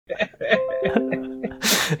I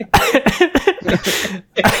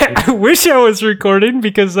wish I was recording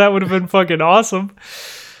because that would have been fucking awesome.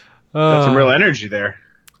 Got some real energy there.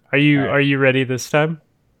 Are you ready this time?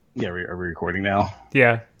 Yeah, are we recording now?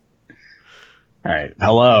 Yeah. All right.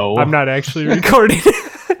 Hello. I'm not actually recording.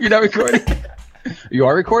 You're not recording? You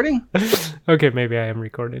are recording? Okay, maybe I am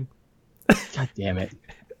recording. God damn it.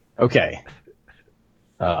 Okay.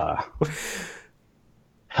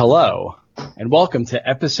 Hello, and welcome to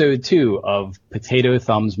episode 2 of Potato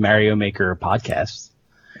Thumbs Mario Maker podcast.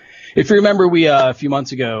 If you remember, we a few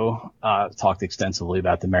months ago talked extensively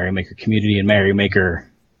about the Mario Maker community and Mario Maker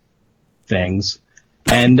things.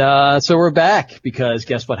 And so we're back because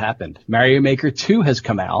guess what happened? Mario Maker 2 has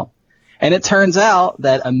come out, and it turns out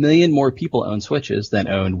that 1 million more people own Switches than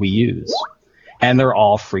own Wii U's. And they're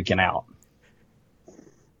all freaking out.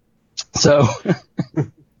 So...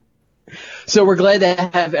 So we're glad to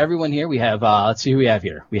have everyone here. We have, let's see who we have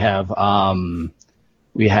here. We have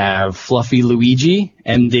Fluffy Luigi,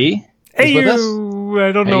 MD. Hey,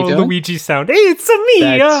 I don't know Luigi sound. Hey, it's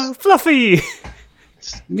me, Fluffy.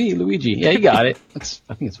 It's me, Luigi. Yeah, you got it. I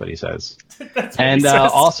think that's what he says. And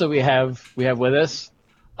also we have with us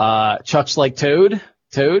Chuck's like Toad.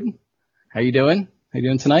 Toad, how you doing? How you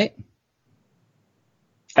doing tonight?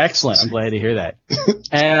 Excellent. I'm glad to hear that.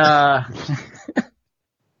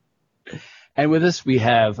 And with us, we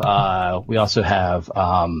also have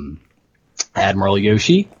Admiral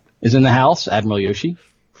Yoshi is in the house. Admiral Yoshi,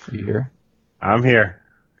 are you here? I'm here.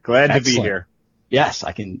 Glad to be here. Yes,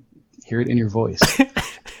 I can hear it in your voice.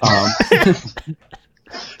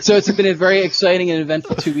 So it's been a very exciting and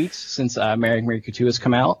eventful 2 weeks since Mario Maker 2 has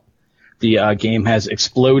come out. The game has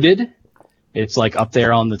exploded. It's like up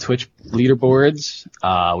there on the Twitch leaderboards,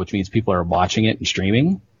 which means people are watching it and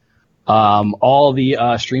streaming. All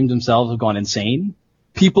the streams themselves have gone insane.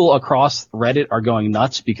 People across Reddit are going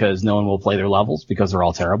nuts because no one will play their levels because they're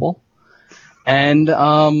all terrible. And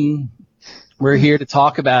we're here to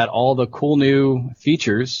talk about all the cool new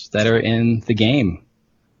features that are in the game.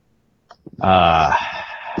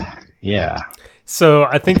 Yeah. So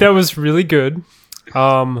I think that was really good.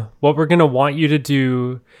 What we're going to want you to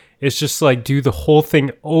do is just like do the whole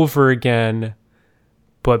thing over again,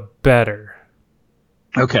 but better.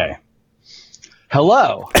 Okay.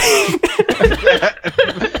 Hello,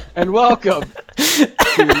 and welcome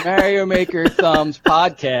to Mario Maker Thumbs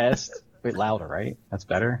podcast. Wait, louder, right? That's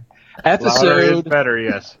better. Episode louder is better,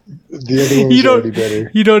 yes. The other one's already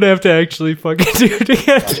better. You don't have to actually fucking do it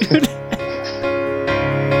again, dude.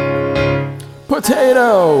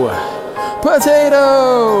 Potato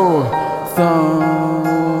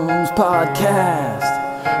Thumbs podcast.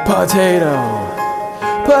 Potato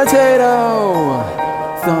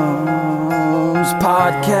Thumbs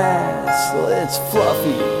podcast. It's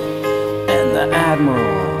Fluffy and the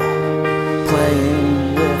Admiral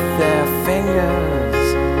playing with their fingers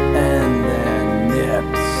and their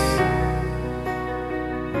nips.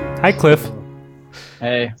 Hi, Cliff.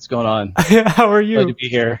 Hey, what's going on? How are you? Glad to be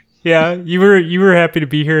here. Yeah, you were happy to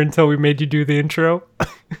be here until we made you do the intro.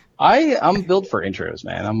 I'm built for intros,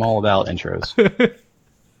 man. I'm all about intros.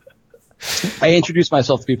 I introduce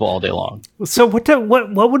myself to people all day long. So what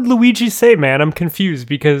would Luigi say, man? I'm confused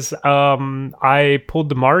because I pulled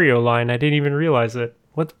the Mario line. I didn't even realize it.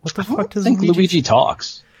 What the fuck does Luigi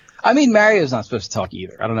talks? I mean, Mario's not supposed to talk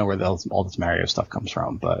either. I don't know where all this Mario stuff comes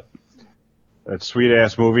from, but that sweet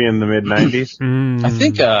ass movie in the mid '90s. I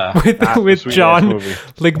think with John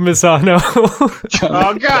Leguizamo.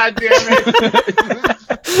 Oh God damn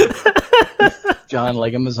it! John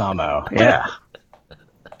Leguizamo. Yeah.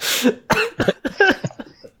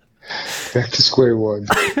 Back to square one.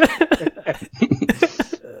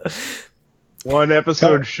 One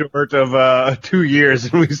episode short of 2 years,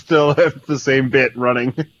 and we still have the same bit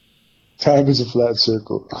running. Time is a flat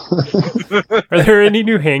circle. Are there any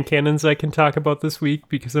new hand cannons I can talk about this week?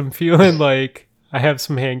 Because I'm feeling like I have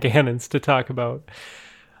some hand cannons to talk about.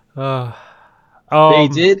 They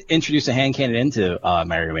did introduce a hand cannon into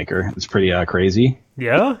Mario Maker. It's pretty crazy.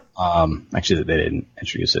 Yeah? Actually, they didn't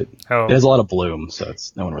introduce it. Oh. It has a lot of bloom, so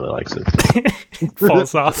no one really likes it. It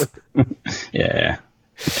falls off. Yeah.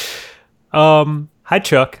 Hi,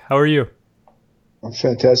 Chuck. How are you? I'm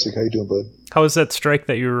fantastic. How you doing, bud? How was that strike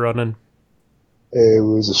that you were running? It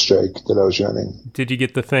was a strike that I was running. Did you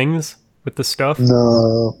get the things with the stuff?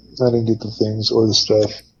 No, I didn't get the things or the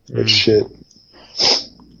stuff or shit.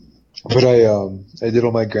 But I did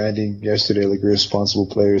all my grinding yesterday like a responsible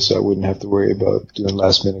player, so I wouldn't have to worry about doing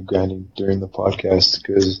last minute grinding during the podcast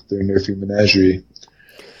because they're nerfing Menagerie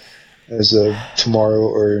as of tomorrow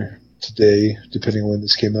or today, depending on when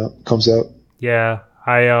this comes out. Yeah,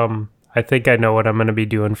 I I think I know what I'm going to be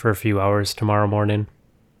doing for a few hours tomorrow morning.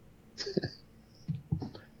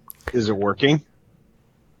 Is it working?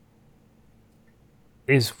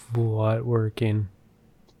 Is what working?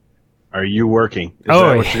 Are you working? Is Oh,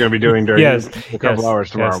 that what you're going to be doing during Yes, a couple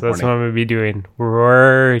hours tomorrow yes, that's morning? what I'm going to be doing.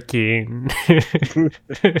 Working.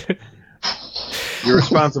 You're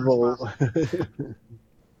responsible.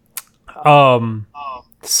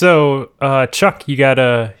 So, Chuck, you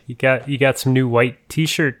got some new white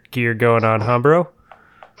t-shirt gear going on, huh, bro?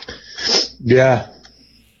 Yeah.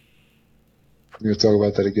 You gonna talk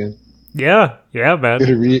about that again? Yeah, man.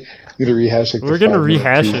 Gonna rehash like We're gonna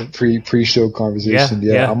rehash it. Pre-show conversation.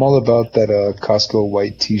 Yeah. I'm all about that Costco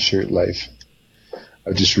white T-shirt life.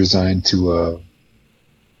 I've just resigned to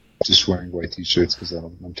just wearing white T-shirts because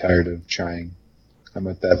I'm tired of trying. I'm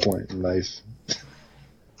at that point in life.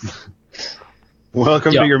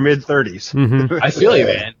 Welcome to your mid-30s. Mm-hmm. I feel you,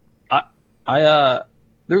 man. I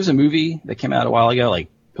there was a movie that came out a while ago, like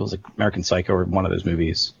it was like American Psycho or one of those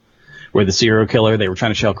movies, where the serial killer, they were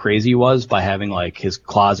trying to show how crazy he was by having like his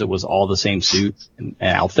closet was all the same suit and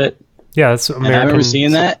outfit. Yeah, that's American. And I remember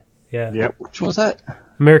seeing that. Yeah. Yep. Which one was that?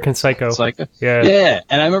 American Psycho. Psycho. Yeah. Yeah,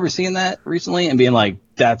 and I remember seeing that recently and being like,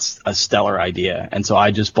 that's a stellar idea. And so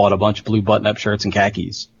I just bought a bunch of blue button-up shirts and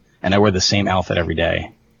khakis, and I wear the same outfit every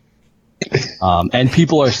day. And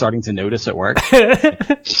people are starting to notice at work. But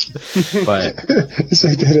It's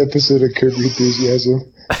like that episode of Curb Your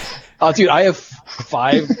Enthusiasm. oh, dude, I have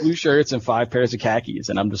 5 blue shirts and 5 pairs of khakis,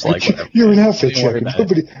 and I'm just like, whatever. You're an outfit Don't worry tracker.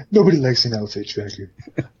 about it. Nobody likes an outfit tracker.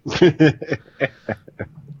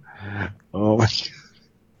 Oh my!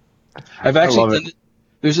 I've love actually it. done,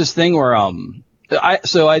 there's this thing where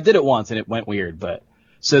I did it once and it went weird, but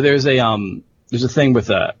so there's a thing with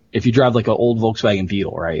if you drive like an old Volkswagen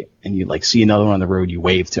Beetle, right, and you like see another one on the road, you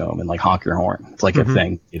wave to them and like honk your horn. It's like a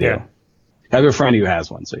thing you do. Yeah. I have a friend who has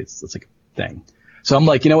one, so it's like a thing. So I'm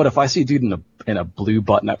like, you know what? If I see a dude in a blue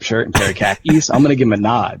button-up shirt and pair of khakis, I'm gonna give him a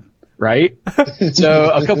nod, right? So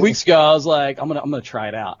a couple weeks ago, I was like, I'm gonna try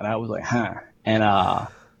it out, and I was like, huh, and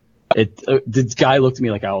the guy looked at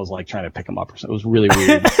me like I was like trying to pick him up or something. It was really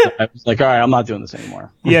weird. I was like, all right, I'm not doing this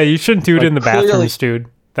anymore. Yeah, you shouldn't do it Like, in the clearly- bathrooms, dude.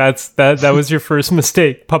 That was your first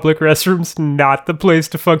mistake. Public restrooms, not the place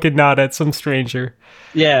to fucking nod at some stranger.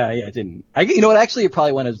 Yeah, it didn't. You know what? Actually, it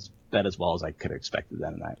probably went as well as I could have expected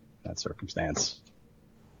then in that circumstance.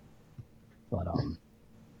 But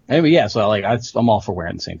anyway, yeah. So like, I'm all for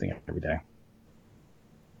wearing the same thing every day.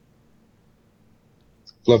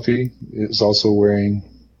 Fluffy is also wearing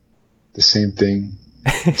the same thing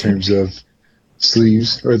in terms of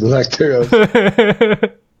sleeves or the lack thereof.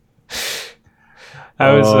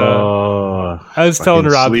 I was telling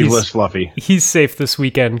fucking Rob sleeveless Fluffy. he's safe this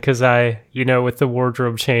weekend because with the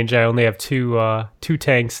wardrobe change, I only have two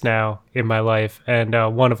tanks now in my life, and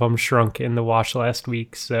one of them shrunk in the wash last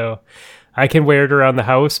week, so I can wear it around the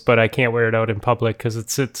house, but I can't wear it out in public because it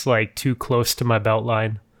sits like too close to my belt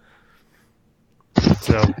line.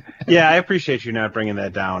 So Yeah, I appreciate you not bringing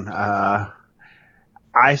that down.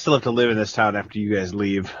 I still have to live in this town after you guys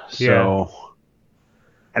leave, so.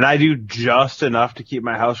 And I do just enough to keep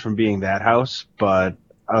my house from being that house, but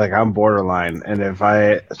I'm borderline. And if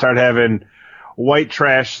I start having white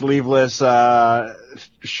trash sleeveless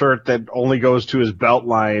shirt that only goes to his belt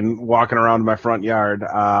line walking around my front yard,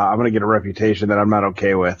 I'm gonna get a reputation that I'm not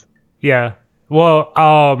okay with. yeah, well,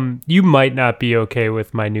 you might not be okay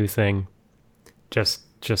with my new thing, just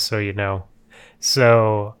so you know.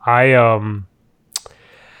 So I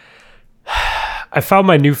found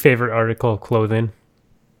my new favorite article of clothing.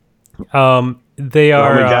 They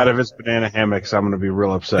are. Oh my god, if it's banana hammocks, I'm gonna be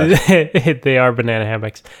real upset. They are banana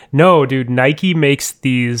hammocks. No, dude, Nike makes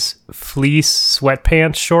these fleece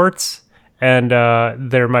sweatpants shorts, and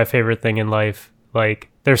they're my favorite thing in life. Like,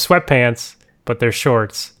 they're sweatpants, but they're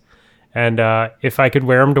shorts. And if I could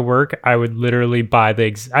wear them to work, I would literally buy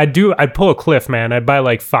I'd pull a Cliff, man. I'd buy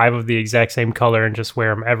like 5 of the exact same color and just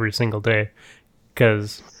wear them every single day,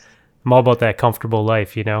 because I'm all about that comfortable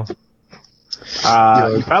life, you know?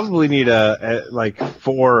 You probably need like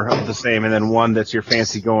 4 of the same, and then one that's your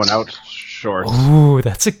fancy going out shorts. Ooh,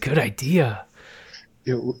 that's a good idea.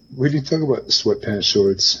 When you talk about sweatpants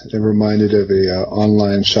shorts, it reminded of a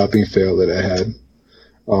online shopping fail that I had.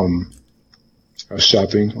 I was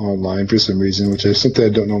shopping online for some reason, which is something I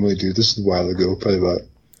don't normally do. This is a while ago, probably about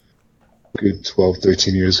a good 12,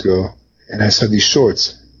 13 years ago. And I saw these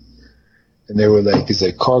shorts. And they were like these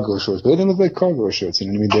like cargo shorts, but they didn't look like cargo shorts. You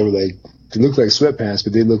know what I mean? They were like, they looked like sweatpants,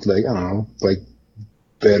 but they looked like, I don't know, like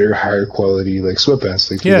better, higher quality like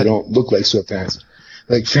sweatpants. Like, they don't look like sweatpants.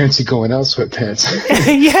 like fancy going out sweatpants.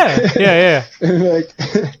 yeah. And like,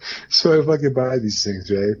 so I fucking buy these things,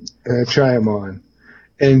 right? And I try them on,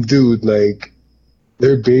 and dude, like,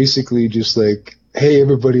 they're basically just like, hey,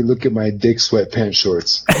 everybody, look at my dick sweatpants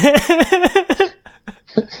shorts.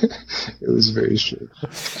 It was very strange.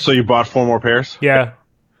 So you bought 4 more pairs? Yeah.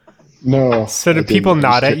 No. So do I people didn't. I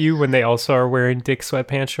nod just at you when they also are wearing dick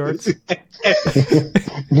sweatpants shorts?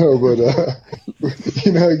 No, but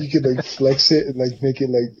you know how you could like flex it and like make it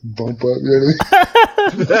like bump up, you know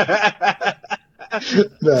what I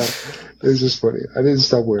mean? Nah, it was just funny. I didn't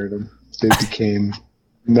stop wearing them. They became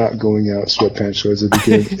not going out sweatpants shorts. They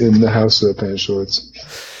became in the house sweatpants shorts.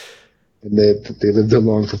 And they lived a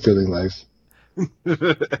long, fulfilling life.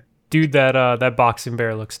 Dude, that boxing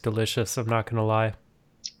bear looks delicious. I'm not gonna lie.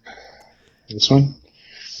 This one?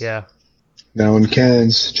 Yeah. Now in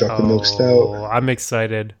cans, chocolate milk stout. I'm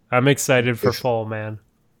excited. I'm excited for fall, man.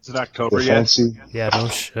 Is it October The yet? fancy. Yeah, no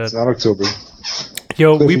shit. It's not October.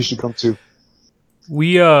 Yo, Cliff, you should come too.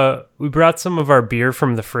 we brought some of our beer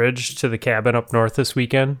from the fridge to the cabin up north this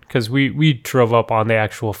weekend because we drove up on the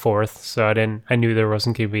actual 4th, so I knew there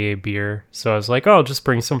wasn't gonna be a beer, so I was like, oh, I'll just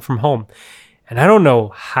bring some from home. And I don't know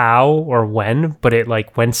how or when, but it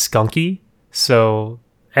like went skunky. So,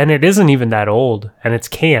 and it isn't even that old, and it's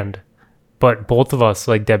canned. But both of us,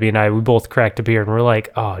 like Debbie and I, we both cracked a beer, and we're like,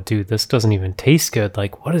 "Oh, dude, this doesn't even taste good.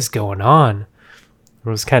 Like, what is going on?" It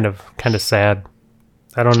was kind of sad.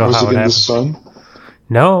 I don't know Was how it it in the happened. sun?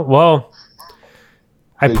 No, well,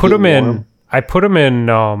 I Did it put get them in. warm? I put them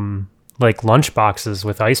in like lunch boxes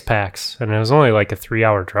with ice packs, and it was only like a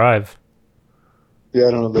 3-hour drive. Yeah,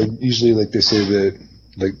 I don't know. Like usually, like they say that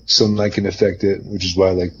like sunlight can affect it, which is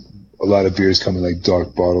why like a lot of beers come in like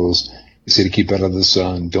dark bottles. They say to keep out of the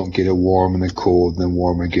sun, don't get it warm and then cold, and then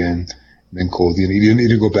warm again, and then cold. You need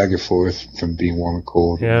to go back and forth from being warm and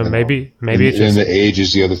cold. Yeah, and then, maybe and, it just and the age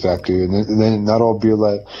is the other factor, and then not all beer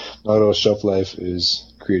life, not all shelf life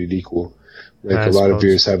is created equal. Like I a lot of suppose.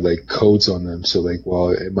 beers have like codes on them, so like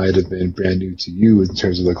while it might have been brand new to you in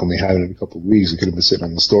terms of like only having it a couple of weeks, it could have been sitting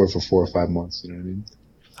on the store for 4 or 5 months. You know what I mean?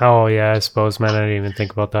 Oh yeah, I suppose, man. I didn't even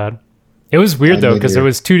think about that. It was weird I though mean, because it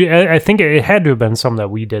was two. I think it had to have been some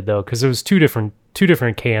that we did though because it was two different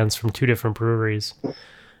cans from 2 different breweries,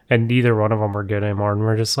 and neither one of them were good anymore. And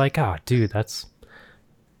we're just like, oh, dude, that's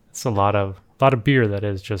a lot of beer that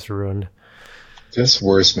is just ruined. That's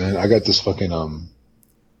worse, man. I got this fucking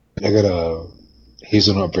I got a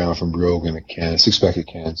hazelnut brown from Rogue in a can, 6-pack of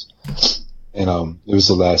cans, and it was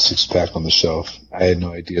the last 6-pack on the shelf. I had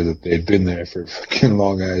no idea that they had been there for a fucking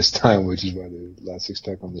long ass time, which is why they're the last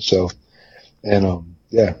 6-pack on the shelf. And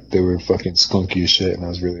yeah, they were fucking skunky as shit, and I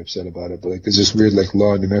was really upset about it. But like, there's this weird like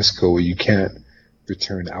law in New Mexico where you can't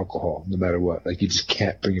return alcohol no matter what. Like, you just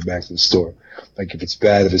can't bring it back to the store. Like, if it's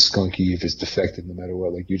bad, if it's skunky, if it's defective, no matter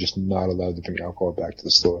what, like, you're just not allowed to bring alcohol back to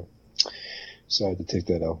the store. So I had to take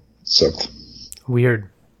that out. It sucked. Weird.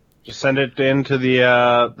 Just send it into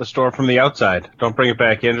the store from the outside. Don't bring it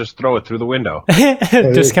back in. Just throw it through the window.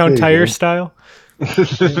 Discount there you tire go. style.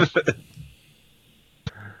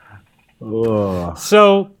 Ugh.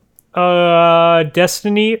 So,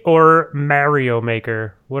 Destiny or Mario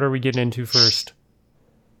Maker? What are we getting into first?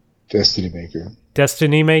 Destiny Maker.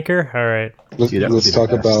 Destiny Maker. All right. Dude, that would Let's be the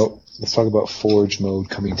talk best. let's talk about Forge mode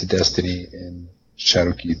coming to Destiny and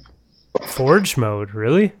Shadowkeep. Forge mode,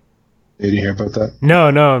 really? Did you hear about that?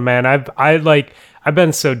 No, man. I've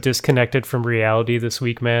been so disconnected from reality this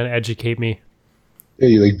week, man. Educate me. Yeah,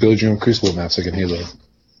 you like build your own Crucible maps like in Halo.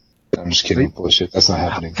 I'm just kidding. Bullshit. That's not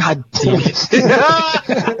happening. God damn it.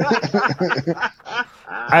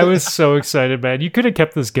 I was so excited, man. You could have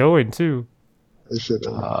kept this going too. I should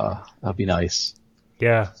have. That'd be nice.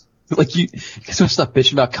 Yeah. Like, you don't stop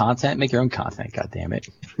bitching about content. Make your own content. God damn it.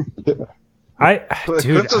 Cliff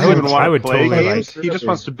Dude, doesn't I would, even want I to would play totally games. like. He just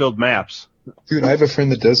wants to build maps. Dude, I have a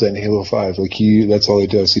friend that does that in Halo 5. Like, that's all he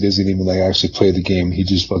does. He doesn't even, like, actually play the game. He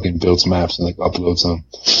just fucking builds maps and, like, uploads them.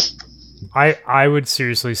 I would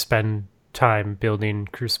seriously spend time building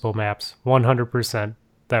Crucible maps. 100%.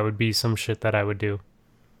 That would be some shit that I would do.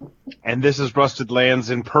 And this is Rusted Lands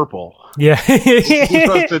in purple. Yeah.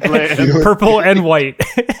 Rusted Lands. Purple and white.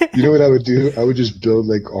 You know what I would do? I would just build,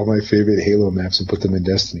 like, all my favorite Halo maps and put them in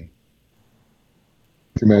Destiny.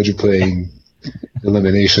 Imagine playing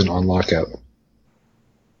Elimination on Lockout.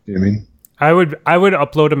 You know what I mean? I would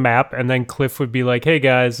upload a map and then Cliff would be like, "Hey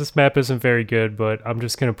guys, this map isn't very good, but I'm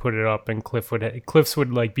just gonna put it up." And Cliff's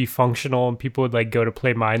would like be functional, and people would like go to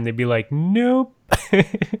play mine. They'd be like, "Nope."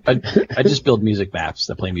 I just build music maps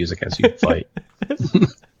that play music as you fight.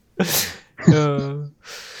 Uh,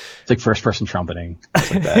 It's like first person trumpeting.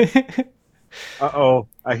 Stuff like that. Uh-oh.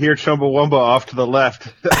 I hear Chumbawamba off to the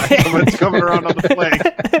left. Someone's coming around on the flank.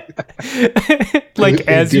 Like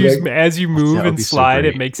as you like- as you move That would and be so slide,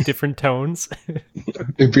 great. it makes different tones.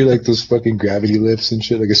 It'd be like those fucking gravity lifts and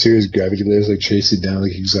shit, like a serious gravity lift, like chasing down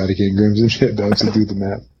like exotic engrams and shit, bouncing through the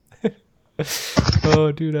map.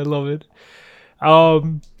 Oh, dude, I love it.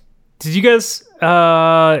 Did you guys?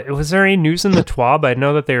 Was there any news in the TWAB? I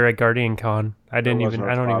know that they were at Guardian Con. I didn't There was even.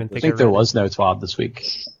 no I don't TWAB. even I think. think there read it. was no TWAB this week.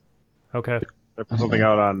 Okay. They put something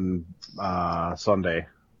out on Sunday.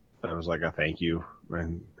 That was like a thank you.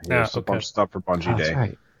 And here's a okay. bunch of stuff for Bungie Oh, that's Day.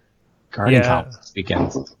 right. Guardian Yeah. Con this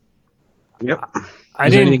weekend. Yep. I Is there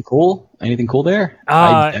didn't. anything cool? Anything cool there?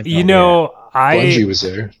 I have no You idea. know, Bungie I was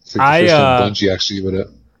there. It's like the first time Bungie actually went up.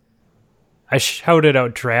 I shouted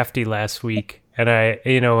out Drafty last week, and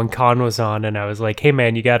when Con was on, and I was like, "Hey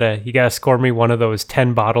man, you gotta score me one of those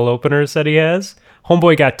 10 bottle openers that he has."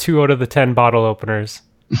 Homeboy got 2 out of the 10 bottle openers.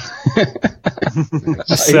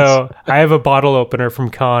 So I have a bottle opener from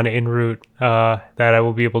Con en route that I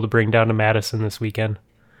will be able to bring down to Madison this weekend.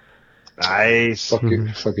 Nice.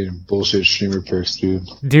 Fucking bullshit streamer perks, dude.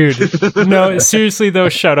 Dude, no, seriously though,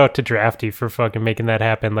 shout out to Drafty for fucking making that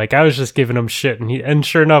happen. Like I was just giving him shit, and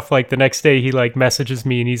sure enough, like the next day he like messages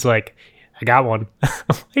me and he's like, "I got one."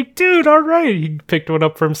 I'm like, dude, all right. He picked one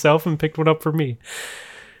up for himself and picked one up for me.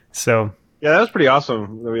 So Yeah, that was pretty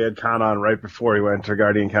awesome that we had Con on right before he went to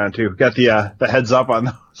Guardian Con too. Got the heads up on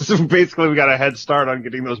those. So basically, we got a head start on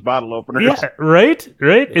getting those bottle openers. yeah, right.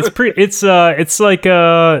 It's pretty. It's like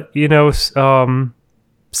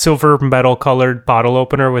silver metal colored bottle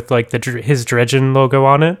opener with like his Dredgen logo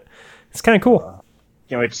on it. It's kind of cool.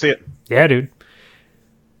 Can't wait to see it. Yeah, dude.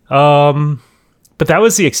 But that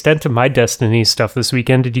was the extent of my Destiny stuff this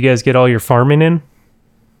weekend. Did you guys get all your farming in?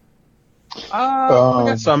 I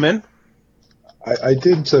got some in. I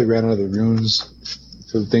did until I ran out of the runes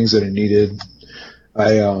for the things that I needed.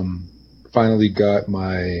 I finally got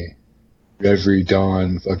my Reverie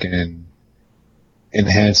Dawn fucking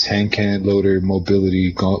enhanced hand cannon loader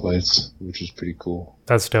mobility gauntlets, which was pretty cool.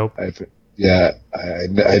 That's dope. I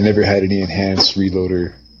never had any enhanced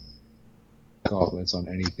reloader gauntlets on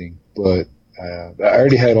anything, but I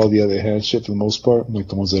already had all the other enhanced shit for the most part, like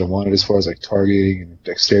the ones that I wanted as far as like targeting and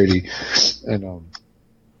dexterity, and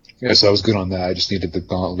yeah, so I was good on that. I just needed the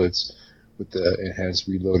gauntlets with the enhanced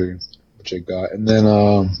reloader, which I got, and then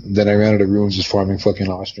I ran out of runes just farming fucking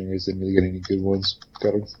Ostringers. Didn't really get any good ones.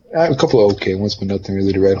 Got a couple of okay ones, but nothing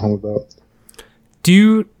really to write home about. Do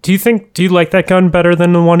you like that gun better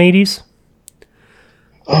than the 180s?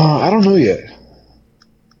 I don't know yet.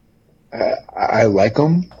 I like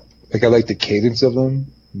them. Like I like the cadence of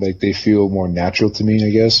them. Like they feel more natural to me,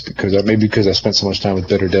 I guess, because I spent so much time with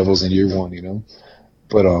Better Devils in year one, you know.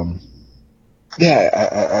 But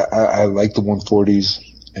yeah, I like the 140s,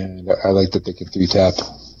 and I like that they can 3-tap.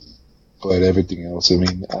 But everything else, I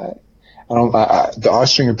mean, the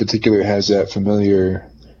Ostring in particular has that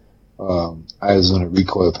familiar eyes on a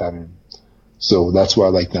recoil pattern. So that's why I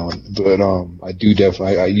like that one. But I do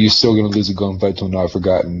definitely. You're still gonna lose a gunfight to a Not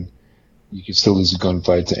Forgotten. You can still lose a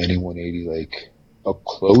gunfight to any 180, like up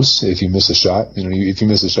close. If you miss a shot, you know, if you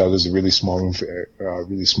miss a shot, there's a really small room for error,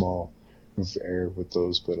 with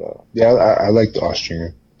those. But yeah, I like the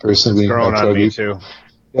Austringer personally. Growing on me too.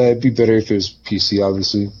 Yeah, it'd be better if it was PC,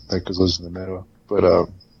 obviously, like because those are the meta. But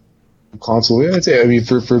console, yeah, I'd say. I mean,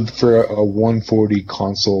 for a 140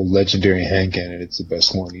 console legendary hand cannon, it's the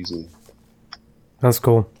best one easily. That's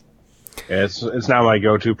cool. Yeah, it's now my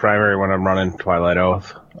go-to primary when I'm running Twilight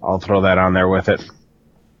Oath. I'll throw that on there with it.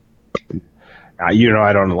 You know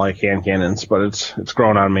I don't like hand cannons, but it's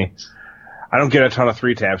grown on me. I don't get a ton of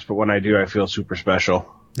 3-taps, but when I do, I feel super special.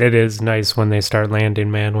 It is nice when they start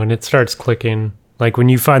landing, man. When it starts clicking, like when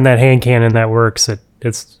you find that hand cannon that works,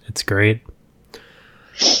 it's great.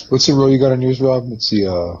 What's the role you got on yours, Rob? It's the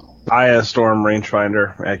Aya Storm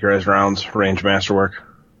Rangefinder, Accurized Rounds, Range Masterwork.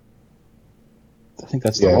 I think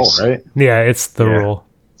that's the role, right? Yeah, it's the rule.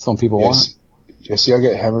 Some people want. Yes, see, I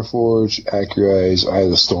got Hammerforge, Accurized, Eye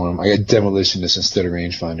of the Storm. I got Demolitionist instead of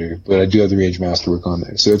Rangefinder, but I do have the Range Masterwork on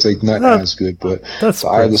there, so it's like not as good. But That's the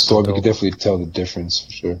Eye of the pretty Storm, you dope. can definitely tell the difference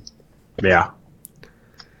for sure. Yeah.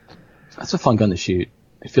 That's a fun gun to shoot.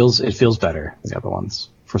 It feels better than the other ones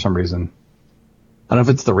for some reason. I don't know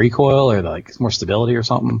if it's the recoil or like more stability or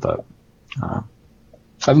something, but I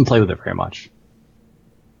haven't played with it very much.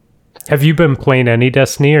 Have you been playing any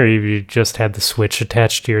Destiny, or have you just had the Switch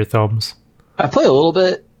attached to your thumbs? I play a little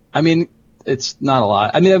bit. I mean, it's not a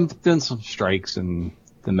lot. I mean, I've done some strikes and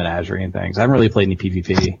the Menagerie and things. I haven't really played any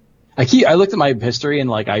PvP. I looked at my history and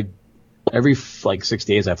like every 6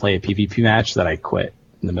 days I play a PvP match that I quit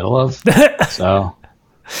in the middle of. So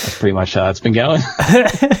That's pretty much how it's been going.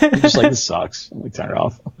 I'm just like, this sucks. I'm like, turn it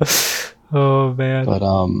off. Oh man.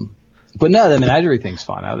 But no, the menagerie thing's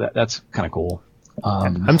fun. That's kind of cool.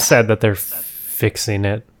 I'm sad that they're fixing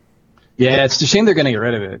it. Yeah, it's a shame they're going to get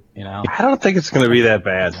rid of it, you know? I don't think it's going to be that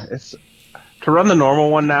bad. It's to run the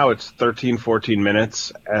normal one now, it's 13, 14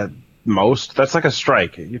 minutes at most. That's like a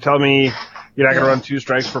strike. You tell me you're not going to run 2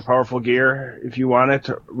 strikes for powerful gear if you want it,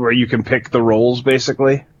 where you can pick the rolls,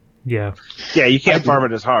 basically. Yeah. Yeah, you can't farm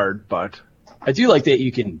it as hard, but... I do like that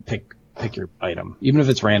you can pick your item, even if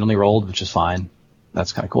it's randomly rolled, which is fine.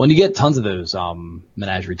 That's kind of cool. And you get tons of those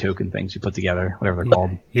menagerie token things you put together, whatever they're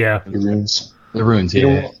called. Yeah. The runes. The runes,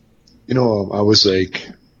 yeah. I was like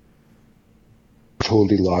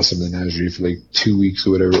totally lost in the menagerie for like 2 weeks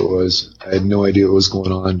or whatever it was. I had no idea what was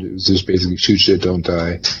going on. It was just basically shoot shit, don't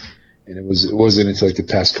die. And it wasn't until like the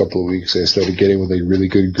past couple of weeks I started getting with like really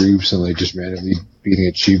good groups and like just randomly beating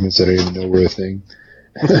achievements that I didn't even know were a thing.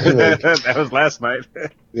 That was last night.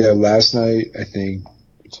 Yeah, last night I think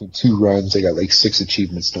between 2 runs I got like 6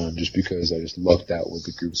 achievements done just because I just lucked out with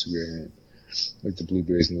the groups we were in. Like the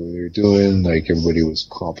Blueberries knew what they were doing, like everybody was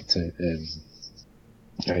competent, and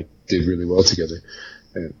I did really well together.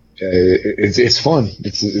 And it's fun.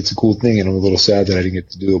 It's a cool thing, and I'm a little sad that I didn't get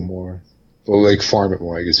to do it more. Well, like farm it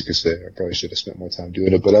more, I guess you could say. I probably should have spent more time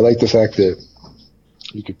doing it, but I like the fact that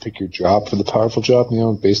you could pick your job for the powerful job,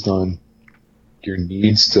 based on your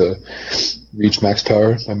needs to reach max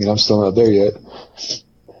power. I mean, I'm still not there yet.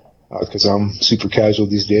 Because I'm super casual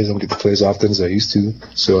these days. I don't get to play as often as I used to.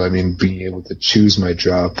 So, I mean, being able to choose my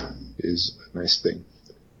job is a nice thing.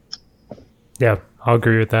 Yeah, I'll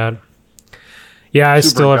agree with that. Yeah, I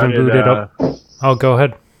Super still haven't gutted, booted up. Oh, go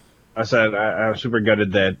ahead. I said I was super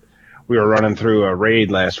gutted that we were running through a raid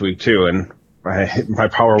last week, too, and my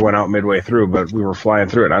power went out midway through, but we were flying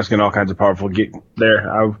through it. I was getting all kinds of powerful gear there.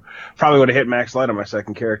 I probably would have hit max light on my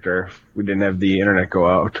second character if we didn't have the internet go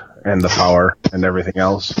out and the power and everything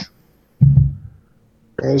else.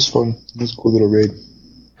 It was fun. It was a cool little raid.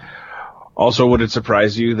 Also, would it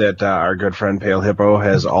surprise you that our good friend Pale Hippo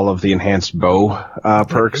has all of the enhanced bow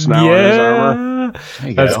perks now on his armor?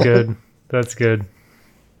 That's good. That's good.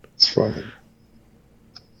 It's fun.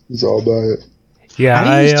 He's all about it. Yeah,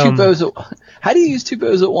 How do you use 2 bows? How do you use 2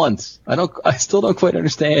 bows at once? I still don't quite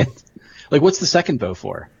understand. Like, what's the second bow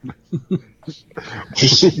for?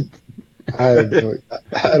 I don't know.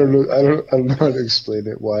 I don't know how to explain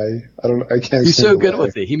it. Why? I can't. He's so good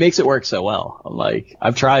with it. He makes it work so well. I'm like,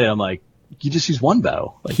 I've tried it. I'm like, you just use 1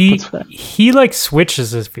 bow. Like, he like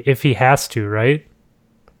switches if he has to, right?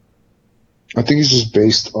 I think it's just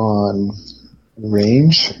based on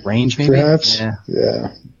range. Range, maybe. Perhaps.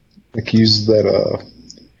 Yeah. Like he uses that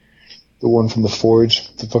the one from the Forge.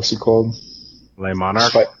 What the fuck's it called? Lay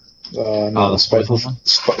Monarch? No, the Spiteful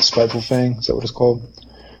Fang. Is that what it's called?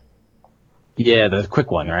 Yeah, the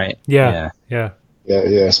quick one, right? Yeah.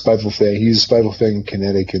 Yeah, Spiteful Fang. He uses Spiteful Fang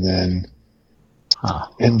Kinetic, and then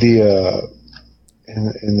in the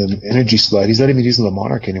energy slot, he's not even using the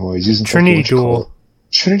Monarch anymore. He's using Trinity Ghoul.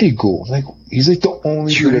 Trinity Ghoul. Like, he's like the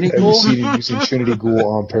only dude I've ever seen using Trinity Ghoul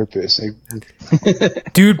on purpose.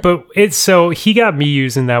 Like, dude, but he got me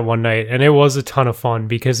using that one night, and it was a ton of fun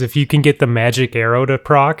because if you can get the magic arrow to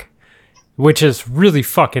proc, which is really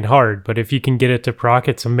fucking hard, but if you can get it to proc,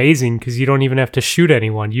 it's amazing because you don't even have to shoot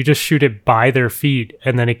anyone. You just shoot it by their feet,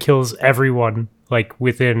 and then it kills everyone like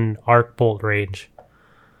within arc bolt range.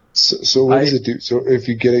 So what does it do? So if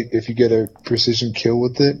you get a precision kill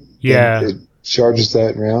with it, yeah, it charges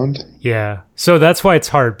that round. Yeah. So that's why it's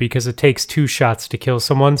hard because it takes 2 shots to kill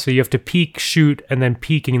someone. So you have to peek, shoot, and then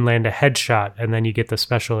peek and land a headshot, and then you get the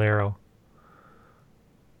special arrow.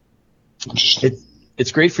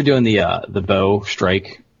 It's great for doing the bow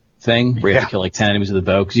strike thing where you have to kill like 10 enemies with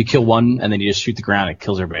the bow because you kill one and then you just shoot the ground and it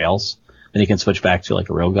kills everybody else. Then you can switch back to like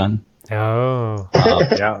a rail gun. Oh.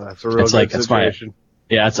 Yeah, that's a real good situation.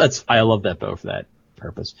 I love that bow for that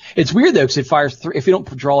purpose. It's weird though because it fires 3. If you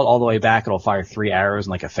don't draw it all the way back, it'll fire 3 arrows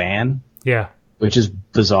in like a fan. Yeah. Which is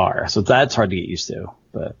bizarre. So that's hard to get used to.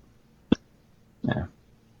 But yeah,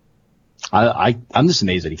 I'm just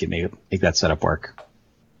amazed that he can make that setup work.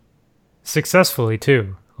 Successfully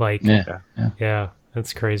too. Like, yeah,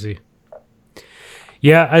 that's crazy.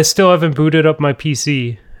 Yeah, I still haven't booted up my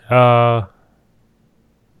PC.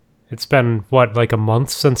 It's been like a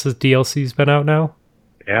month since the DLC's been out now.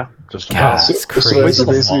 Yeah, just God, about. it's crazy. So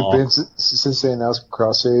basically, since they announced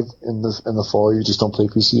cross save in the fall, you just don't play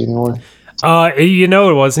PC anymore.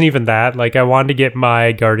 It wasn't even that. Like, I wanted to get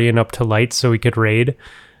my Guardian up to light so we could raid.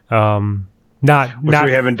 Which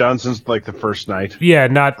we haven't done since like the first night. Yeah,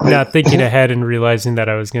 not thinking ahead and realizing that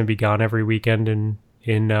I was going to be gone every weekend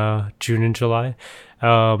in June and July.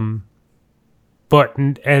 But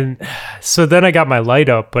so then I got my light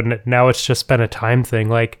up, but now it's just been a time thing.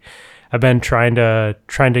 Like I've been trying to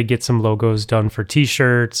get some logos done for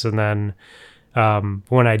t-shirts, and then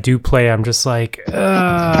when I do play, I'm just like,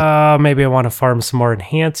 maybe I want to farm some more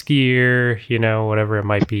enhanced gear, whatever it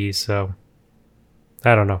might be. So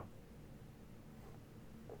I don't know.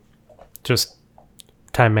 Just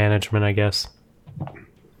time management, I guess.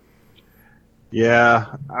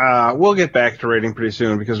 Yeah, we'll get back to rating pretty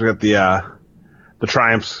soon because we got the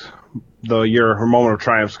Triumphs, your Moment of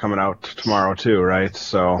Triumphs coming out tomorrow too, right?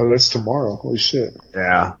 So that's tomorrow. Holy shit.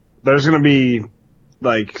 Yeah, there's gonna be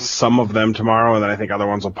like some of them tomorrow, and then I think other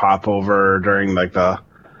ones will pop over during like the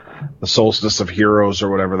Solstice of Heroes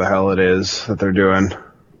or whatever the hell it is that they're doing.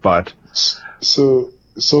 But so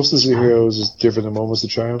Solstice of Heroes is different than Moments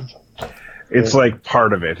of Triumph. It's like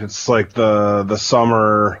part of it. It's like the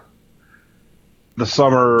summer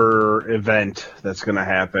event that's going to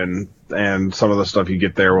happen, and some of the stuff you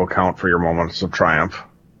get there will count for your Moments of Triumph.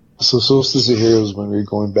 So Solstice of Heroes, when we're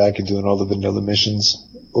going back and doing all the vanilla missions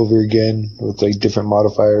over again with like different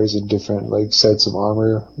modifiers and different like sets of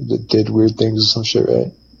armor that did weird things or some shit,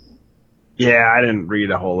 right? Yeah, I didn't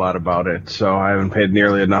read a whole lot about it, so I haven't paid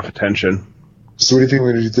nearly enough attention. So what do you think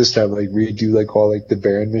we're gonna do this time? Like redo like all like the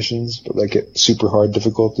Baron missions, but like at super hard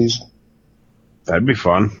difficulties? That'd be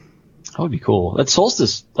fun. That would be cool. That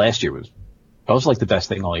Solstice last year was like the best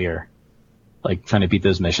thing all year. Like trying to beat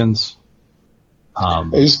those missions.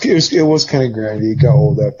 It was kind of grindy. It got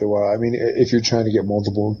old after a while. I mean, if you're trying to get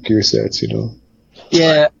multiple gear sets,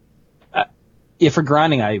 Yeah. Yeah, for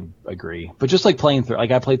grinding, I agree. But just like playing through, like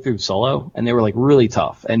I played through solo, and they were like really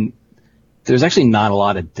tough. And there's actually not a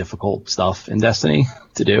lot of difficult stuff in Destiny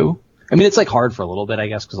to do. I mean, it's like hard for a little bit, I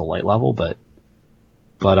guess, because of light level, but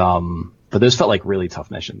those felt like really tough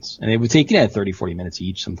missions. And it would take, 30, 40 minutes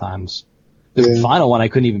each sometimes. The final one I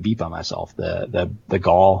couldn't even beat by myself. The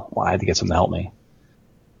Gaul, well, I had to get someone to help me.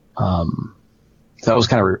 So it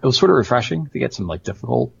was it was sort of refreshing to get some like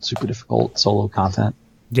super difficult solo content.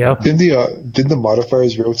 Yeah. Did the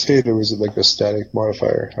modifiers rotate, or was it like a static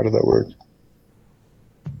modifier? How did that work?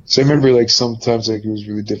 So I remember like sometimes like it was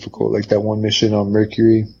really difficult, like that one mission on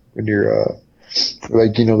Mercury when you're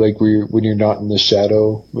when you're not in the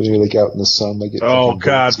shadow, when you're like out in the sun, like oh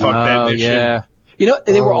god, fuck that mission. Yeah.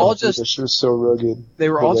 They were all just that shit was so rugged. They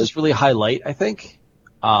were all just really high light, I think.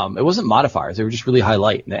 It wasn't modifiers; they were just really high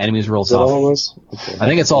light, and the enemies were real tough. All it was? Okay. I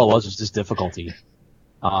think that's all it was just difficulty.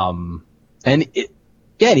 And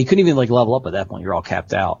you couldn't even like level up at that point. You're all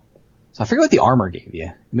capped out. So I forget what the armor gave you.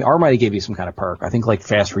 I mean, armor might have gave you some kind of perk. I think like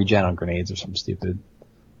fast regen on grenades or something stupid.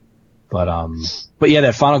 But yeah,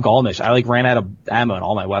 that final Gaul mission, I like ran out of ammo in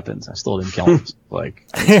all my weapons. I still didn't kill him.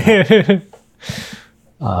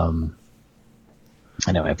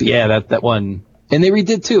 I know, but yeah, that one, and they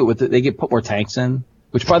redid too. They put more tanks in.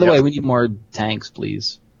 Which, by the way, we need more tanks,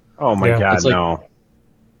 please. Oh my god, no!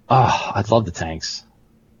 Oh, I'd love the tanks.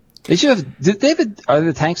 They should have. Are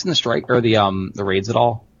the tanks in the strike or the raids at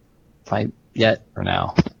all? Fight yet or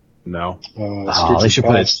no? No. They should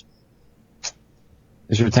put it.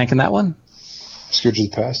 Is there a tank in that one? Scourge of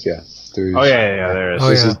the Past, yeah. There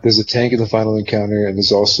is. There's a tank in the final encounter, and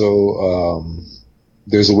there's also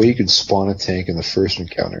there's a way you can spawn a tank in the first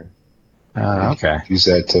encounter. Okay. Use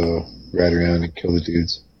that to ride around and kill the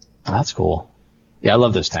dudes. Oh, that's cool. Yeah, I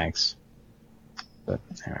love those tanks. But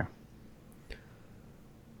anyway.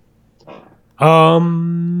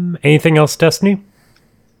 Anything else, Destiny?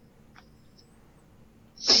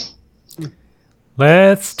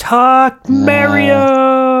 Let's talk Mario.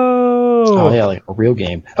 Oh yeah, like a real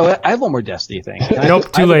game. Oh, I have one more Destiny thing.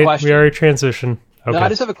 Nope, too late. We already transitioned. Okay. No, I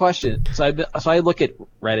just have a question. So I look at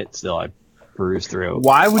Reddit still. I peruse through.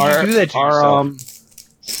 Why would you do that to yourself?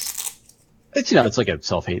 It's it's like a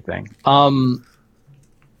self-hate thing.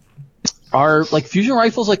 Are like fusion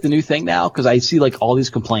rifles like the new thing now? Because I see like all these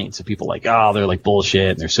complaints of people like, they're like bullshit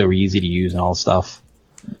and they're so easy to use and all this stuff.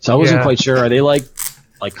 So I wasn't quite sure. Are they like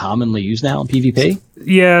commonly used now in PvP?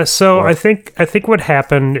 Yeah. So I think what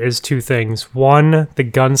happened is two things. One, the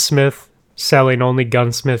gunsmith selling only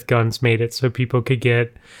gunsmith guns made it so people could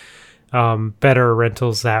get better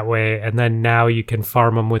rentals that way, and then now you can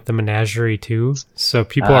farm them with the menagerie too. So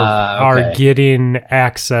people are getting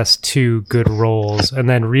access to good rolls, and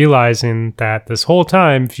then realizing that this whole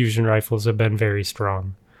time fusion rifles have been very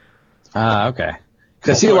strong. Okay.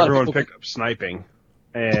 Because I see a lot of people pick up sniping,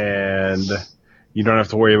 and you don't have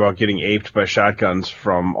to worry about getting aped by shotguns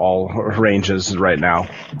from all ranges right now.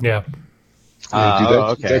 Yeah.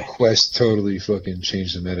 That quest totally fucking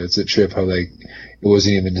changed the meta. It's a trip how like it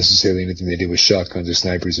wasn't even necessarily anything they did with shotguns or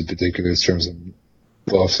snipers in particular in terms of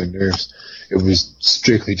buffs and nerfs. It was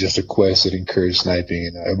strictly just a quest that encouraged sniping,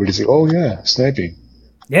 and everybody's like, "Oh yeah, sniping."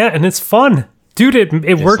 Yeah, and it's fun, dude.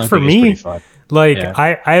 It worked for sniping is me. pretty fun. Like Yeah.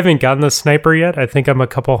 I haven't gotten the sniper yet. I think I'm a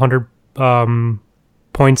couple hundred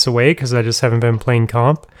points away because I just haven't been playing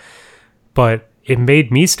comp. But it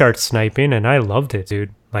made me start sniping, and I loved it,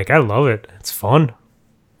 dude. Like I love it. It's fun.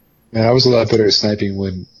 Man, I was a lot better at sniping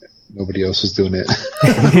when nobody else was doing it.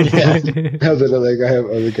 Now that I have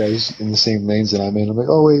other guys in the same lanes that I'm in, I'm like,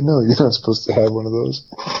 oh wait, no, you're not supposed to have one of those.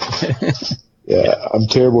 Yeah, I'm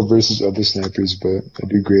terrible versus other snipers, but I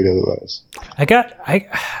do great otherwise. I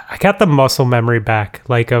got the muscle memory back,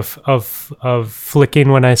 like of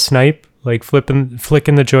flicking when I snipe, like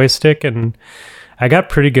flicking the joystick, and I got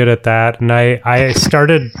pretty good at that. And I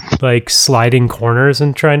started like sliding corners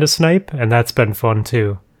and trying to snipe, and that's been fun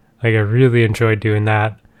too. Like I really enjoyed doing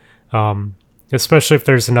that, especially if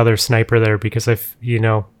there's another sniper there, because I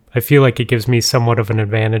feel like it gives me somewhat of an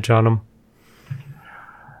advantage on them.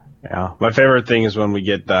 Yeah, my favorite thing is when we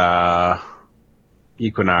get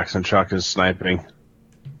Equinox and Chuck is sniping.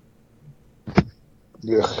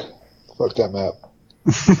 Ugh, fuck that map.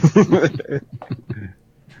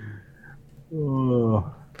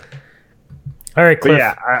 Oh. All right, But Cliff.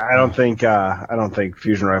 yeah, I don't think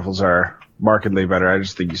fusion rifles are markedly better. I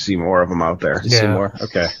just think you see more of them out there. You see Yeah. more.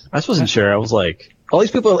 Okay. I just wasn't sure. I was like, all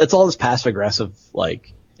these people, it's all this passive aggressive,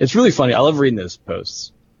 like, it's really funny. I love reading those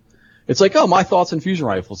posts. It's like, oh, my thoughts on fusion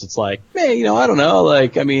rifles. It's like, man, I don't know.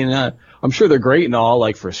 Like, I mean, I'm sure they're great and all,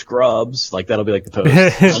 like, for scrubs. Like, that'll be like the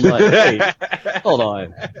post. I'm like, hey, hold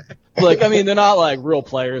on. Like, I mean, they're not like real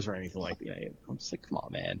players or anything like that. I'm just like, come on,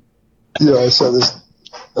 man. Yeah,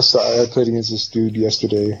 I played against this dude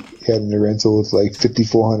yesterday. He had an rental with like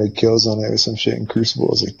 5,400 kills on it or some shit in Crucible. I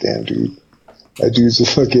was like, damn, dude. That dude's a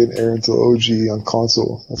fucking Arental OG on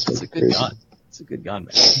console. That's It's a fucking good crazy. gun. It's a good gun,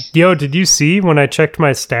 man. Yo, did you see when I checked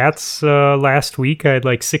my stats last week? I had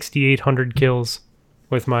like 6,800 kills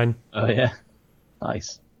with mine. Oh, yeah.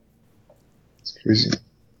 Nice. It's crazy.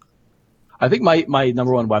 I think my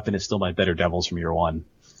number one weapon is still my Better Devils from year one.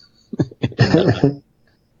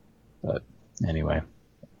 But anyway.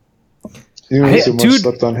 You know, Hey, so much dude.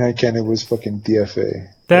 slept on hand cannon was fucking DFA.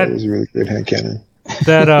 That- That was a really good hand cannon.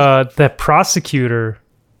 That prosecutor,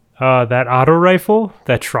 that auto rifle,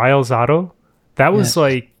 that Trials auto, that was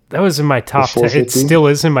that was in my top 10. It 450? still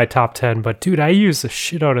is in my top 10, but dude, I used the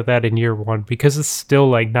shit out of that in year one because it's still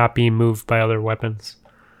like not being moved by other weapons.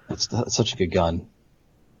 That's such a good gun.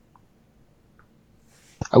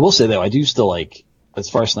 I will say though, I do still like, as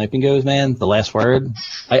far as sniping goes, man, the last word.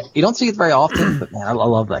 You don't see it very often, but man, I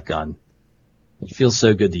love that gun. It feels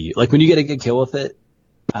so good to use. Like when you get a good kill with it,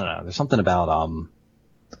 I don't know. There's something about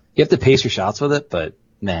you have to pace your shots with it, but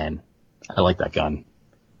man, I like that gun.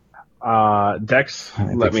 Dex, I'm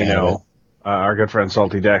a let big me fan of know. Our good friend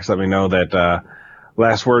Salty Dex, let me know that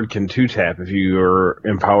last word can 2-tap if you are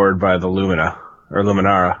empowered by the Lumina or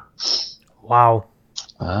Luminara. Wow.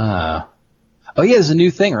 Ah. Oh yeah, there's a new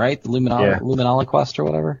thing, right? The Yeah. Luminala quest or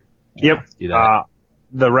whatever. Yep. Do that.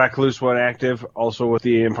 The Recluse one active, also with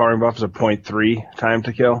the empowering buff, is a 0.3 time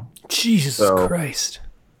to kill. Jesus So- Christ.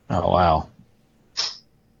 Oh wow.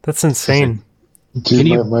 That's insane. Dude, Can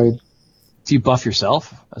you- my Do you buff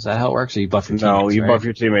yourself? Is that how it works? Or you buff your teammates? No, you right? buff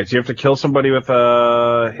your teammates. You have to kill somebody with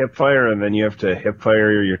a hip fire, and then you have to hip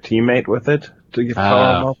fire your teammate with it to get the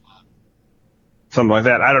power up. Something like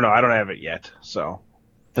that. I don't know. I don't have it yet, so.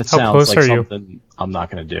 That How sounds close like are you? something I'm not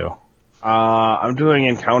going to do. I'm doing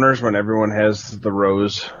encounters when everyone has the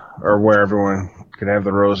rose, or where everyone can have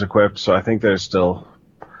the rose equipped. So I think there's still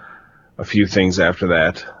a few things after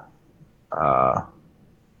that.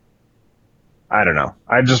 I don't know.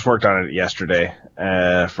 I just worked on it yesterday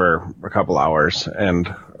for a couple hours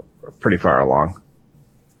and pretty far along.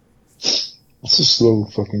 It's a slow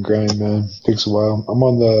fucking grind, man. Takes a while. I'm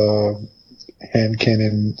on the hand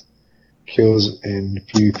cannon kills in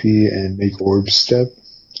PvP and make orbs step,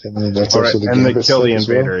 and then that's All right, also the and the Gambit kill the step as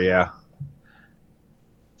well. invader, yeah.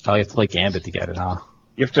 Oh, you have to play Gambit to get it, huh?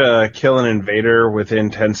 You have to kill an invader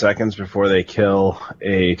within 10 seconds before they kill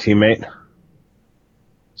a teammate.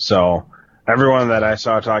 So everyone that I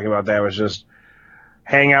saw talking about that was just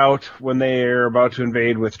hang out when they're about to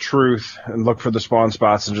invade with truth and look for the spawn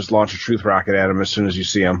spots and just launch a truth rocket at them as soon as you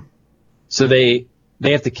see them. So they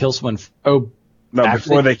have to kill someone. No, After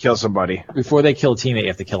before they- they kill somebody. Before they kill a teammate, you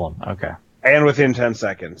have to kill them. Okay. And within 10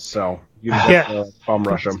 seconds. So you just Yeah. have to bum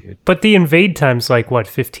rush them. Dude. But the invade time's like what,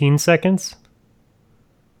 15 seconds?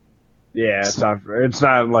 Yeah, it's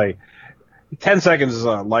not like 10 seconds is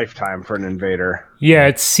a lifetime for an invader. Yeah,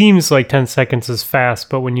 it seems like 10 seconds is fast,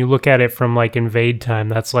 but when you look at it from like invade time,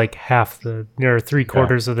 that's like half the or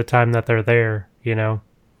 3/4 of the time that they're there, you know.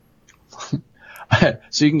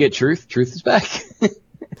 So you can get Truth. Truth is back.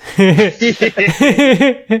 Yeah,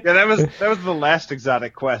 that was the last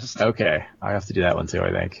exotic quest. Okay, I have to do that one too,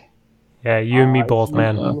 I think. Yeah, you and me both,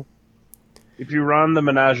 man. If you run the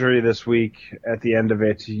menagerie this week, at the end of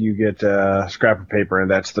it, you get a scrap of paper,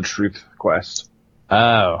 and that's the truth quest.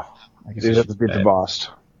 Oh, I guess You I just have should to beat the boss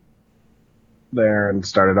there and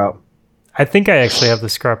start it up. I think I actually have the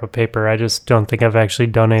scrap of paper. I just don't think I've actually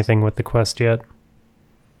done anything with the quest yet.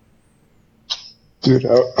 Dude,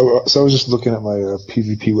 so I was just looking at my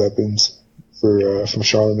PvP weapons from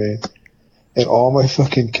Charlemagne, and all my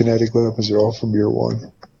fucking kinetic weapons are all from year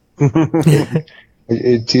one.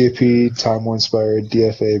 TAP, Time War Inspired,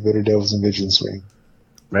 DFA, Bitter Devils, and Vigilance Ring.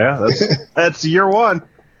 Yeah, that's year one.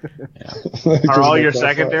 Like, Are just all like your that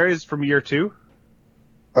secondaries from year two?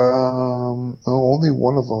 only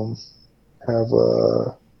one of them have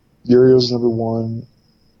Uriel's number one.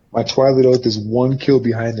 My Twilight Oath is 1 kill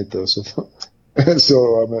behind it though, so so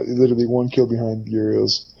I'm literally 1 kill behind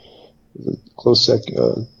Uriel's. Close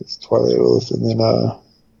second, it's Twilight Oath, and then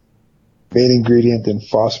main ingredient in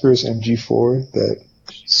Phosphorus MG4, that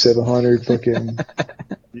 700 fucking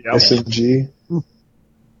Yep. SMG.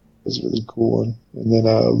 That's a really cool one. And then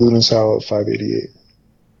Luna's Howl at 588.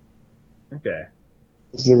 Okay. I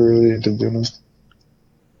was never really into Luna.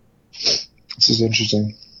 This is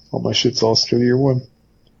interesting. All my shit's all still year one.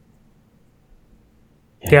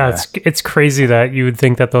 Yeah, it's crazy that you would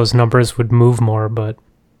think that those numbers would move more, but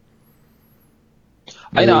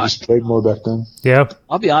I know. I just played more back then. yeah.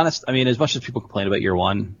 I'll be honest. I mean, as much as people complain about year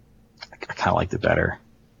one, I kind of liked it better.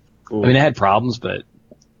 Ooh. I mean, it had problems, but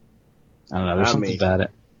I don't know. There's Not something me. about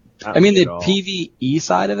it. Not I mean, me the at all. PvE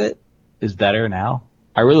side of it is better now.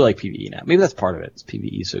 I really like PvE now. Maybe that's part of it. It's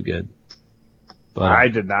PvE so good. But I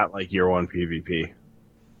did not like year one PvP.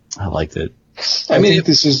 I liked it. I mean, think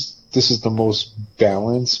this is the most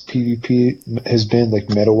balanced PvP has been, like,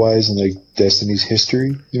 meta-wise in, like, Destiny's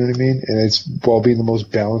history. You know what I mean? And it's, while being the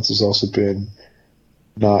most balanced, has also been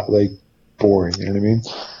not, like, boring. You know what I mean?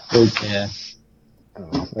 Like, Yeah. I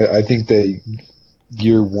don't know. I think that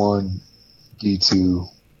year one D2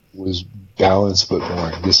 was balanced but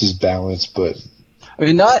boring. This is balanced, but I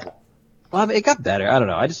mean, not. Well, I mean, it got better. I don't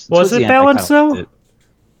know. I just Was towards the it end, I balanced, kinda liked though? it.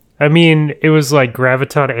 I mean, it was like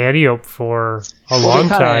Graviton Antiope for a Well, long they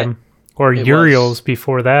kinda- time, or it Uriel's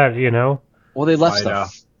before that, you know? Well, they left I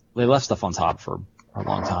stuff. They left stuff on top for a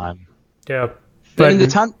long time. Yeah. But I mean,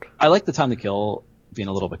 But I like the time to kill being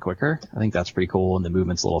a little bit quicker. I think that's pretty cool, and the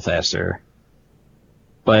movement's a little faster.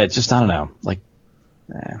 But it's just, I don't know. Like,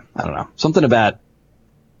 I don't know. Something about.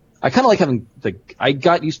 I kind of like having I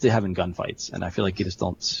got used to having gunfights, and I feel like you just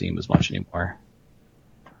don't see them as much anymore.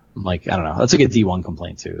 Like, I don't know. That's like a D1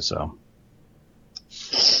 complaint too. So.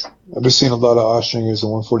 I've been seeing a lot of Ostringers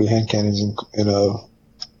and 140 hand cannons in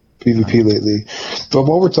PvP lately. But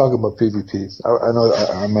while we're talking about PvP, I know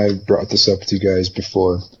I might have brought this up with you guys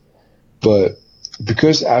before, but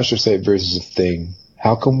because Astrocyte Verse is a thing,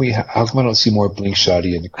 how come I don't see more Blink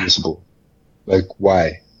Shoddy in the Crucible? Like,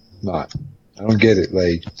 why not? I don't get it.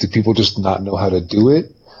 Like, do people just not know how to do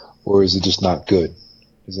it, or is it just not good?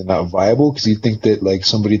 Is it not viable? Because you think that, like,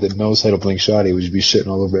 somebody that knows how to Blink Shoddy would just be shitting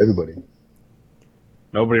all over everybody.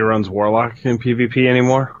 Nobody runs Warlock in PvP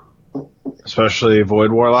anymore, especially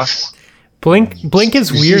Void Warlock. Blink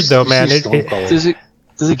is weird though, man. Does it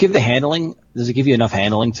give the handling? Does it give you enough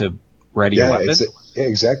handling to ready your weapon? Yeah,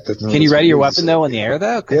 exactly. No, Can you that's ready your what it weapon is. though in the air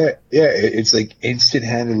though? Yeah, it's like instant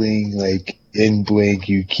handling. Like in Blink,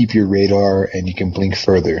 you keep your radar and you can blink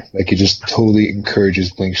further. Like it just totally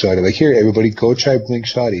encourages Blink Shoddy. Like here, everybody, go try Blink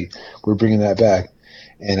Shoddy. We're bringing that back.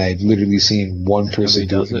 And I've literally seen one person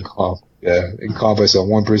do it in comp. Yeah, in comp I saw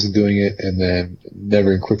one person doing it, and then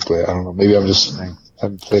never in quick play. I don't know. Maybe I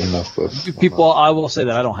haven't played enough. But People, I will say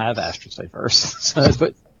that I don't have Astrocyte first, so that's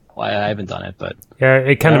why I haven't done it. But Yeah,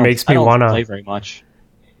 it kind of makes me I don't wanna. play very much.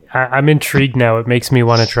 I'm intrigued now. It makes me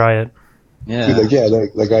want to try it. Yeah.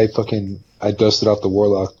 Dude, like I dusted off the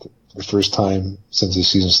Warlock the first time since the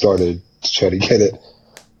season started to try to get it.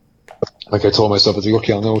 Like I told myself, I was like,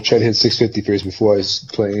 okay, I'm gonna try to hit 650 first before I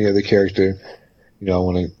play any other character. You know, I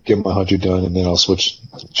want to get my 100 done, and then I'll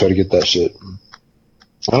try to get that shit. And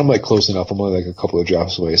I'm like close enough. I'm only like a couple of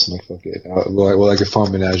drops away, so I'm like, fuck it. Well, I can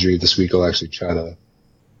farm Menagerie this week. I'll actually try to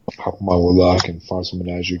hop on my Warlock and farm some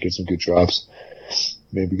Menagerie, get some good drops.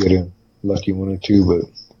 Maybe get a lucky one or two,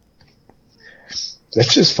 but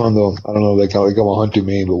that's just fun though. I don't know, I'm a Hunter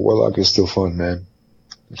main, but Warlock is still fun, man.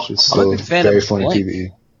 It's just I'm a still big fan very of fun in Blink.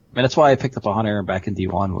 PvE. And that's why I picked up a hunter back in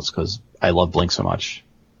D1 was because I love Blink so much.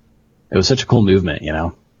 It was such a cool movement, you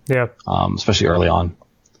know? Yeah. Especially early on.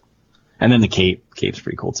 And then the cape. Cape's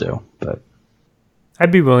pretty cool too. But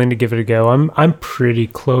I'd be willing to give it a go. I'm pretty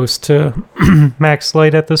close to max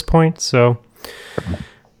light at this point, so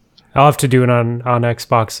I'll have to do it on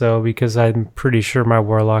Xbox though, because I'm pretty sure my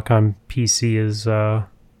Warlock on PC is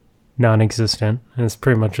non-existent, and it's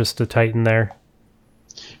pretty much just a Titan there.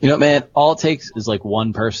 you know, man, all it takes is like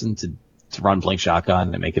one person to run Blink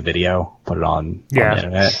Shotgun and make a video, put it on the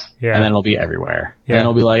internet, Yeah. and then it'll be everywhere. Yeah. And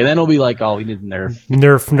it'll be like, oh, we need to nerf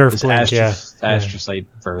Nerf Blink, astrocyte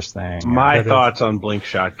first thing. My That is- thoughts on Blink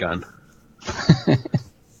Shotgun.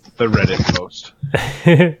 The Reddit post.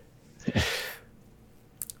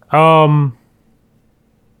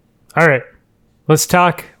 All right. Let's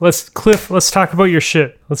talk about your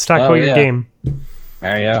shit. Let's talk about your game.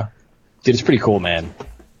 There you go. Dude, it's pretty cool, man.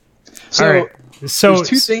 So, All right. So there's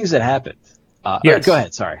two things that happened. Yes. Go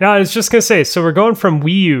ahead, sorry. No, I was just gonna say. So we're going from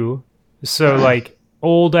Wii U, so like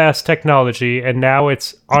old ass technology, and now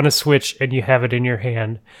it's on a Switch, and you have it in your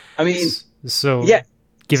hand. I mean, So yeah.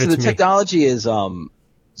 give it So to the me. technology is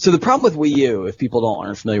so the problem with Wii U, if people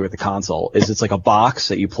aren't familiar with the console, is it's like a box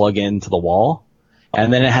that you plug into the wall,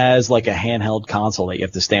 and then it has like a handheld console that you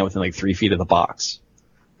have to stand within like 3 feet of the box,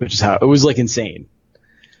 which is how it was like insane.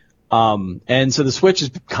 And so the Switch is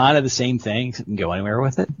kind of the same thing, except you can go anywhere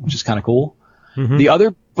with it, which is kind of cool.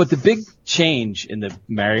 Mhm. But the big change in the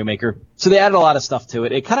Mario Maker, so they added a lot of stuff to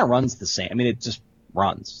it. It kind of runs the same. I mean, it just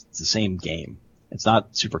runs. It's the same game. It's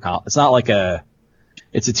not it's not like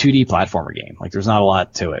it's a 2D platformer game. Like there's not a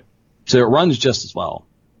lot to it. So it runs just as well.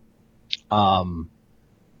 The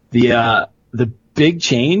big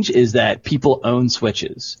change is that people own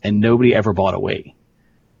Switches and nobody ever bought a Wii.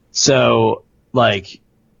 So like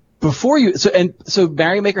so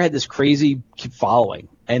Mario Maker had this crazy following,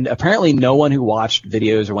 and apparently no one who watched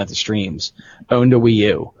videos or went to streams owned a Wii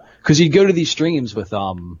U, because you'd go to these streams with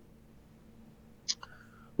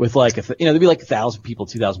like there'd be like 1,000 people,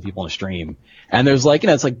 2,000 people in a stream, and there's like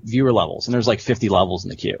it's like viewer levels, and there's like 50 levels in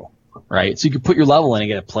the queue, right? So you could put your level in and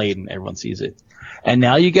get it played, and everyone sees it. And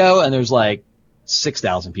now you go and there's like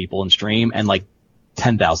 6,000 people in stream and like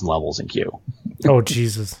 10,000 levels in queue. Oh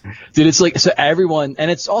Jesus! Dude, it's like, so everyone, and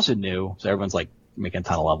it's also new, so everyone's like making a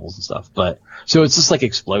ton of levels and stuff, but, so it's just like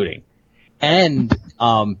exploding. And,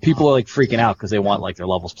 people are like freaking out because they want like their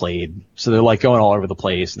levels played, so they're like going all over the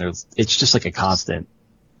place, and it's just like a constant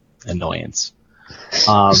annoyance.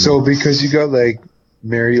 So because you got like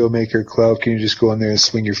Mario Maker Cloud, can you just go in there and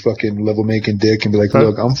swing your fucking level making dick and be like,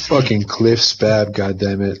 look, I'm fucking Cliff Spab,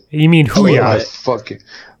 goddammit. You mean I Hooyah? fucking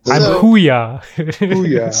I'm So- Hooyah.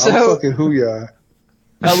 Hooyah. So- I'm fucking Hooyah.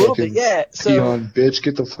 A little Fucking bit, yeah. So, Peon, bitch,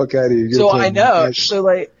 get the fuck out of here. You're so I playing know, Ash.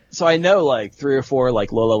 so I know like 3 or 4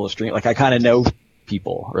 like low level stream, like I kind of know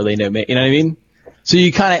people, or they know me, you know what I mean? So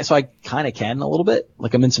I kind of can a little bit,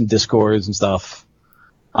 like I'm in some Discords and stuff.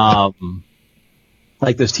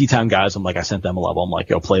 Like those Tea Time guys, I'm like, I sent them a level, I'm like,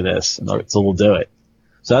 yo, play this, and so we'll do it.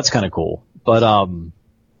 So that's kind of cool. But,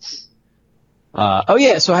 oh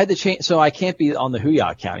yeah, so I had to change, so I can't be on the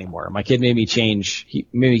Hooyah account anymore. My kid made me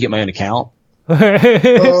get my own account.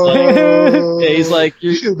 Oh, He's like,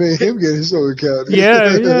 you should have made him get his own account.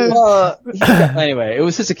 Yeah. Anyway, it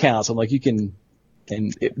was his account, so I'm like, you can,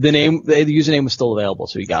 and the username was still available,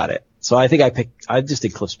 so he got it. So I think I just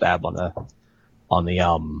did Cliff Spab on the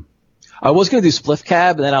I was gonna do Spliff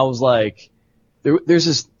Cab, and then I was like, there's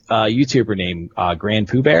this YouTuber named Grand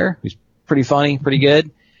Pooh Bear, who's pretty funny, pretty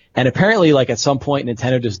good, and apparently like at some point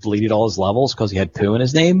Nintendo just deleted all his levels because he had Pooh in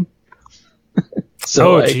his name.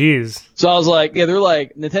 So Oh jeez. so I was like, yeah, they're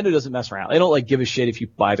like, Nintendo doesn't mess around. They don't like give a shit if you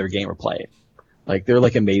buy their game or play it. Like they're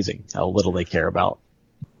like amazing how little they care about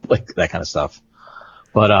like that kind of stuff.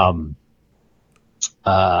 But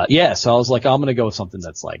yeah, so I was like, I'm gonna go with something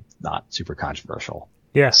that's like not super controversial.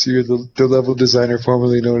 Yes. So you're the level designer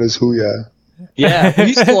formerly known as Hooyah. Yeah,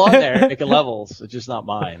 he's still on there making levels. It's just not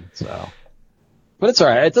mine. So, but it's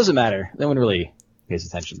alright. It doesn't matter. No one really pays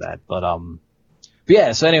attention to that. But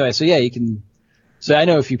yeah. So anyway, so yeah, you can. So I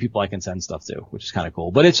know a few people I can send stuff to, which is kind of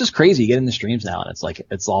cool. But it's just crazy. You get in the streams now, and it's like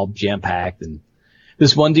it's all jam packed. And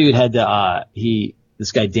this one dude had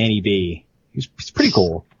this guy Danny B. He's pretty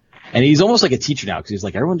cool, and he's almost like a teacher now because he's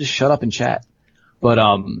like, everyone just shut up and chat. But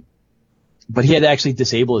he had to actually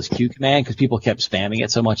disable his Q command because people kept spamming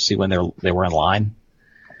it so much. See when they were in line,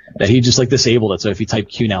 that he just like disabled it. So if you type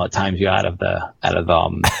Q now, it times you out of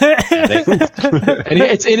and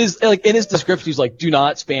it's in his description. He's like, do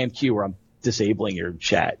not spam Q or I'm disabling your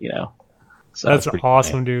chat. You know. So That's pretty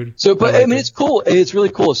awesome, funny. dude. So, but I like I mean, it. it's cool. It's really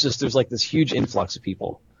cool. It's just there's like this huge influx of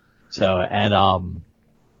people. So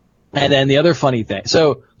And then the other funny thing,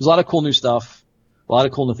 so there's a lot of cool new stuff, a lot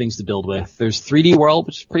of cool new things to build with. There's 3D World,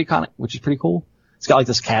 which is pretty cool. It's got like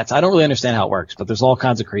this cats. I don't really understand how it works, but there's all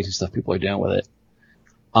kinds of crazy stuff people are doing with it.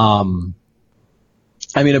 I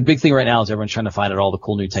mean, a big thing right now is everyone's trying to find out all the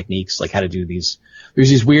cool new techniques, like how to do these. There's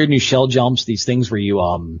these weird new shell jumps, these things where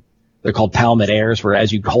you, they're called PAL mid-airs, where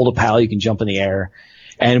as you hold a PAL, you can jump in the air.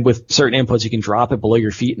 And with certain inputs, you can drop it below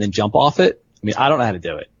your feet and then jump off it. I mean, I don't know how to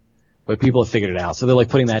do it, but people have figured it out. So they're like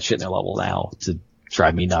putting that shit in their level now to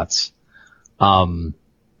drive me nuts. But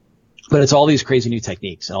it's all these crazy new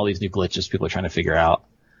techniques and all these new glitches people are trying to figure out.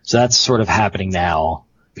 So that's sort of happening now.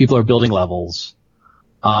 People are building levels.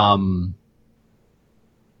 What's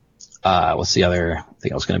the other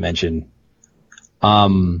thing I was going to mention? I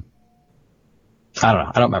don't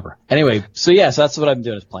know. I don't remember. Anyway, so that's what I'm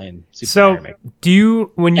doing is playing Super Mario Maker. Do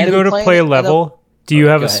you, when you go to play a level, do you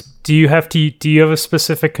have a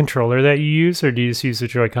specific controller that you use, or do you just use the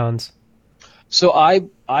Joy-Cons? So I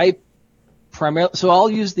primarily, I'll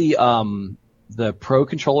use the Pro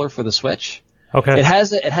controller for the Switch. Okay. It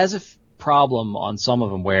has a problem on some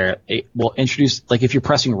of them where it will introduce, like if you're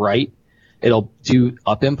pressing right, it'll do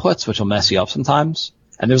up inputs, which will mess you up sometimes.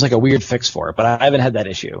 And there's like a weird fix for it, but I haven't had that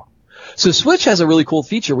issue. So Switch has a really cool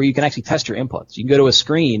feature where you can actually test your inputs. You can go to a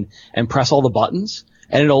screen and press all the buttons,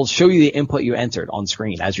 and it'll show you the input you entered on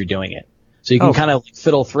screen as you're doing it. So you can kind of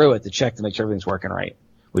fiddle through it to check to make sure everything's working right,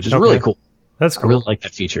 which is really cool. That's cool. I really like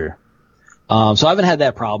that feature. So I haven't had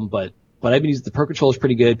that problem, but I've been using the Pro controller is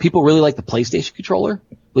pretty good. People really like the PlayStation controller,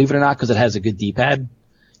 believe it or not, because it has a good D-pad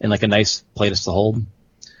and like a nice plate to hold.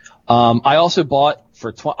 I also bought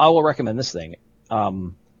I will recommend this thing.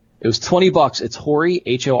 It was $20. It's Hori,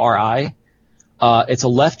 Hori. It's a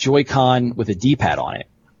left Joy-Con with a D-pad on it.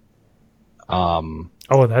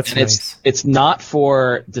 That's nice. It's not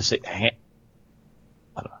for I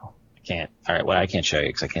don't know. I can't. All right. Well, I can't show you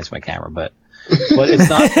because I can't see my camera, but it's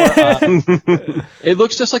not for, it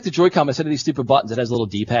looks just like the Joy-Con instead of these stupid buttons. It has a little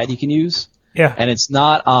D-pad you can use. Yeah. And it's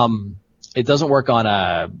not, it doesn't work on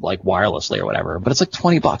like wirelessly or whatever, but it's like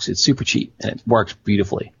 $20. It's super cheap and it works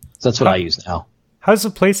beautifully. So that's what I use now. How does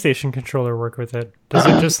the PlayStation controller work with it? Does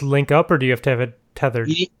it just link up, or do you have to have it tethered?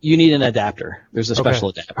 You need an adapter. There's a special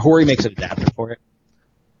adapter. Hori makes an adapter for it.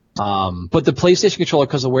 But the PlayStation controller,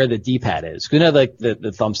 because of where the D-pad is, because like the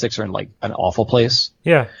thumbsticks are in like an awful place.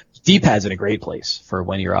 Yeah. D-pad's in a great place for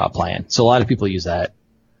when you're playing. So a lot of people use that,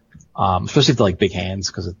 especially if they're like big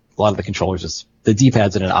hands, because a lot of the controllers, the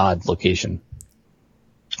D-pad's in an odd location.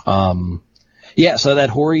 So that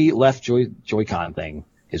Hori left Joy-Con thing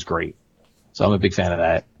is great. So I'm a big fan of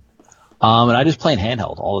that. And I just play in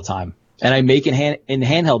handheld all the time. And I make in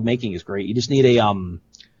handheld making is great. You just need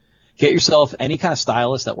get yourself any kind of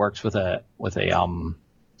stylus that works with any kind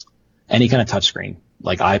of touchscreen,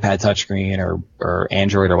 like iPad touchscreen or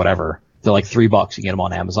Android or whatever. They're like $3. You get them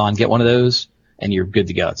on Amazon. Get one of those and you're good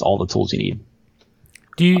to go. It's all the tools you need.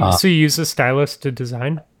 So you use a stylus to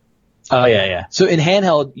design? Oh yeah. So in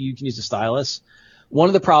handheld, you can use a stylus. One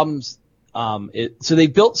of the problems, when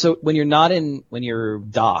you're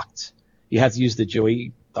docked, you have to use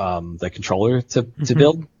the controller to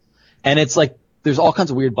build. And it's like, there's all kinds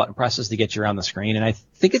of weird button presses to get you around the screen. And I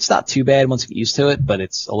think it's not too bad once you get used to it, but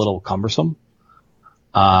it's a little cumbersome.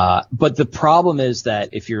 But the problem is that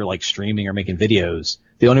if you're like streaming or making videos,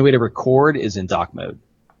 the only way to record is in dock mode.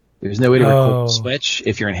 There's no way to record the Switch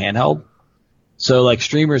if you're in handheld. So like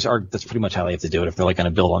streamers that's pretty much how they have to do it if they're like going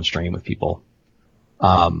to build on stream with people.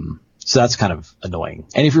 So that's kind of annoying.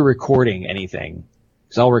 And if you're recording anything,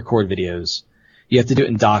 because I'll record videos, you have to do it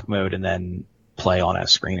in dock mode and then play on a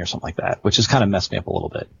screen or something like that, which has kind of messed me up a little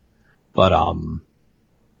bit. But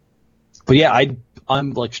yeah,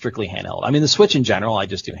 I'm like strictly handheld. I mean, the Switch in general, I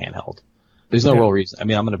just do handheld. There's no real reason. I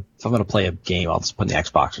mean, if I'm gonna play a game, I'll just put in the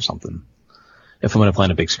Xbox or something. If I'm gonna play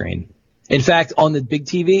on a big screen. In fact, on the big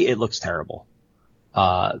TV, it looks terrible.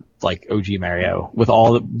 Like OG Mario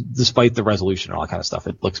despite the resolution and all that kind of stuff,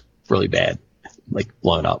 it looks really bad, like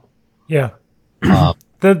blown up. Yeah. The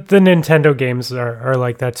Nintendo games are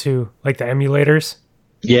like that too, like the emulators.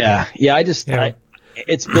 Yeah. It's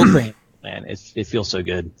built for him, man. It feels so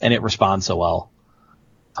good and it responds so well.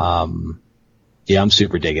 I'm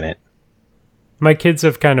super digging it. My kids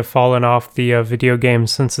have kind of fallen off the video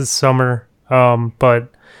games since it's summer,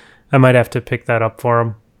 but I might have to pick that up for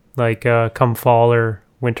them, like come fall or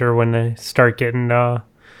winter when they start getting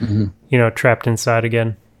trapped inside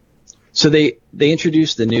again. So they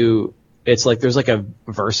introduced the new. It's like there's like a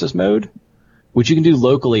versus mode, which you can do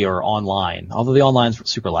locally or online. Although the online's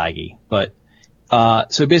super laggy, but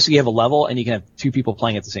so basically you have a level and you can have two people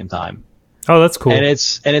playing at the same time. Oh, that's cool. And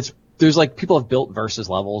it's there's like people have built versus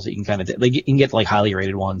levels that you can kind of you can get like highly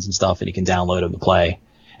rated ones and stuff, and you can download them to play,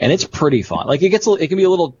 and it's pretty fun. Like it can be a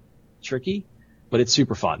little tricky, but it's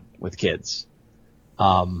super fun with kids.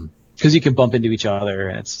 Because you can bump into each other,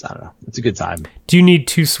 and I don't know, it's a good time. Do you need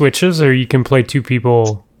 2 switches, or you can play 2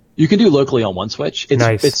 people? You can do locally on one Switch.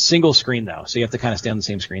 Nice. It's single screen though, so you have to kind of stay on the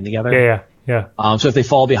same screen together. Yeah. So if they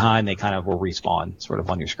fall behind, they kind of will respawn sort of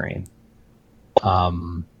on your screen.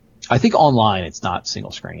 I think online it's not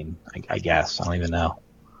single screen. I guess I don't even know,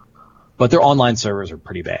 but their online servers are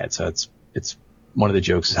pretty bad. So it's one of the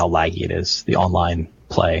jokes is how laggy it is. The online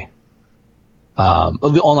play, the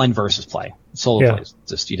online versus play. Solo plays,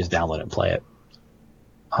 you just download it and play it.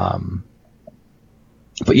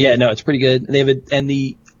 But yeah, no, it's pretty good. They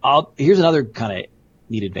have here's another kind of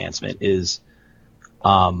neat advancement is,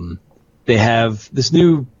 they have this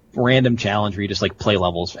new random challenge where you just like play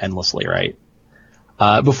levels endlessly, right?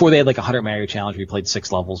 Before they had like 100 Mario challenge where you played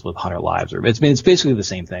 6 levels with 100 lives. It's basically the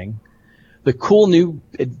same thing. The cool new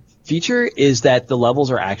feature is that the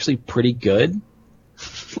levels are actually pretty good.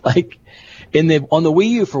 Like on the Wii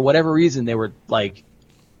U, for whatever reason, they were like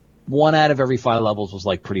 1 out of every 5 levels was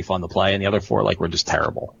like pretty fun to play, and the other 4 like were just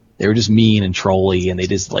terrible. They were just mean and trolly, and they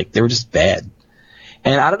were just bad.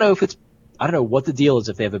 And I don't know what the deal is,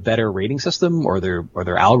 if they have a better rating system or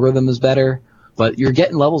their algorithm is better, but you're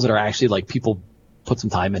getting levels that are actually like people put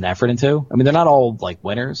some time and effort into. I mean, they're not all like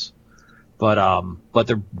winners, but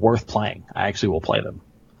they're worth playing. I actually will play them.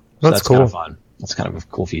 So that's cool. Kind of fun. That's kind of a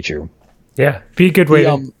cool feature. Yeah, be a good way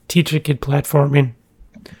to teach a kid platforming.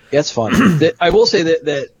 Yeah, it's fun. I will say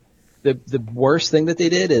that the worst thing that they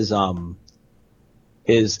did is so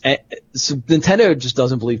Nintendo just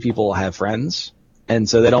doesn't believe people have friends, and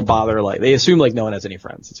so they don't bother. Like they assume like no one has any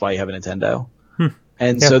friends. That's why you have a Nintendo.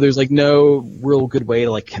 And so there's like no real good way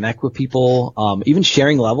to like connect with people. Even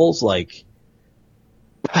sharing levels, like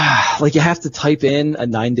you have to type in a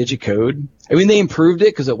 9-digit code. I mean, they improved it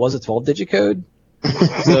because it was a 12-digit code.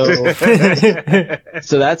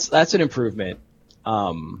 So that's an improvement.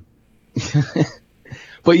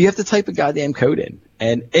 But you have to type a goddamn code in.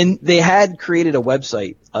 And they had created a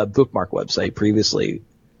website, a bookmark website previously,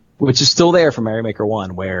 which is still there for Mario Maker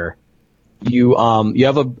 1, where you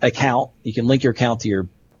have a account. You can link your account to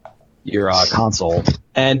your console,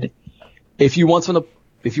 and if you want someone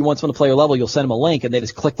to play your level, you'll send them a link, and they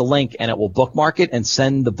just click the link, and it will bookmark it and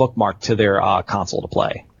send the bookmark to their console to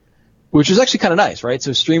play, which is actually kind of nice, right?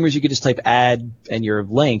 So streamers, you could just type add and your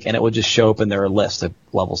link, and it would just show up in their list of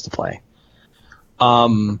levels to play.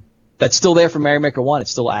 That's still there for Mario Maker 1. It's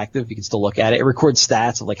still active. You can still look at it. It records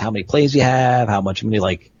stats of like how many plays you have, how many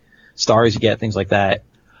like stars you get, things like that.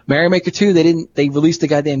 Mario Maker 2, they released the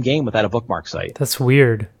goddamn game without a bookmark site. That's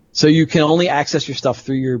weird. So you can only access your stuff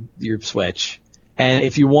through your Switch. And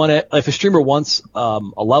if a streamer wants a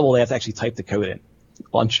level, they have to actually type the code in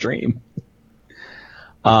on stream.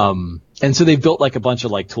 And so they've built like a bunch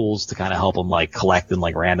of like tools to kind of help them like collect and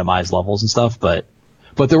like randomize levels and stuff. But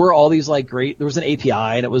there were all these like there was an API,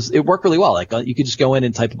 and it worked really well. Like you could just go in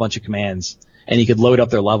and type a bunch of commands, and you could load up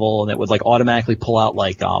their level, and it would like automatically pull out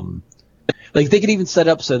like they could even set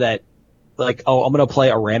up so that like, oh, I'm going to play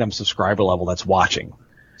a random subscriber level that's watching.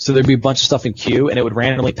 So there'd be a bunch of stuff in queue, and it would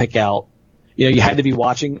randomly pick out, you had to be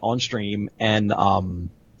watching on stream and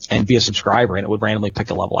be a subscriber, and it would randomly pick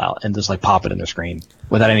a level out and just like pop it in their screen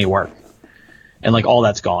without any work. And like all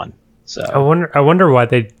that's gone. So I wonder why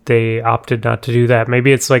they opted not to do that.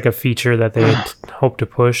 Maybe it's like a feature that they had hoped to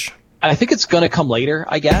push. I think it's going to come later,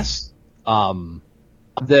 I guess. The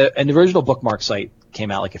original bookmark site came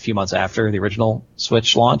out like a few months after the original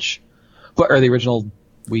Switch launch, or the original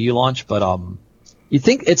Wii U launch. But you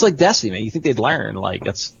think it's like Destiny, man. You think they'd learn? Like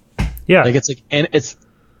it's like, and it's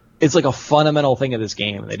like a fundamental thing of this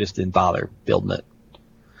game. They just didn't bother building it.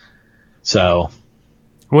 So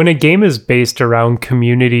when a game is based around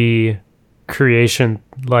community creation,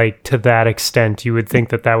 like to that extent, you would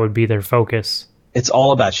think that would be their focus. It's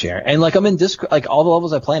all about share. And like I'm in Discord, like all the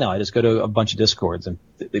levels I play now, I just go to a bunch of Discords, and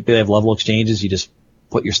they have level exchanges. You just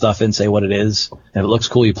put your stuff in, say what it is, and if it looks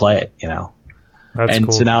cool, you play it, That's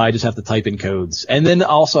cool. So now I just have to type in codes. And then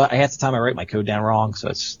also I have the time I write my code down wrong, so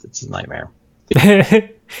it's a nightmare.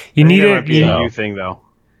 You need it. Be a new thing though.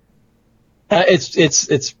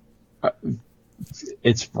 It's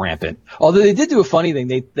rampant. Although they did do a funny thing.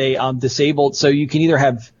 They disabled, so you can either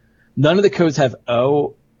have, none of the codes have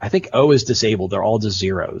O. I think O is disabled. They're all just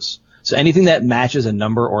zeros. So anything that matches a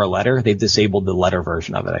number or a letter, they've disabled the letter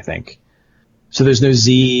version of it, I think. So there's no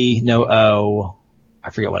Z, no O, I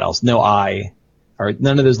forget what else, no I, or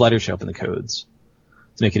none of those letters show up in the codes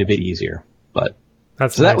to make it a bit easier. But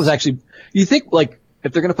that's so nice. That was actually, you think like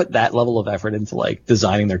if they're gonna put that level of effort into like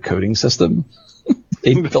designing their coding system,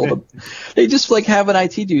 they just like have an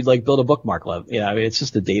IT dude like build a bookmark level. You know, I mean, it's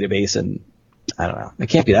just a database, and I don't know. It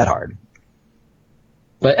can't be that hard.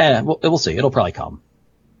 But we'll see. It'll probably come.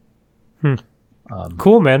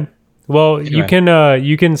 Cool, man. Well, anyway.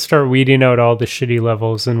 you can start weeding out all the shitty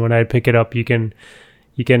levels, and when I pick it up, you can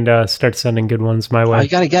start sending good ones my way. You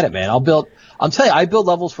gotta get it, man. I'm telling you, I build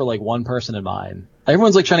levels for like one person in mind.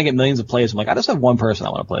 Everyone's like trying to get millions of plays. I'm like, I just have one person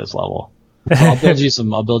I want to play this level. So I'll build you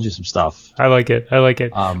some stuff. I like it.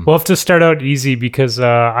 We'll have to start out easy because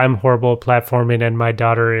I'm horrible at platforming, and my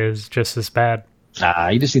daughter is just as bad.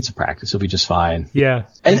 You just need some practice. You'll be just fine. Yeah.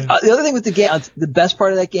 And the other thing with the game, the best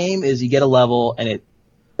part of that game is you get a level and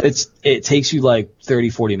it takes you like 30,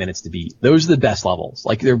 40 minutes to beat. Those are the best levels.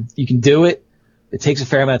 Like you can do it. It takes a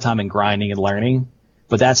fair amount of time in grinding and learning,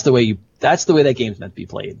 but that's the way that game's meant to be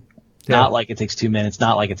played. Yeah. Not like it takes 2 minutes,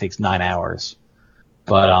 not like it takes 9 hours,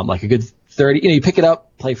 but like a good 30, you pick it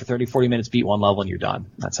up, play for 30, 40 minutes, beat one level and you're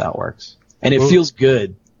done. That's how it works. And it feels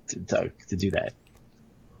good to do that.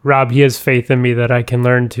 Rob, he has faith in me that I can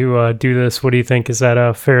learn to do this. What do you think? Is that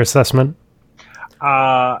a fair assessment?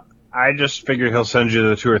 I just figured he'll send you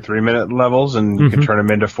the 2 or 3 minute levels, and you can turn them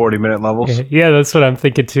into 40-minute levels. Yeah, that's what I'm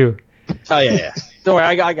thinking too. Oh yeah. Don't worry,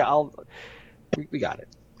 we got it.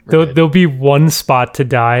 There'll be one spot to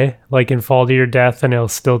die, like in Fall to Your Death, and it'll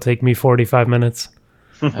still take me 45 minutes.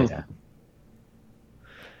 Oh yeah.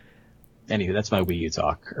 Anyway, that's my Wii U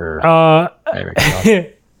talk.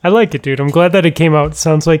 I like it, dude. I'm glad that it came out.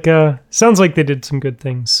 Sounds like they did some good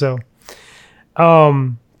things. So,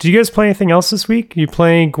 do you guys play anything else this week? You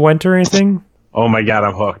playing Gwent or anything? Oh my god,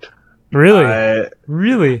 I'm hooked. Really?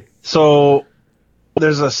 Really? So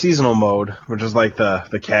there's a seasonal mode, which is like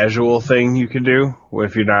the casual thing you can do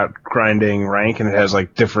if you're not grinding rank, and it has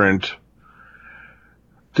like different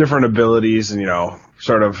abilities and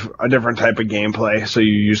sort of a different type of gameplay. So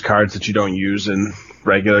you use cards that you don't use in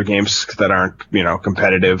regular games that aren't,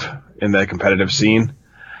 competitive in the competitive scene.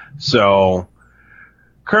 So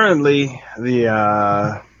currently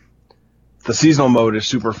the seasonal mode is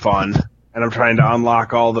super fun, and I'm trying to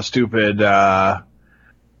unlock all the stupid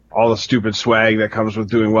swag that comes with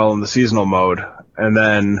doing well in the seasonal mode. And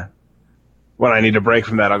then when I need a break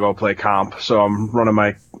from that, I'll go play comp. So I'm running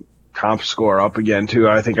my comp score up again too.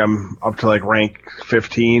 I think I'm up to like rank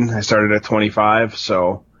 15. I started at 25,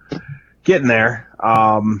 so getting there.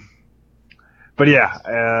 But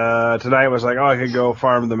yeah, tonight was like, I could go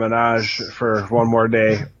farm the Menage for one more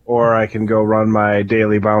day, or I can go run my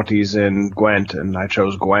daily bounties in Gwent, and I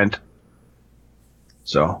chose Gwent.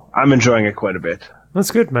 So I'm enjoying it quite a bit.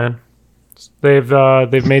 That's good, man.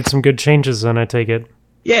 They've made some good changes, then I take it.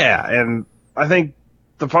 Yeah, and I think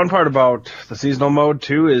the fun part about the seasonal mode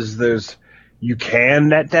too is you can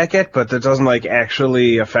net deck it, but that doesn't like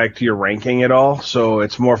actually affect your ranking at all. So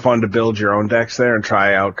it's more fun to build your own decks there and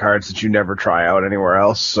try out cards that you never try out anywhere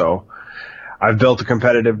else. So I've built a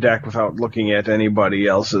competitive deck without looking at anybody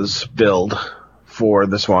else's build for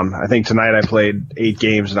this one. I think tonight I played 8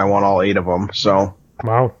 games and I won all 8 of them. So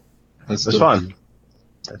wow, it's fun.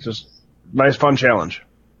 It's just nice, fun challenge.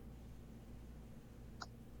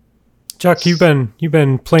 Chuck, you've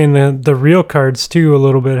been playing the real cards too a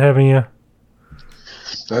little bit, haven't you?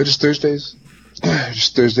 Just Thursdays.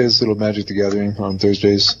 Just Thursdays, little Magic the Gathering on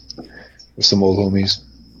Thursdays with some old homies.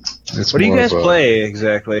 What do you guys play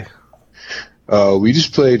exactly? We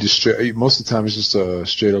just play most of the time it's just a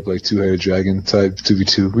straight up like two-headed dragon type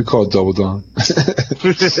 2v2. We call it Double Dawn.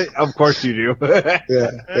 Of course you do.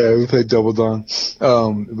 yeah, we play Double Dawn.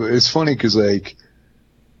 But it's funny because like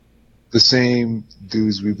the same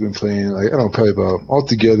dudes we've been playing, like I don't know, probably about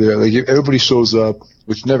altogether, like if everybody shows up,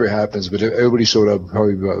 which never happens, but if everybody showed up,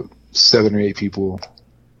 probably about 7 or 8 people,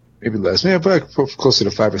 maybe less, maybe probably closer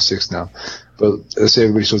to 5 or 6 now. But let's say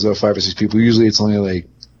everybody shows up, 5 or 6 people. Usually it's only like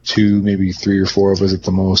 2, maybe 3 or 4 of us at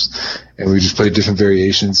the most, and we just play different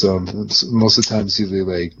variations. Most of the time it's either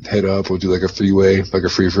like head up or do like a freeway, like a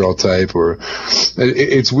free for all type, or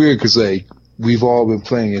it's weird because like we've all been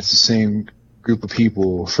playing. It's the same group of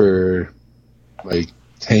people for like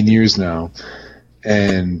 10 years now,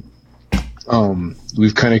 and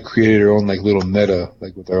we've kind of created our own like little meta,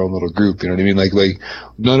 like with our own little group, you know what I mean? Like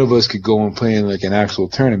none of us could go and play in like an actual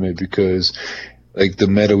tournament because like the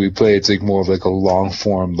meta we play, it's like more of like a long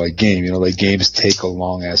form like game, you know, like games take a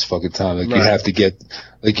long ass fucking time. Like you have to get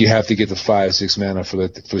the 5-6 mana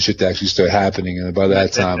for shit to actually start happening, and by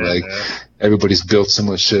that time like everybody's built so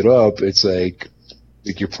much shit up, it's like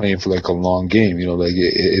you're playing for like a long game, you know, like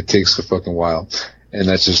it takes a fucking while. And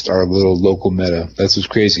that's just our little local meta. That's what's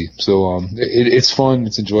crazy. So it's fun,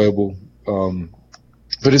 it's enjoyable.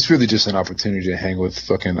 But it's really just an opportunity to hang with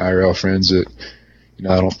fucking IRL friends that,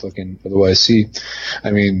 I don't fucking otherwise see.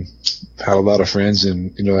 I mean, had a lot of friends,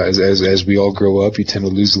 and, as we all grow up, you tend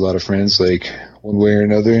to lose a lot of friends, like, one way or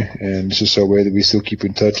another, and it's just our way that we still keep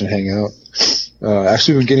in touch and hang out.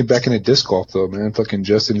 Actually, been getting back into disc golf, though, man. Fucking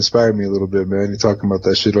Justin inspired me a little bit, man. You're talking about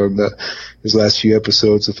that shit on his last few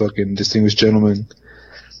episodes of fucking Distinguished Gentlemen.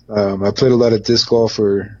 I played a lot of disc golf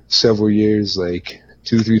for several years, like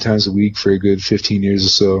 2-3 times a week for a good 15 years or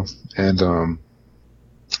so, and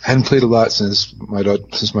hadn't played a lot since my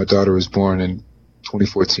daughter was born in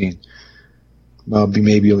 2014.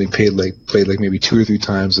 Maybe only played like maybe 2 or 3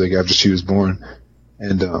 times like after she was born,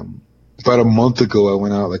 and about a month ago I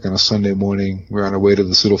went out like on a Sunday morning. We were on our way to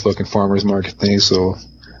this little fucking farmers market thing, so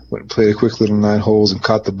went and played a quick little 9 holes and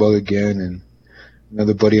caught the bug again. And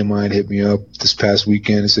another buddy of mine hit me up this past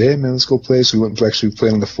weekend and said, "Hey man, let's go play." So we went and actually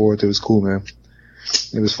played on the 4th. It was cool, man.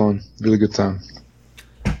 It was fun, really good time.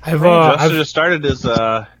 Justin just started his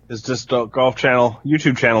disc golf channel,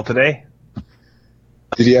 YouTube channel today.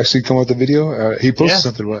 Did he actually come out with the video? He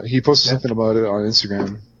posted something about it on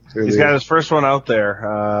Instagram. He's got his first one out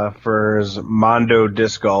there for his Mondo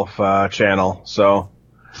Disc Golf channel. So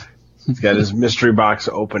he's got his mystery box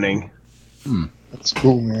opening. That's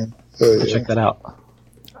cool, man. Check that out.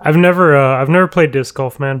 I've never played disc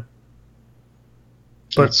golf, man.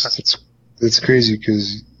 But it's crazy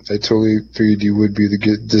because I totally figured you would be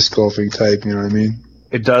the disc golfing type. You know what I mean?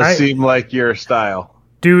 It does seem like your style.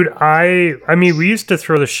 Dude, I mean, we used to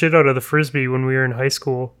throw the shit out of the Frisbee when we were in high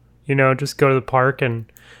school. Just go to the park and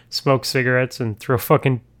smoke cigarettes and throw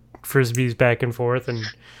fucking Frisbees back and forth. And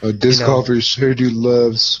disc golfers sure do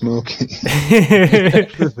love smoking.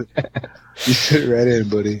 You fit right in,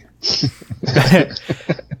 buddy.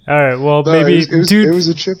 All right, well, no, maybe, it was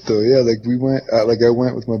a trip though. Yeah, like we went, I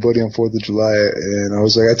went with my buddy on 4th of July, and I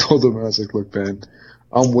told him, I was like, "Look, man,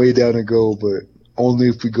 I'm way down to go, but only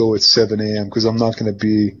if we go at 7 a.m. because I'm not gonna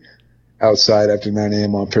be outside after 9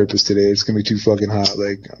 a.m. on purpose today. It's gonna be too fucking hot.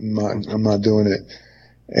 Like I'm not doing it."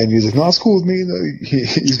 And he's like, "No, it's cool with me."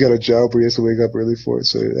 He's got a job where he has to wake up early for it.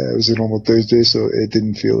 So yeah, it was a normal Thursday, so it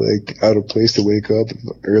didn't feel like out of place to wake up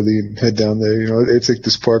early and head down there. It's like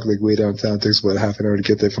this park like way downtown. It takes about half an hour to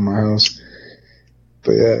get there from my house.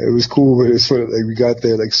 But yeah, it was cool. But it's sort of like we got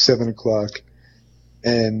there like 7 o'clock,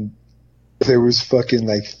 and there was fucking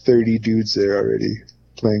like 30 dudes there already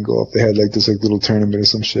playing golf. They had like this like little tournament or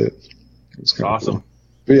some shit. It was kind of awesome. Cool.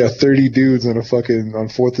 But yeah, 30 dudes on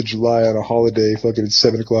 4th of July on a holiday, fucking at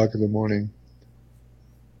 7 o'clock in the morning,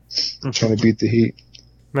 trying to beat the heat.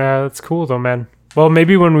 Yeah, that's cool though, man. Well,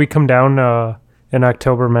 maybe when we come down in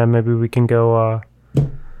October, man, maybe we can go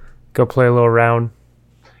play a little round.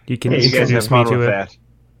 You can introduce me to it.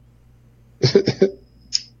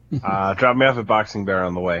 Drop me off at Boxing Bear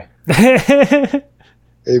on the way. Hey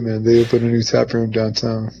man, they opened a new tap room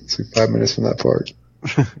downtown. It's like 5 minutes from that park.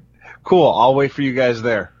 Cool. I'll wait for you guys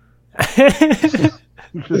there.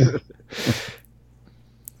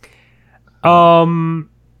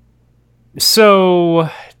 So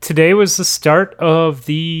today was the start of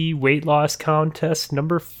the weight loss contest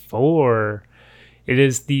number 4. It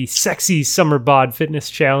is the Sexy Summer Bod Fitness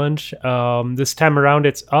Challenge. This time around,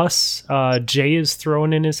 it's us. Jay is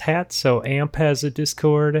throwing in his hat, so AMP has a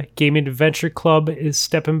Discord. Gaming Adventure Club is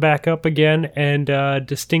stepping back up again, and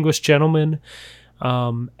Distinguished Gentlemen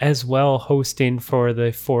as well hosting for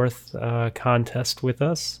the 4th contest with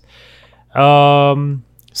us.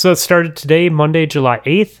 So it started today, Monday, July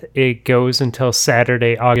 8th. It goes until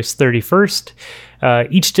Saturday, August 31st.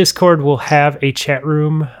 Each Discord will have a chat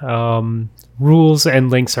room. Rules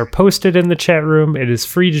and links are posted in the chat room. It is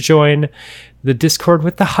free to join. The Discord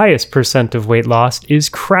with the highest percent of weight lost is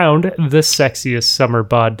crowned the sexiest summer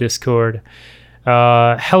bod Discord.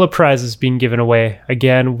 Hella prizes being given away.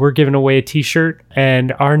 Again, we're giving away a t-shirt,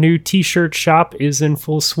 and our new t-shirt shop is in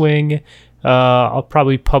full swing. I'll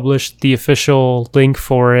probably publish the official link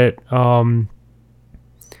for it. I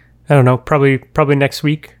don't know, probably next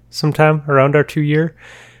week sometime around our 2-year.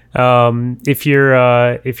 If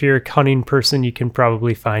you're a cunning person, you can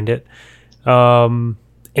probably find it.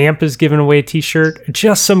 AMP is giving away a t-shirt.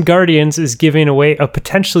 Just Some Guardians is giving away a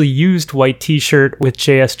potentially used white t-shirt with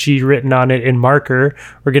JSG written on it in marker.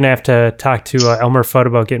 We're going to have to talk to Elmer Fudd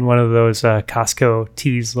about getting one of those Costco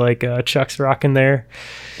tees like Chuck's rocking there.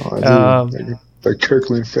 Oh, like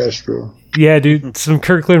Kirkland Fresh, bro. Yeah, dude, some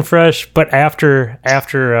Kirkland Fresh, but after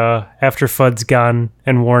Fudd's gone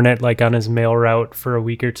and worn it like on his mail route for a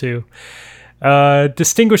week or two.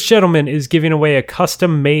 Distinguished Gentleman is giving away a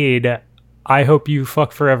custom-made I Hope You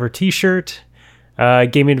Fuck Forever t-shirt.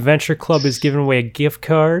 Gaming Adventure Club is giving away a gift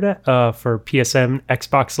card for PSN,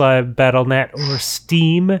 Xbox Live, Battle.net, or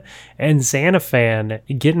Steam. And Xanafan,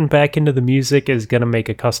 getting back into the music, is going to make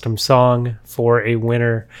a custom song for a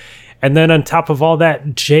winner. And then on top of all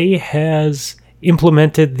that, Jay has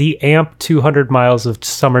implemented the AMP 200 Miles of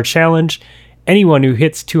Summer Challenge. Anyone who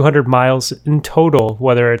hits 200 miles in total,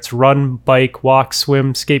 whether it's run, bike, walk,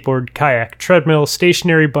 swim, skateboard, kayak, treadmill,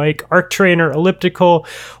 stationary bike, arc trainer, elliptical,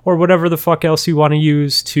 or whatever the fuck else you want to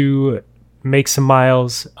use to make some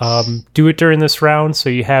miles, do it during this round.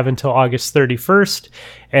 So you have until August 31st,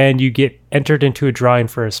 and you get entered into a drawing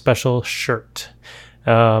for a special shirt.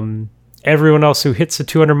 Everyone else who hits the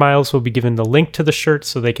 200 miles will be given the link to the shirt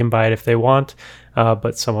so they can buy it if they want,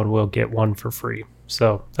 but someone will get one for free.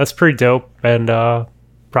 So that's pretty dope, and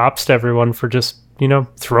props to everyone for just,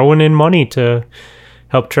 throwing in money to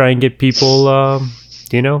help try and get people,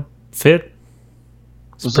 fit.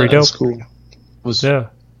 It's pretty dope. That's cool. Yeah.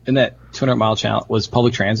 In that 200-mile challenge, was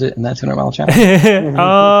public transit in that 200-mile challenge?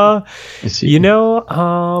 I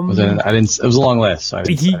didn't. It was a long list. So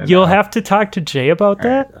you'll have to talk to Jay about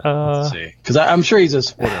that. Let's see, because I'm sure he's a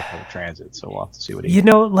supporter of public transit, so we'll have to see what he. You're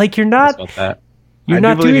not. About that. You're I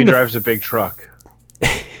not do believe doing he drives a big truck.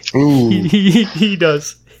 Ooh. he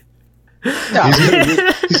does. He's got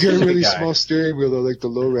a really small steering wheel, though, like the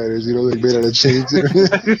lowriders, like made out of chains.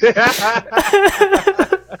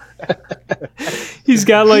 He's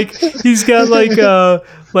got like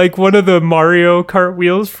one of the Mario Kart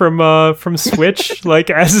wheels from Switch, like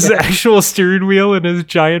as his actual steering wheel, and his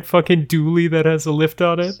giant fucking dually that has a lift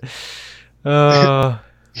on it.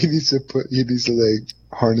 He needs to like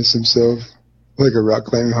harness himself like a rock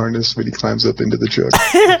climbing harness when he climbs up into the truck.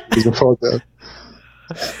 He's gonna fall down.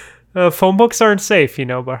 Phone books aren't safe,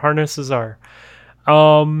 but harnesses are.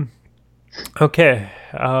 Okay.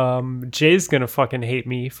 Jay's gonna fucking hate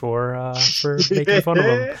me for making fun of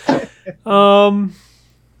him. I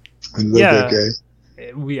love that guy.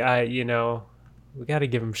 We got to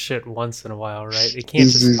give him shit once in a while, right? It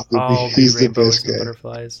can't be rainbows and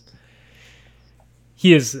butterflies.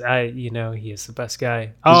 He is, he is the best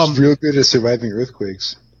guy. He's real good at surviving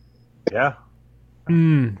earthquakes. Yeah.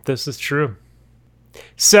 This is true.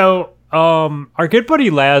 So, our good buddy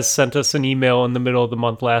Laz sent us an email in the middle of the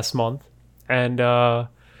month last month, and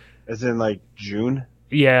as in like June.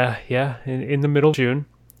 Yeah, in the middle of June,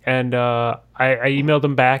 and I emailed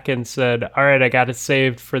him back and said, "All right, I got it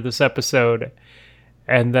saved for this episode,"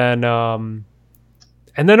 and then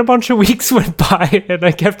a bunch of weeks went by, and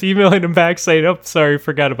I kept emailing him back saying, "Oh, sorry,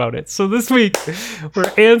 forgot about it." So this week,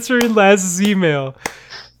 we're answering Laz's email.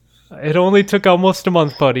 It only took almost a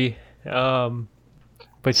month, buddy.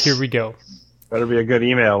 But here we go. Better be a good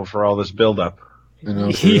email for all this buildup.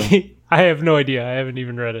 I have no idea. I haven't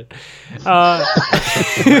even read it. Hello.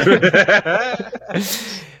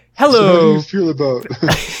 So how do you feel about?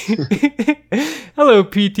 Hello,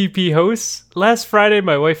 PTP hosts. Last Friday,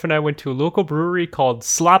 my wife and I went to a local brewery called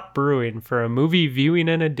Slop Brewing for a movie viewing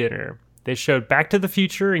and a dinner. They showed Back to the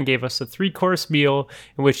Future and gave us a 3-course meal,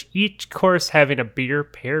 in which each course having a beer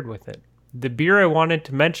paired with it. The beer I wanted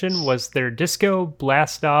to mention was their Disco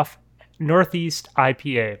Blast Off Northeast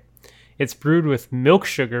IPA. It's brewed with milk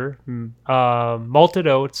sugar, malted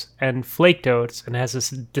oats, and flaked oats, and has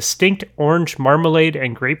a distinct orange marmalade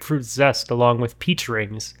and grapefruit zest along with peach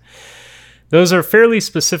rings. Those are fairly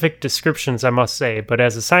specific descriptions, I must say, but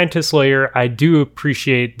as a scientist lawyer, I do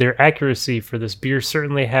appreciate their accuracy, for this beer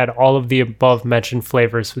certainly had all of the above-mentioned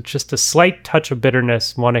flavors with just a slight touch of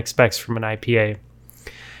bitterness one expects from an IPA.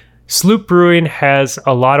 Sloop Brewing has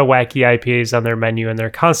a lot of wacky IPAs on their menu, and they're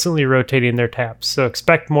constantly rotating their taps, so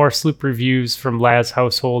expect more Sloop reviews from Laz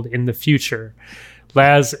household in the future.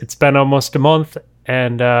 Laz, it's been almost a month,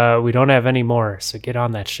 and we don't have any more, so get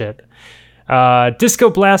on that shit. Disco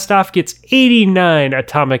Blast Off gets 89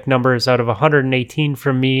 atomic numbers out of 118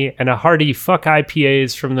 from me, and a hearty fuck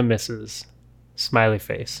IPAs from the missus. Smiley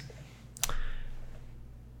face.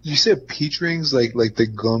 You said peach rings, like the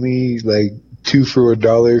gummy, like 2 for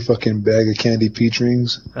 $1 fucking bag of candy peach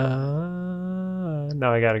rings.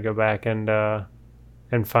 Now I gotta go back and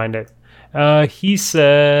find it. He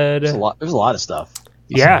said there's a lot of stuff.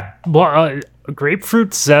 Yeah, well,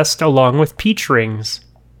 grapefruit zest along with peach rings.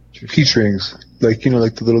 Peach rings, like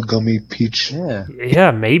like the little gummy peach.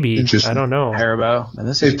 Yeah, maybe. I don't know. Haribo.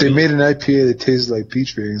 If they made an IPA that tastes like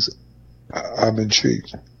peach rings, I'm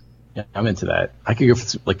intrigued. Yeah, I'm into that. I could go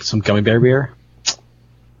for some gummy bear.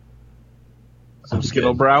 Some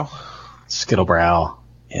Skittlebrow. Skittlebrow.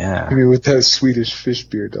 Yeah. I mean, with that Swedish fish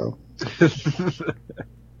beer, though.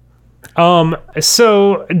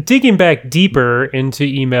 So digging back deeper into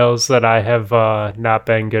emails that I have not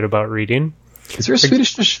been good about reading, Is there a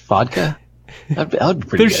Swedish Fish vodka? That would be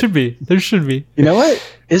pretty There good. should be. There should be. You know what?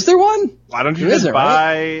 Is there one? Why don't you There just isn't,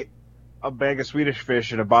 buy a bag of Swedish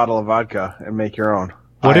Fish and a bottle of vodka and make your own?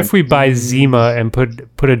 What if we buy Zima and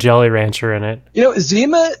put a Jolly Rancher in it? You know,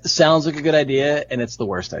 Zima sounds like a good idea, and it's the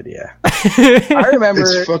worst idea. I remember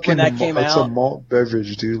It's fucking when that came it's a out. malt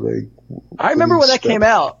beverage, dude. Like, I remember when that came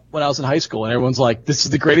out when I was in high school, and everyone's like, "This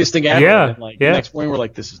is the greatest thing ever." Yeah, And like yeah. the next morning, we're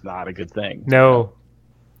like, "This is not a good thing." No.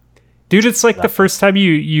 Dude, it's like the first time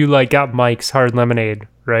you like got Mike's Hard Lemonade,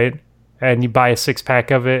 right? And you buy a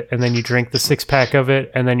 6-pack of it, and then you drink the 6-pack of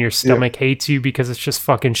it, and then your stomach hates you because it's just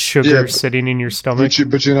fucking sugar Yeah, but- sitting in your stomach.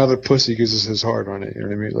 but you're not a pussy because it says hard on it. You know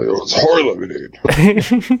what I mean? Like, oh, it's hard lemonade.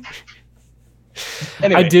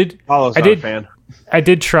 Anyway, I did Paolo's I not did- a fan. I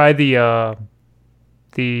did try the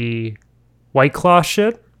White Claw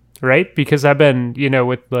shit, right? Because I've been,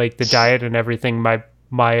 with like the diet and everything,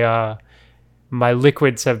 my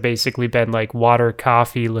liquids have basically been like water,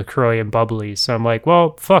 coffee, LaCroix, and bubbly. So I'm like,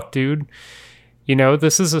 well, fuck, dude.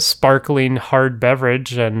 This is a sparkling hard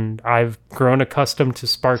beverage, and I've grown accustomed to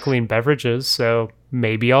sparkling beverages, so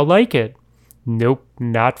maybe I'll like it. Nope,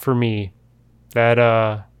 not for me.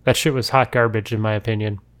 That shit was hot garbage, in my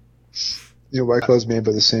opinion. White Claw's made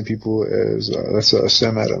by the same people as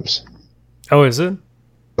Sam Adams. Oh, is it?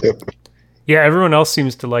 Yep. Yeah, everyone else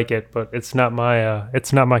seems to like it, but it's not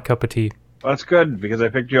my cup of tea. Well, that's good because I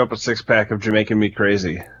picked you up a 6-pack of Jamaican Me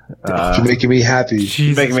Crazy. You're making me happy.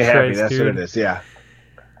 Jesus Making me happy. Christ, That's dude. what it is. Yeah,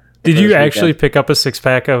 Did for you this actually weekend. pick up a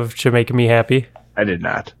 6-pack of Jamaican Me Happy? I did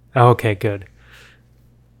not. Oh, okay, good.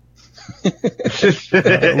 We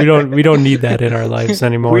don't need that in our lives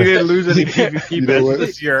anymore. We didn't lose any PvP You know bets what?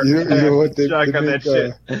 this year. You know what? They Chuck on make,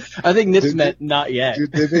 that shit. I think Nips Did- meant not yet.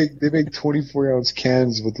 Dude, they make 24-ounce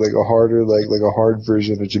cans with like a harder, like a hard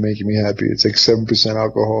version of Jamaican Me Happy. It's like 7%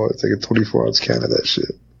 alcohol. It's like a 24-ounce can of that shit.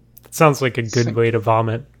 It sounds like a good way to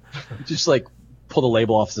vomit. Just like pull the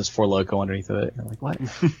label off, this Four Loko underneath of it. I'm like, what?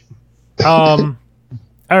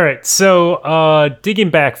 All right, so digging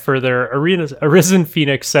back further, Arisen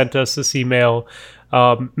Phoenix sent us this email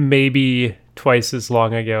maybe twice as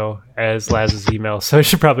long ago as Laz's email, so I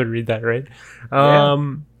should probably read that, right?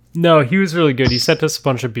 No, he was really good. He sent us a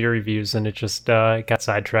bunch of beer reviews, and it just got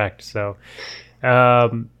sidetracked. So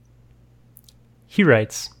he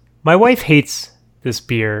writes, my wife hates this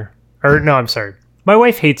beer. Or no, I'm sorry. My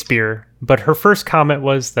wife hates beer, but her first comment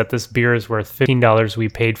was that this beer is worth $15 we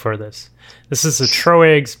paid for this. This is a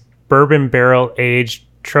Troegs bourbon barrel aged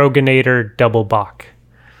Troganator Double Bock.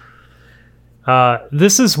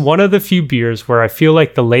 This is one of the few beers where I feel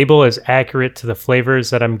like the label is accurate to the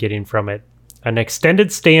flavors that I'm getting from it. An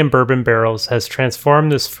extended stay in bourbon barrels has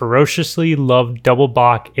transformed this ferociously loved double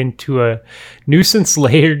bock into a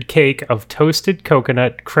nuisance-layered cake of toasted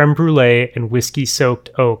coconut, creme brulee, and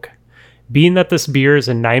whiskey-soaked oak. Being that this beer is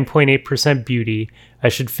a 9.8% beauty, I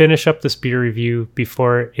should finish up this beer review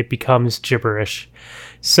before it becomes gibberish.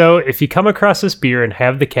 So if you come across this beer and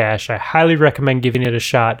have the cash, I highly recommend giving it a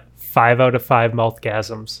shot. 5 out of 5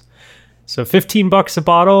 mouthgasms. So $15 a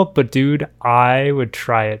bottle, but dude, I would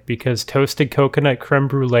try it because toasted coconut, creme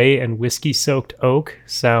brulee, and whiskey-soaked oak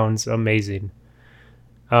sounds amazing.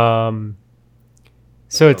 So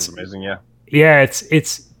it's amazing, yeah. it's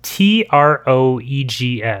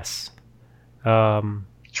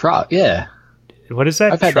Troegs. Yeah. What is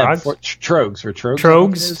that? I've had that Trogs? before. Trogs or Trogs?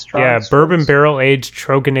 Trogs? Yeah, bourbon barrel aged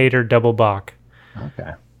Troganator Double Bock.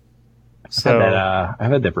 Okay. So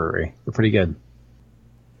I've had that brewery. They're pretty good.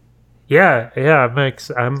 yeah,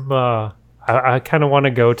 I kind of want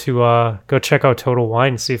to go check out Total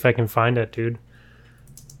Wine, see if I can find it, dude.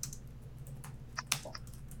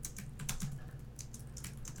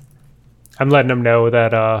 I'm letting them know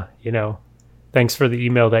that thanks for the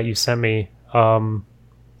email that you sent me. I'm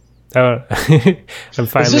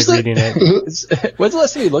finally reading it. When's the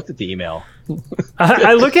last time you looked at the email?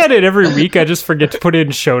 I look at it every week. I just forget to put it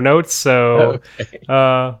in show notes. So,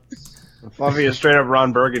 Fluffy is straight up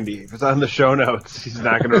Ron Burgundy. If it's on the show notes, he's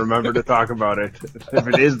not going to remember to talk about it. If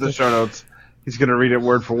it is the show notes, he's going to read it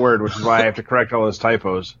word for word, which is why I have to correct all his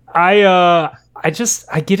typos. I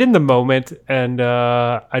get in the moment and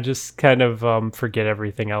I just kind of forget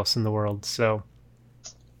everything else in the world. So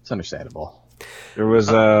It's understandable. There was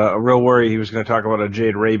a real worry he was going to talk about a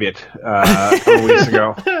Jade Rabbit a couple weeks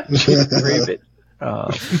ago. Rabbit.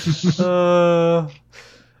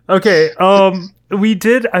 Okay.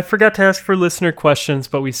 I forgot to ask for listener questions,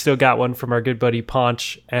 but we still got one from our good buddy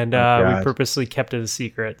Paunch, and we God. purposely kept it a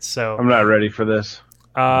secret. So I'm not ready for this.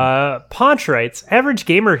 Paunch writes, average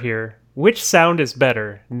gamer here. Which sound is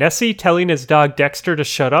better? Nessie telling his dog Dexter to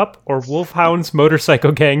shut up, or Wolfhound's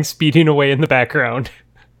motorcycle gang speeding away in the background?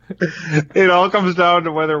 It all comes down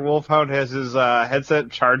to whether Wolfhound has his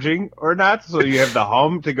headset charging or not, so you have the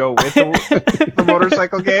hum to go with the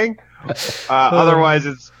motorcycle gang. Otherwise,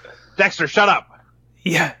 it's Dexter, shut up.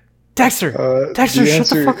 Yeah. Dexter, The shut the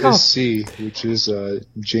answer fuck up. is C, which is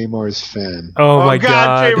Jamar's fan. Oh my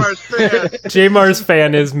god. Jamar's fan. Jamar's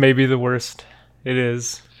fan is maybe the worst. It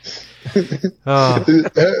is. Oh.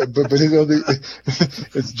 but it's only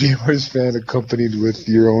it's Jamar's fan accompanied with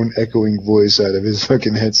your own echoing voice out of his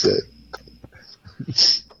fucking headset.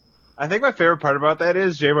 I think my favorite part about that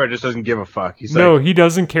is Jamar just doesn't give a fuck. He's No, like, he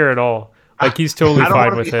doesn't care at all. Like, he's totally I don't fine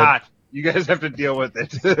want to with be it. hot. You guys have to deal with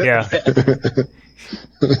it. Yeah.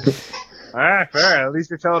 All right, fair. At least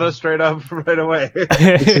you're telling us straight up right away.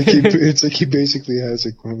 It's like he basically has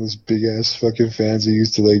like one of those big ass fucking fans he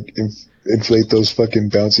used to like inflate those fucking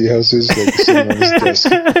bouncy houses like sitting on his desk.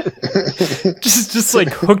 just like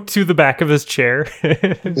hooked to the back of his chair.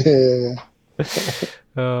 Yeah.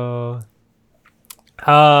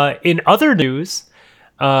 In other news,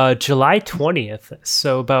 July 20th,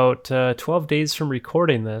 so about 12 days from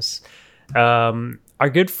recording this, our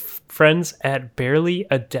good friends at Barely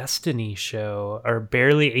a Destiny show, or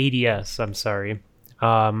Barely ADS, I'm sorry.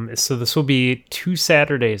 So this will be 2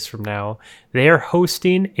 Saturdays from now. They are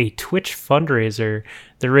hosting a Twitch fundraiser.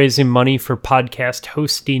 They're raising money for podcast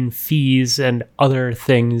hosting fees and other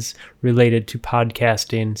things related to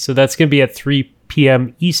podcasting. So that's going to be at 3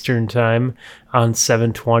 p.m. Eastern time on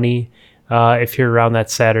 7/20. If you're around that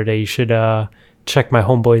Saturday, you should check my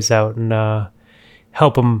homeboys out and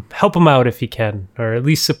help them out if you can, or at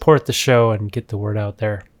least support the show and get the word out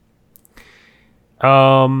there.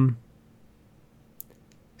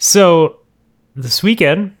 So this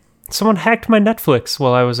weekend, someone hacked my Netflix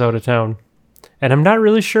while I was out of town, and I'm not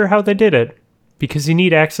really sure how they did it, because you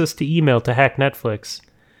need access to email to hack Netflix.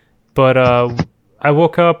 But I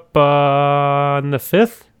woke up on the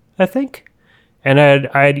 5th, I think, and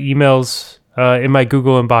I had emails in my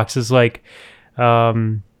Google inboxes like,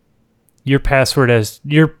 your password has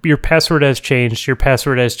changed, your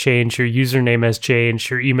username has changed,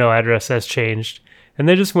 your email address has changed, and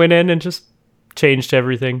they just went in and just changed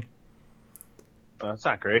everything. Well, that's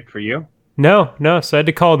not great for you. No, so I had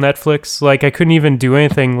to call Netflix. Like, I couldn't even do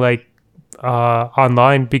anything like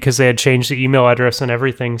online because they had changed the email address and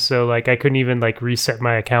everything. So like, I couldn't even like reset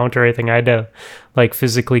my account or anything. I had to like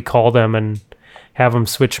physically call them and have them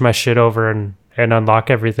switch my shit over and unlock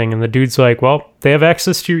everything. And the dude's like, well, they have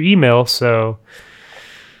access to your email. So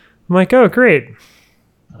I'm like, oh, great.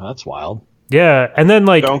 Oh, that's wild. Yeah. And then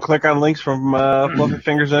like, Don't click on links from Fluffy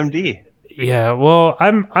Fingers MD. yeah, well,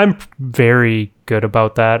 I'm very good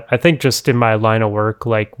about that. I think just in my line of work,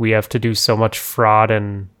 like, we have to do so much fraud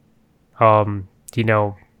and, all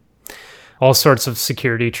sorts of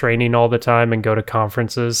security training all the time and go to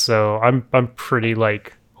conferences. So I'm pretty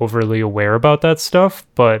like overly aware about that stuff.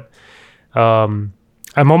 But I'm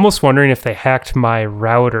almost wondering if they hacked my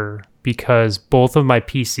router, because both of my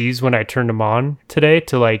PCs, when I turned them on today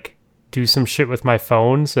to like do some shit with my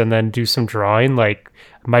phones and then do some drawing, like,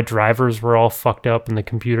 my drivers were all fucked up and the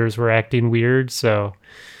computers were acting weird. So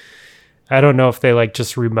I don't know if they like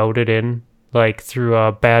just remoted in like through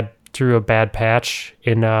a bad patch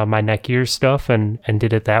in my Netgear stuff and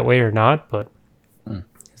did it that way or not. But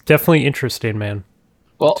it's definitely interesting, man.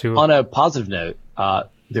 Well, on a positive note,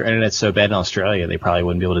 their internet's so bad in Australia, they probably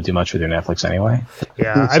wouldn't be able to do much with their Netflix anyway.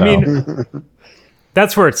 Yeah, I mean,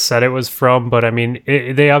 that's where it said it was from, but I mean,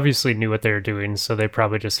 they obviously knew what they were doing, so they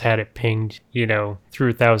probably just had it pinged,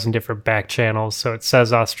 through 1,000 different back channels. So it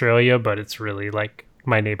says Australia, but it's really like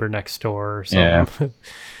my neighbor next door or something.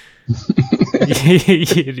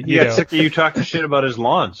 He got sick of you talking shit about his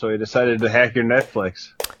lawn, so he decided to hack your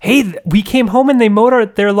Netflix. Hey, we came home and they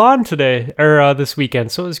mowed their lawn today, or this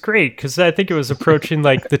weekend, so it was great, because I think it was approaching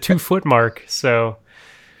like the 2-foot mark, so...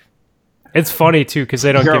 It's funny, too, because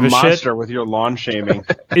they don't You're give a shit. You're a monster with your lawn shaming.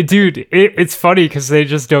 Dude, it's funny because they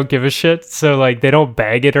just don't give a shit. So, like, they don't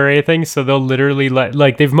bag it or anything. So they'll literally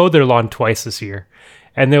they've mowed their lawn twice this year.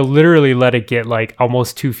 And they'll literally let it get, like,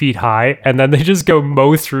 almost 2 feet high. And then they just go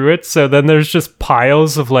mow through it. So then there's just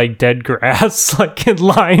piles of, like, dead grass, like, in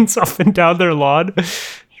lines up and down their lawn.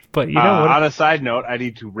 But you know what? On a side note, I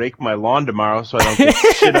need to rake my lawn tomorrow so I don't get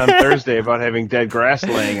shit on Thursday about having dead grass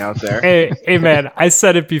laying out there. Hey man, I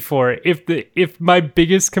said it before. If my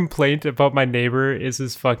biggest complaint about my neighbor is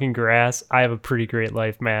his fucking grass, I have a pretty great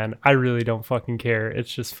life, man. I really don't fucking care.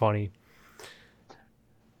 It's just funny.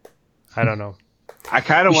 I don't know. I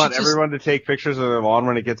kind of want everyone to take pictures of their lawn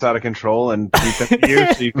when it gets out of control and tweet them to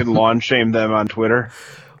you so you can lawn shame them on Twitter.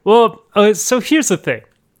 Well, so here's the thing.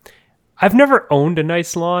 I've never owned a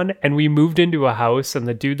nice lawn, and we moved into a house, and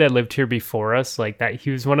the dude that lived here before us, like that,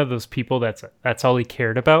 he was one of those people that's all he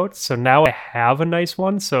cared about. So now I have a nice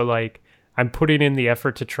one. So like I'm putting in the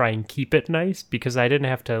effort to try and keep it nice because I didn't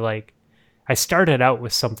have to like. I started out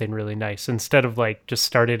with something really nice instead of like just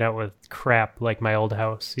starting out with crap like my old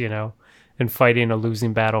house, you know, and fighting a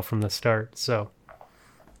losing battle from the start. So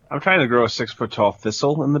I'm trying to grow a 6-foot-tall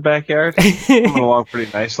thistle in the backyard. Coming along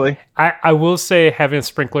pretty nicely. I will say having a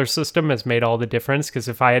sprinkler system has made all the difference because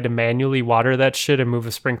if I had to manually water that shit and move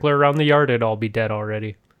a sprinkler around the yard, it'd all be dead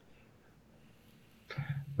already.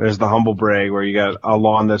 There's the humble brag where you got a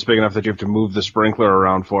lawn that's big enough that you have to move the sprinkler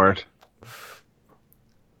around for it.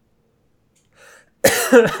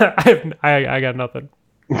 I got nothing.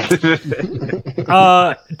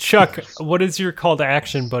 Chuck, what is your call to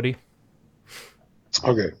action, buddy?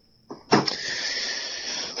 Okay.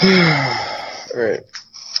 All right.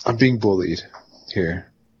 I'm being bullied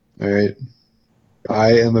here. All right.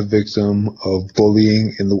 I am a victim of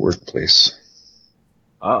bullying in the workplace.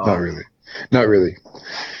 Uh-oh. Not really. Not really.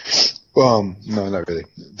 No, not really.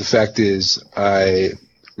 The fact is,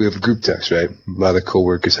 we have a group text, right? A lot of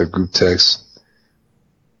coworkers have group texts.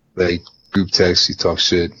 Like group text, you talk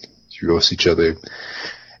shit, you roast each other,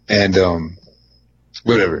 and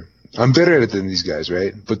whatever. I'm better at it than these guys,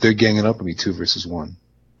 right? But they're ganging up on me 2 versus 1.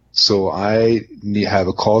 So I have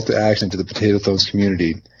a call to action to the Potato Thumbs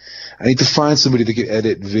community. I need to find somebody that can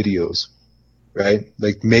edit videos, right?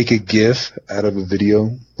 Like make a GIF out of a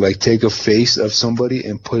video. Like take a face of somebody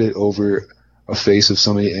and put it over a face of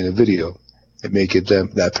somebody in a video and make it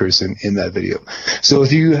that person in that video. So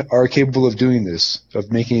if you are capable of doing this,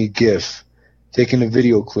 of making a GIF, taking a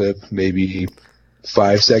video clip, maybe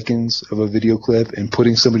 5 seconds of a video clip and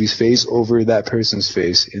putting somebody's face over that person's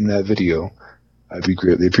face in that video, I'd be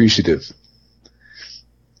greatly appreciative.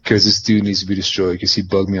 Because this dude needs to be destroyed because he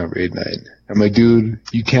bugged me on raid night. I'm like, dude,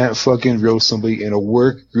 you can't fucking roast somebody in a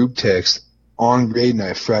work group text on raid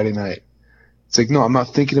night, Friday night. It's like, no, I'm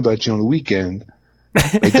not thinking about you on the weekend.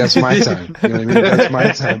 Like, that's my time. You know what I mean? That's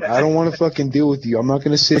my time. I don't want to fucking deal with you. I'm not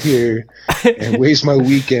going to sit here and waste my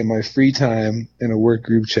weekend, my free time in a work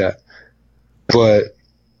group chat. But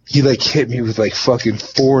he like hit me with like fucking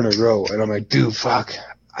 4 in a row. And I'm like, dude, fuck.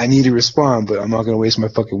 I need to respond, but I'm not going to waste my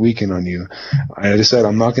fucking weekend on you. And I decided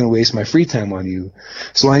I'm not going to waste my free time on you.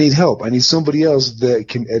 So I need help. I need somebody else that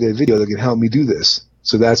can edit a video that can help me do this.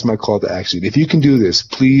 So that's my call to action. If you can do this,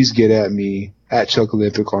 please get at me at Chuck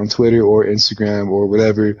Olympic on Twitter or Instagram or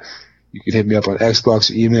whatever. You can hit me up on Xbox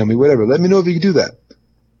or email me, whatever. Let me know if you can do that.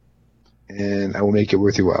 And I will make it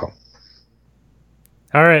worth your while.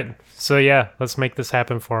 All right. So yeah, let's make this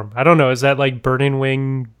happen for him. I don't know. Is that like Burning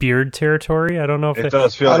Wing beard territory? I don't know if it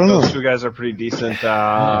does feel I like don't those know. 2 guys are pretty decent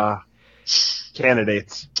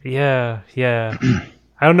candidates. Yeah.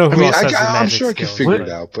 I don't know who else has the magic I'm sure I can skills, figure but-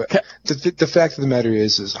 it out, but the fact of the matter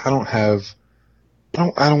is I don't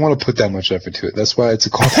want to put that much effort to it. That's why it's a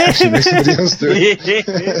call to action. Make somebody else do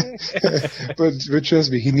it. but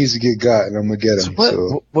trust me, he needs to get got, and I'm gonna get him.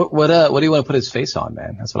 So what do you want to put his face on,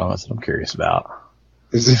 man? That's what I'm curious about.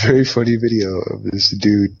 There's a very funny video of this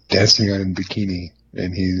dude dancing around in a bikini,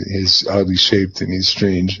 and he's oddly shaped and he's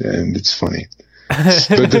strange, and it's funny.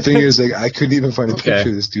 But the thing is, like, I couldn't even find a picture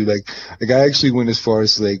of this dude. Like I actually went as far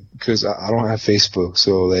as like, because I don't have Facebook,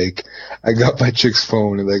 so like, I got my chick's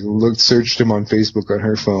phone and like searched him on Facebook on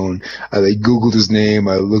her phone. I like Googled his name.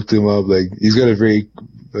 I looked him up. Like, he's got a very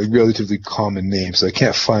like relatively common name, so I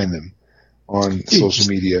can't find him on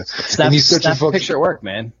social media. Snap a picture at work,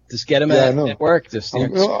 man. Just get him at work. Just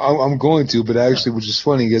I'm going to, but actually, which is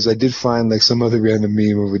funny is I did find like some other random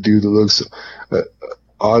meme of a dude that looks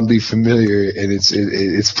oddly familiar, and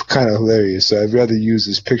it's kind of hilarious. So I'd rather use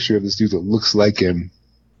this picture of this dude that looks like him,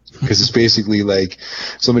 because it's basically like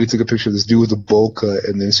somebody took a picture of this dude with a bowl cut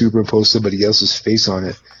and then superimposed somebody else's face on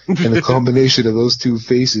it, and the combination of those 2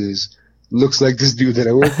 faces looks like this dude that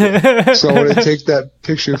I work with. So I want to take that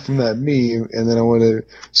picture from that meme, and then I want to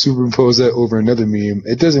superimpose that over another meme.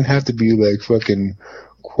 It doesn't have to be like fucking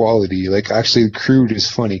quality. Like, actually, Crude is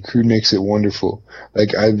funny. Crude makes it wonderful.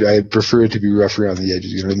 Like, I prefer it to be rough around the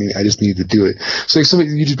edges. You know what I mean? I just need to do it. So like,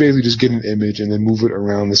 you just basically just get an image and then move it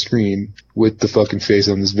around the screen with the fucking face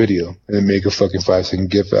on this video, and then make a fucking 5-second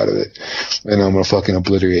GIF out of it. And I'm gonna fucking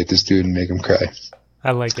obliterate this dude and make him cry.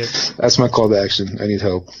 I like it. That's my call to action. I need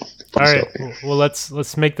help. All right. Well,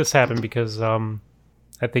 let's make this happen, because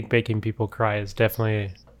I think making people cry is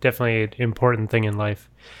definitely an important thing in life.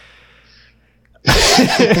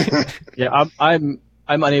 Yeah, I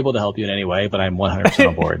I'm unable to help you in any way, but I'm 100%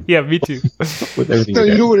 on board Yeah, me too. with everything. No,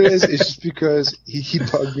 you you do. know what it is? It's just because he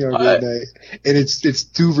bugged me on Red Night, and it's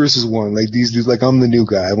 2 versus 1. Like these dudes, like I'm the new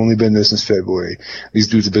guy. I've only been there since February. These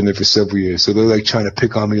dudes have been there for several years, so they're like trying to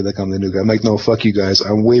pick on me like I'm the new guy. I'm like, no, fuck you guys.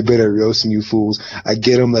 I'm way better at roasting you fools. I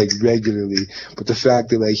get them like regularly, but the fact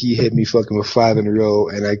that like he hit me fucking with 5 in a row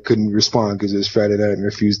and I couldn't respond because it was Friday night and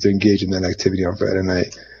refused to engage in that activity on Friday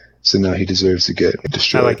night, so now he deserves to get I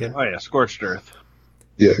destroyed. like it. Oh yeah, scorched earth.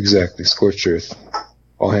 Yeah, exactly. Scorched earth.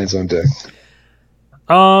 All hands on deck.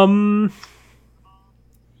 You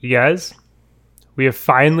guys, we have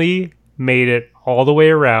finally made it all the way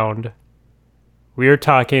around. We are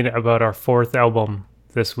talking about our 4th album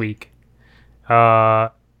this week.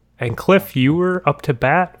 And Cliff, you were up to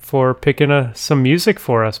bat for picking some music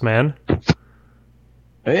for us, man.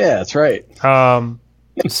 Oh, yeah, that's right.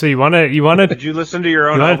 So you wanna Did you listen to your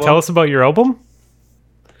own you wanna album? tell us about your album?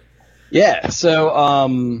 Yeah,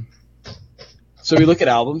 so we look at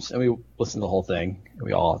albums and we listen to the whole thing and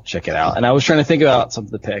we all check it out. And I was trying to think about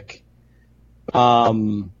something to pick.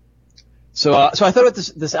 So I thought about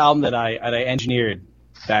this album that I engineered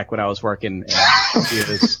back when I was working in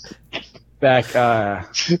studios back in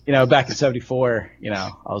 '74.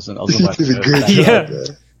 I was in West Did a Coast. great Yeah. job, man.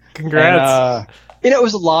 Congrats. And, it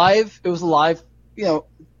was live. It was live.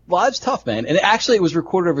 Live's tough, man. And it was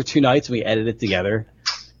recorded over 2 nights and we edited it together.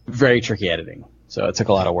 Very tricky editing. So it took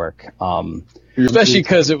a lot of work. Especially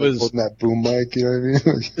because it was, holding that boom mic, you know what I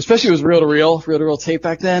mean? especially it was reel to reel tape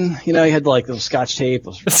back then. You had like those Scotch tape.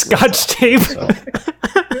 Those Scotch tape.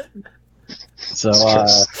 So it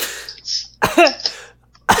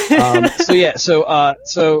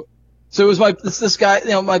was this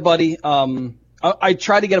guy, my buddy. I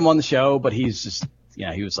tried to get him on the show, but he's just,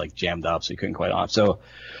 he was like jammed up, so he couldn't quite on. So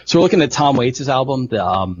we're looking at Tom Waits' album,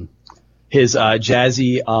 his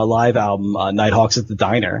jazzy live album, Nighthawks at the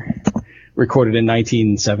Diner, recorded in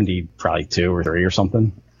 1970, probably 2 or 3 or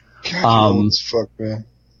something. God, fuck, man.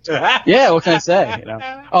 Yeah, what can I say?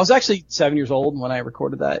 I was actually 7 years old when I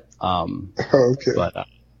recorded that. Oh, okay. But I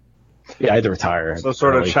had to retire. So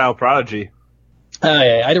sort of early. child prodigy.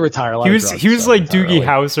 Yeah, I had to retire a lot. He of was drugs, he was so I like retired Doogie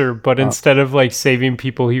early. Howser, but instead of like saving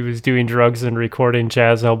people, he was doing drugs and recording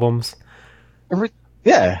jazz albums.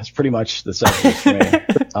 Yeah, it's pretty much the same for me.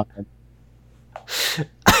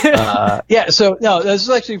 So no, this is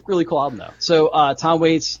actually a really cool album though. So Tom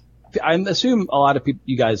Waits, I assume a lot of people,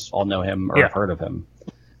 you guys all know him or have heard of him.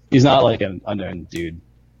 He's not like an unknown dude.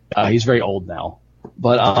 He's very old now,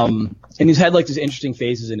 but and he's had like these interesting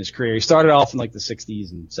phases in his career. He started off in like the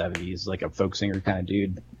 60s and 70s, like a folk singer kind of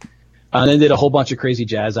dude, and then did a whole bunch of crazy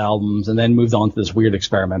jazz albums, and then moved on to this weird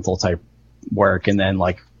experimental type work, and then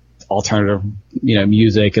like alternative,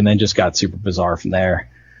 music, and then just got super bizarre from there.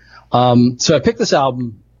 So I picked this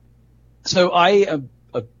album. So I am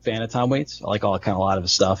a fan of Tom Waits. I like a lot of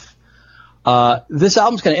his stuff. This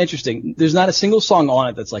album's kind of interesting. There's not a single song on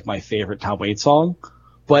it that's like my favorite Tom Waits song,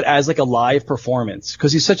 but as like a live performance,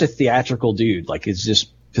 because he's such a theatrical dude. Like it's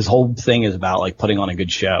just, his whole thing is about like putting on a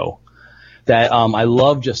good show that, I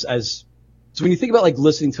love just as, so when you think about like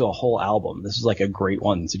listening to a whole album, this is like a great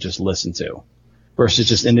one to just listen to versus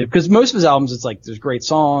just in it. Because most of his albums, it's like there's great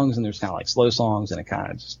songs and there's kind of like slow songs and it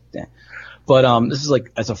kind of just, But this is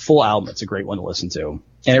like, as a full album, it's a great one to listen to.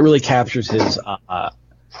 And it really captures his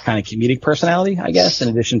kind of comedic personality, I guess, in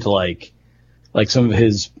addition to like some of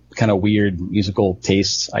his kind of weird musical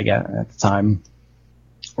tastes, I guess, at the time.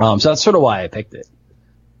 So that's sort of why I picked it.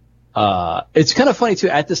 It's kind of funny too.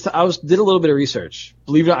 At this time, I did a little bit of research.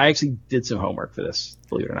 Believe it or not, I actually did some homework for this.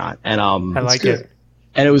 Believe it or not, and I like it.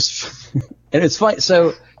 And it was, and it's funny.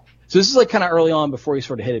 So this is like kind of early on before he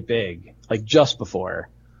sort of hit it big, like just before.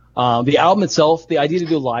 The album itself, the idea to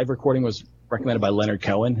do a live recording was recommended by Leonard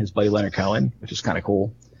Cohen, his buddy Leonard Cohen, which is kind of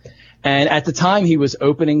cool. And at the time, he was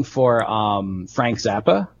opening for Frank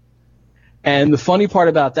Zappa. And the funny part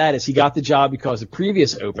about that is he got the job because the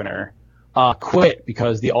previous opener quit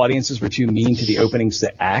because the audiences were too mean to the openings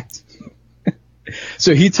to act.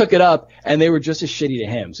 So he took it up, and they were just as shitty to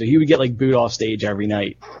him. So he would get like booed off stage every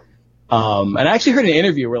night. And I actually heard an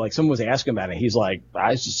interview where like someone was asking about it. He's like,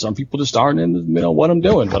 some people just aren't in what I'm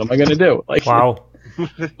doing. What am I going to do? Like, wow.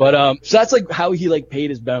 But so that's like how he like paid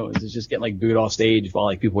his bones, is just getting like booed off stage while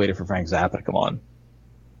like people waited for Frank Zappa to come on.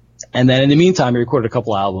 And then in the meantime, he recorded a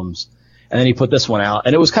couple albums, and then he put this one out,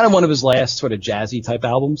 and it was kind of one of his last sort of jazzy type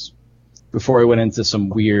albums before he went into some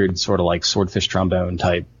weird sort of like swordfish trombone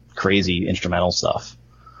type crazy instrumental stuff.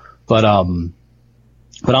 But I'm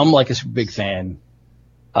like a big fan.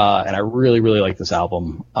 And I really, really like this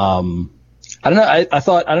album. I don't know. I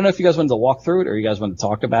don't know if you guys wanted to walk through it or you guys wanted to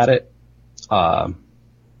talk about it.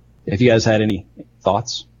 If you guys had any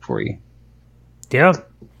thoughts for you. Yeah.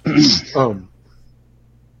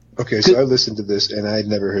 Okay, so I listened to this and I had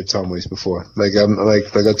never heard Tom Waits before. Like I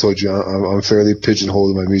told you, I'm fairly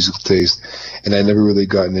pigeonholed in my musical taste, and I never really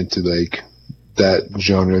gotten into like that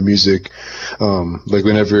genre of music. Like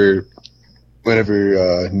whenever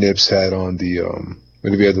Nips had on the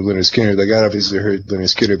whenever we had the Lynyrd Skynyrd, like I obviously heard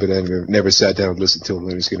Lynyrd Skynyrd, but I never sat down and listened to a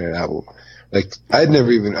Lynyrd Skynyrd album. Like I'd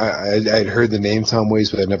never even I'd heard the name Tom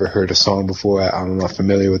Waits, but I'd never heard a song before. I'm not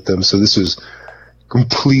familiar with them, so this was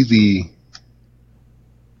completely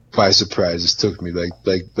by surprise. It took me like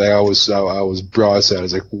I was broadside. I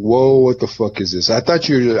was like, whoa, what the fuck is this? I thought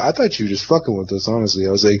you were just fucking with us. Honestly,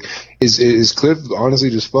 I was like, is Cliff honestly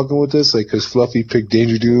just fucking with us? Like, cause Fluffy picked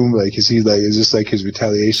Danger Doom. Like, is this like his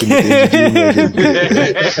retaliation with Danger Doom?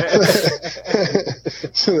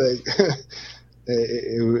 So like,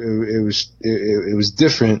 it was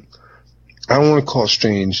different. I don't want to call it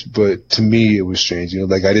strange, but to me it was strange. You know,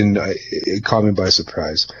 like it caught me by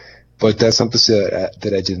surprise. But that's not to say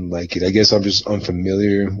that I didn't like it. I guess I'm just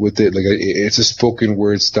unfamiliar with it. Like it's a spoken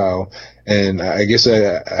word style, and I guess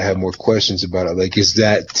I have more questions about it. Like, is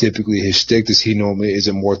that typically his shtick? Is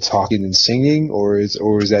it more talking than singing, or is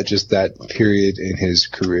that just that period in his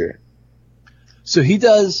career? So he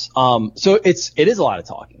does. So it is a lot of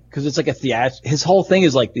talking because it's like his whole thing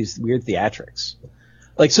is like these weird theatrics.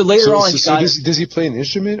 Like so later on, does he play an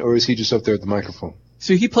instrument or is he just up there at the microphone?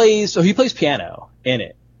 So he plays piano in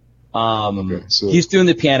it. Okay, so he's doing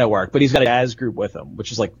the piano work, but he's got a jazz group with him,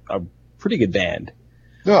 which is like a pretty good band.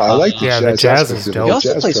 No, I like the jazz is dope. The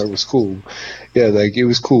jazz part was cool. Yeah, like it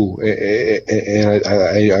was cool, and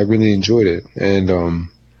I really enjoyed it. And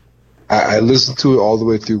I listened to it all the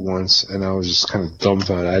way through once, and I was just kind of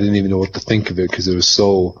dumbfounded. I didn't even know what to think of it because it was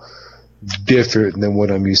so different than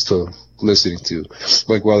what I'm used to listening to.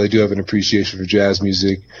 Like, while I do have an appreciation for jazz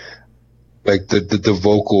music, like the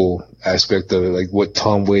vocal aspect of it, like what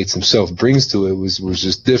Tom Waits himself brings to it was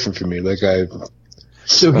just different for me. Like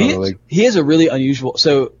he has a really unusual.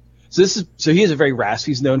 So he has a very raspy.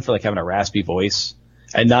 He's known for like having a raspy voice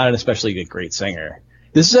and not an especially great singer.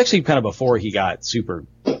 This is actually kind of before he got super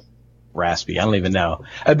raspy. I don't even know.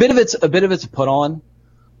 A bit of it's a put on.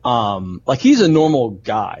 Like he's a normal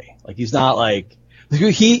guy. Like he's not like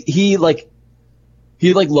he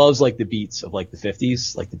loves like the beats of like the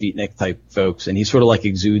 50s, like the beatnik type folks, and he sort of like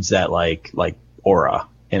exudes that like aura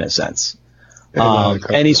in a sense.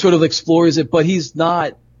 And he sort of explores it, but he's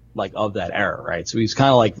not like of that era, right? So he's kind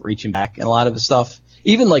of like reaching back in a lot of his stuff.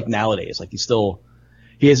 Even like nowadays, like he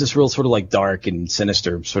has this real sort of like dark and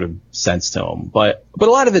sinister sort of sense to him. But a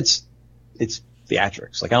lot of it's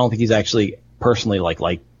theatrics. Like I don't think he's actually personally like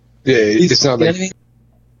yeah, it's not like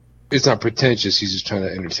it's not pretentious. He's just trying to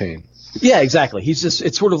entertain. Yeah, exactly.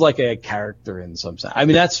 It's sort of like a character in some sense. I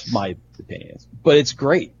mean, that's my opinion, but it's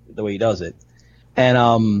great the way he does it.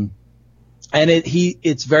 And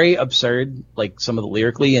it's very absurd, like some of the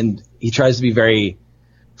lyrically, and he tries to be very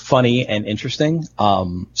funny and interesting.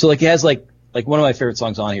 So like he has like one of my favorite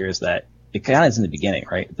songs on here is that it kind of is in the beginning,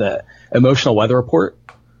 right? The Emotional Weather Report,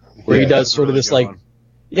 where he does sort of this like,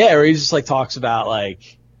 where he just like talks about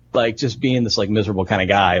like just being this like miserable kind of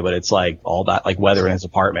guy, but it's like all that like weather in his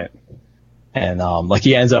apartment. And like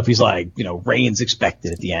he ends up, he's like, rain's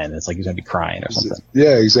expected at the end. It's like he's gonna be crying or something.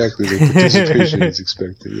 Yeah, exactly. The participation is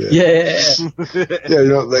expected. Yeah.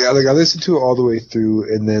 Yeah. Like I listened to it all the way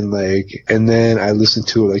through, and then I listened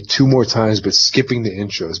to it like 2 more times, but skipping the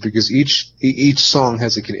intros because each song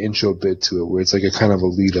has like an intro bit to it where it's like a kind of a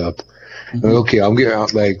lead up. Mm-hmm. Like, okay, I'm getting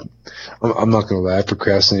out. Like, I'm not gonna lie, I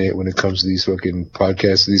procrastinate when it comes to these fucking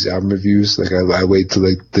podcasts, these album reviews. Like, I wait till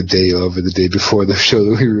like the day of or the day before the show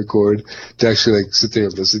that we record to actually like sit there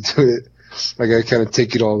and listen to it. Like, I kind of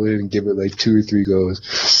take it all in and give it like 2 or 3 goes.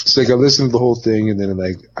 So like, I listened to the whole thing, and then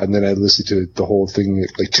I listened to the whole thing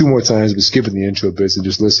like 2 more times, but skipping the intro bits and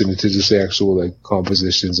just listening to just the actual like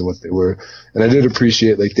compositions and what they were. And I did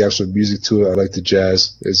appreciate like the actual music to it. I like the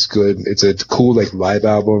jazz. It's good. It's a cool like live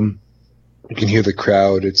album. You can hear the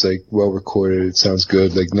crowd. It's like well recorded. It sounds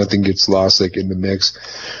good. Like nothing gets lost like in the mix.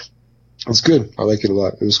 It's good. I like it a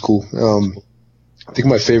lot. It was cool. I think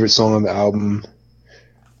my favorite song on the album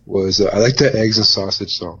was I like the Eggs and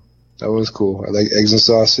Sausage song. That was cool. I like Eggs and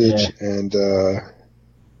Sausage and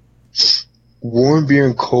Warm Beer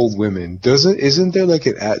and Cold Women. Isn't there like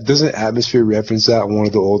doesn't Atmosphere reference that in one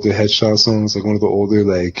of the older Headshot songs? Like one of the older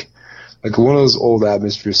like one of those old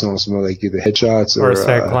Atmosphere songs from like either Headshots or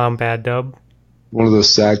Sad Clown Bad Dub. One of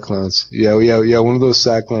those Sad Clowns. Yeah. One of those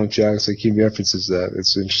Sad Clown tracks. Like he references that.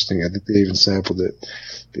 It's interesting. I think they even sampled it.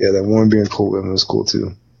 But yeah, that Warm Beer and Cold Women was cool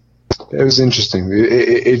too. It was interesting.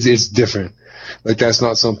 It's different. Like that's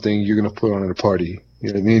not something you're gonna put on at a party. You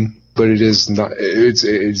know what I mean? But it is not. It's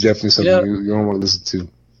definitely something you don't want to listen to.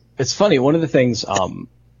 It's funny. One of the things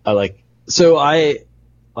I like. So I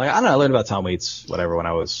don't know. I learned about Tom Waits whatever when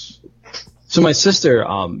I was. So my sister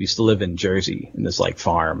used to live in Jersey in this like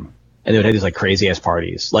farm, and they would have these like crazy ass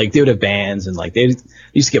parties. Like they would have bands and like they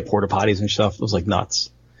used to get porta potties and stuff. It was like nuts.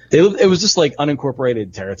 It was just like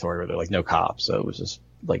unincorporated territory where there were like no cops, so it was just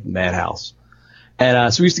like madhouse.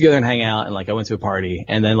 And so we used to go there and hang out, and like I went to a party,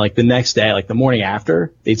 and then like the next day, like the morning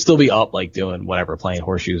after, they'd still be up like doing whatever, playing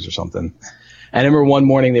horseshoes or something. And I remember one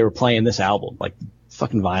morning they were playing this album, like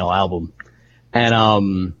fucking vinyl album,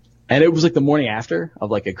 and it was like the morning after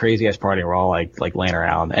of like a crazy ass party. We're all like laying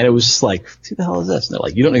around, and it was just like, who the hell is this? And they're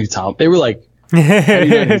like, you don't know who Tom? They were like, how do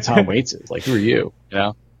you know who Tom Waits is? Like, who are you? You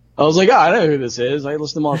know? I was like, oh, I know who this is. I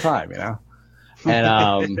listen to him all the time, you know?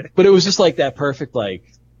 And, but it was just like that perfect, like,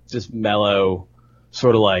 just mellow,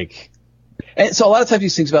 sort of like, and so a lot of times he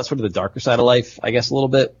sings about sort of the darker side of life, I guess, a little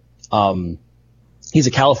bit. He's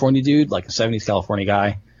a California dude, like a 70s California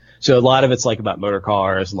guy. So a lot of it's like about motor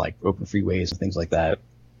cars and like open freeways and things like that.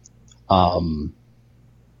 I'm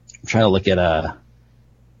trying to look at,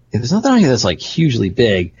 there's nothing on here that's like hugely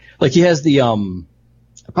big. Like he has the,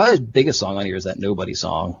 probably his biggest song on here is that Nobody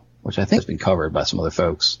song, which I think has been covered by some other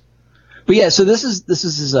folks. But yeah, so this is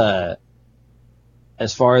his,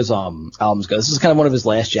 as far as albums go, this is kind of one of his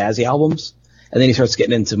last jazzy albums, and then he starts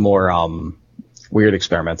getting into more weird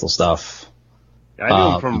experimental stuff. I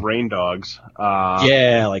knew him from Rain Dogs.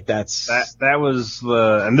 Yeah, like that was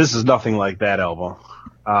and this is nothing like that album.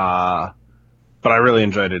 But I really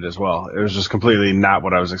enjoyed it as well. It was just completely not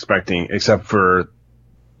what I was expecting, except for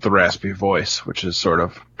the raspy voice, which is sort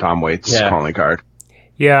of Tom Waits' calling card.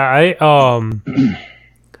 Yeah,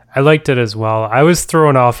 I liked it as well. I was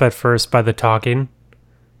thrown off at first by the talking,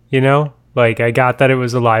 you know? Like, I got that it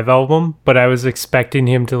was a live album, but I was expecting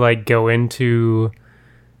him to, like, go into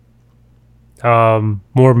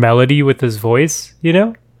more melody with his voice, you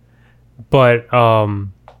know? But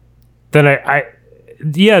then I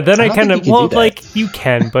kind of, well, like, you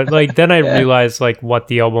can, but, like, then I realized, like, what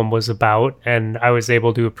the album was about, and I was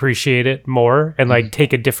able to appreciate it more and, like,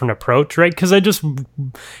 take a different approach, right? Because I just,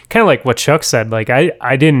 kind of like what Chuck said, like,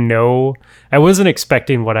 I didn't know, I wasn't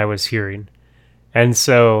expecting what I was hearing. And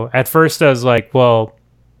so, at first, I was like, well,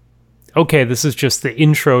 okay, this is just the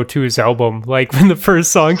intro to his album. Like, when the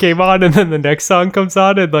first song came on, and then the next song comes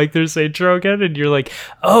on, and, like, there's the intro again, and you're like,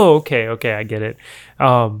 oh, okay, I get it.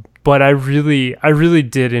 But I really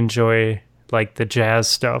did enjoy like the jazz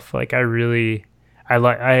stuff. Like I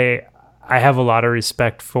have a lot of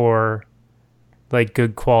respect for like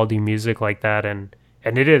good quality music like that, and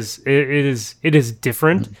it is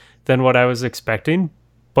different than what I was expecting,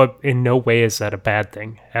 but in no way is that a bad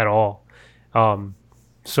thing at all.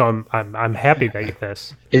 So I'm happy about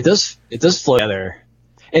this. It does flow together.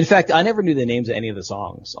 In fact, I never knew the names of any of the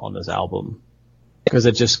songs on this album, because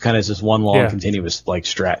it just kind of is just one long continuous like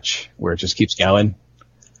stretch where it just keeps going.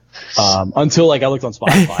 Until like I looked on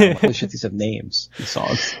Spotify, I'm like, holy shit, these have names, these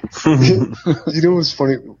songs. You know what's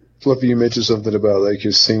funny, Fluffy? You mentioned something about like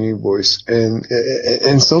his singing voice,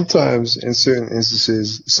 and sometimes in certain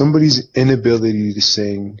instances, somebody's inability to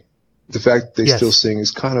sing, the fact that they still sing,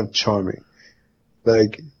 is kind of charming.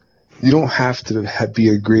 Like, you don't have to be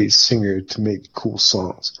a great singer to make cool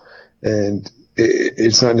songs, and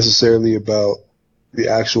it's not necessarily about the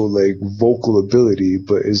actual like vocal ability,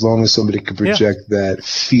 but as long as somebody can project that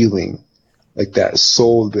feeling, like that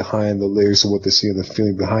soul behind the lyrics of what they're saying, the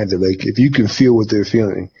feeling behind it, like if you can feel what they're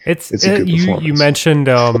feeling, it's a good performance. You mentioned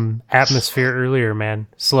Atmosphere earlier, man.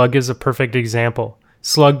 Slug is a perfect example.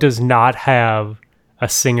 Slug does not have a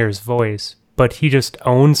singer's voice, but he just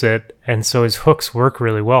owns it, and so his hooks work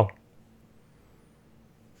really well.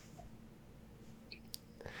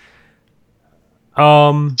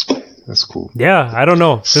 That's cool. Yeah, I don't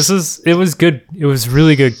know. It was good. It was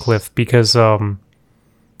really good, Cliff, because I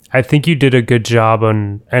think you did a good job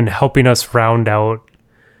on helping us round out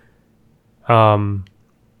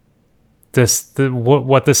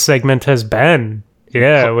what this segment has been.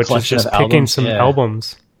 Yeah, which is just picking some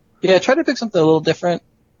albums. Yeah, I tried to pick something a little different.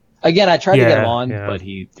 Again, I tried to get him on, but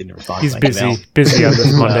he didn't respond. He's busy on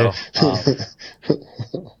this Monday.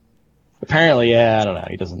 Apparently, I don't know.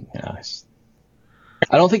 He doesn't.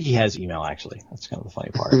 I don't think he has email, actually. That's kind of the funny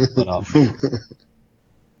part.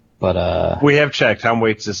 But we have checked. Tom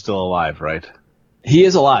Waits is still alive, right? He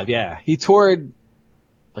is alive, yeah. He toured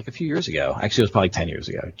like a few years ago. Actually, it was probably 10 years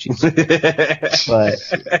ago. Jeez. but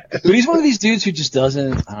he's one of these dudes who just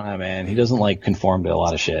doesn't, I don't know, man. He doesn't like conform to a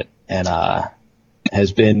lot of shit. And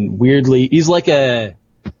has been weirdly, he's like a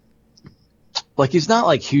like he's not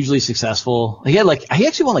like hugely successful. He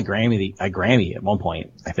actually won like a Grammy at one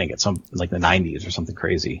point, I think, at some like the 90s or something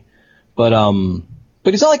crazy. But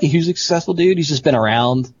he's not like a hugely successful dude. He's just been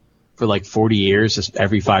around for like 40 years. Just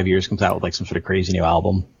every 5 years comes out with like some sort of crazy new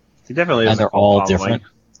album. He definitely is. And they're all different.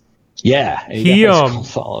 Yeah, he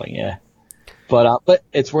following. Yeah, but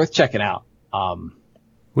it's worth checking out.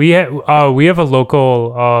 We have a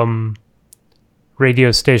local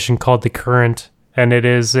radio station called The Current, and it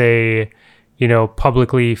is a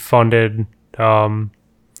publicly funded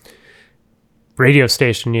radio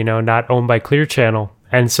station, not owned by Clear Channel.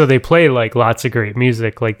 And so they play like lots of great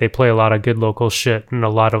music. Like they play a lot of good local shit and a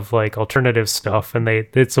lot of like alternative stuff, and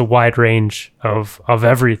it's a wide range of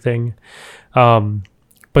everything.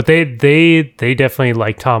 But they definitely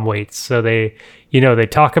like Tom Waits. So they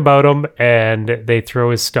talk about him and they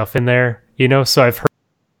throw his stuff in there, so I've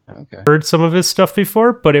heard some of his stuff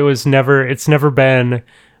before, but it's never been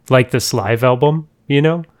like this live album,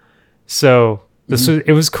 so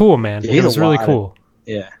it was cool, man. It was really cool.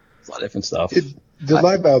 Yeah. A lot of different stuff. The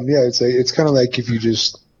live album, yeah, it's kind of like if you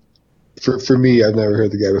just, for me, I've never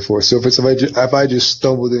heard the guy before. So if I just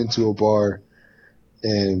stumbled into a bar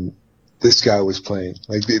and this guy was playing,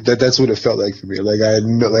 like that's what it felt like for me. Like I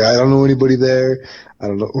don't know anybody there. I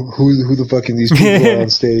don't know who the fucking these people are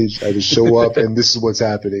on stage. I just show up and this is what's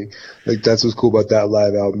happening. Like that's what's cool about that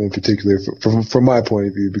live album in particular, from my point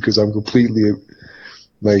of view, because I'm completely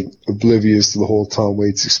like oblivious to the whole Tom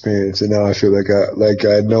Waits experience, and now I feel like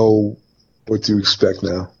I know what to expect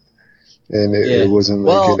now, and it wasn't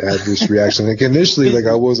like an adverse reaction. Like initially, like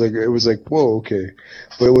it was like whoa, okay,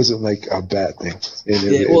 but it wasn't like a bad thing, and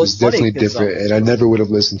it was definitely different, and I never would have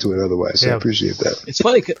listened to it otherwise. So I appreciate that. It's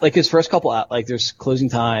funny, like his first couple out, like there's Closing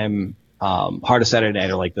Time, Heart of Saturday Night,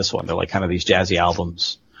 or like this one. They're like kind of these jazzy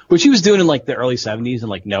albums, which he was doing in like the early 70s, and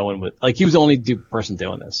like no one would, like he was the only person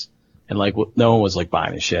doing this, and like no one was like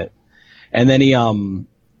buying his shit, and then he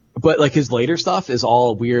but like his later stuff is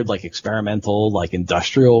all weird, like experimental, like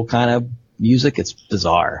industrial kind of music. It's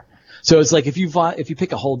bizarre. So it's like if you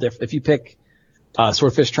pick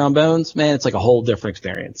Swordfish Trombones, man, it's like a whole different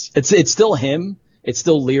experience. It's still him. It's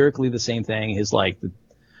still lyrically the same thing. His like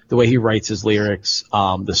the way he writes his lyrics,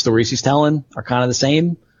 the stories he's telling are kind of the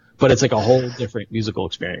same, but it's like a whole different musical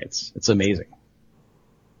experience. It's amazing.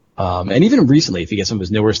 And even recently, if you get some of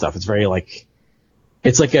his newer stuff, it's very like.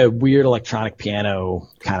 It's like a weird electronic piano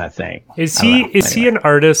kind of thing. Is he an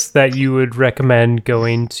artist that you would recommend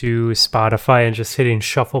going to Spotify and just hitting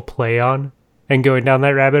shuffle play on and going down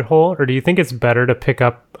that rabbit hole? Or do you think it's better to pick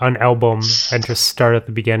up an album and just start at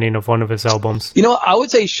the beginning of one of his albums? I would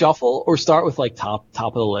say shuffle or start with like top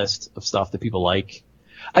of the list of stuff that people like.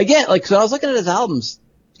 Again, like, so I was looking at his albums,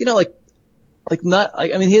 he has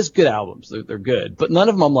good albums. They're good, but none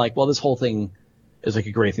of them I'm like, well, this whole thing is like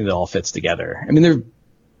a great thing that all fits together. I mean,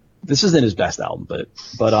 this isn't his best album, but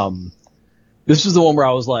this was the one where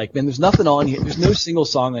I was like, man, there's nothing on here. There's no single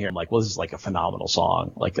song on here. I'm like, well, this is like a phenomenal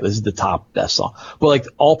song. Like this is the top best song. But like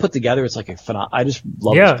all put together, it's like I just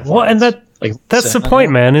love. Yeah, well, and that's the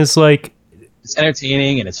point, man. Is like it's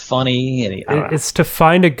entertaining and it's funny and it's to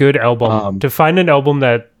find a good album, to find an album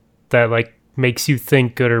that like makes you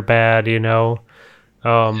think good or bad, Yeah.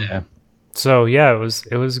 So yeah, it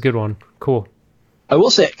was a good one. Cool. I will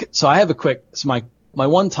say, so I have my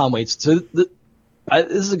one Tom Waits. So this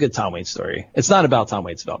is a good Tom Waits story. It's not about Tom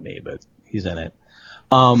Waits, it's about me, but he's in it.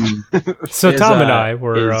 So Tom and I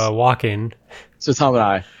were walking. So Tom and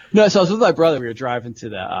I. No, so I was with my brother. We were driving to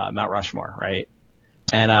the Mount Rushmore, right?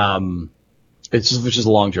 And which is a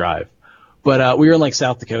long drive. But we were in like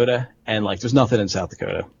South Dakota, and like there's nothing in South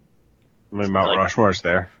Dakota. I mean, Mount Rushmore's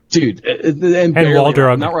there, dude. And Wall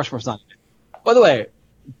Drug. Mount Rushmore's not. By the way.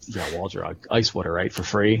 Yeah, Wall Drug, ice water, right, for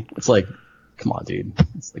free. It's like, come on, dude.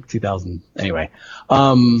 It's like 2000. Anyway,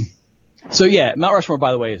 so yeah, Mount Rushmore,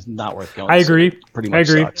 by the way, is not worth going. I agree. Pretty much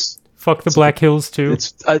sucks. Fuck the Black Hills too.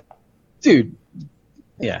 It's dude.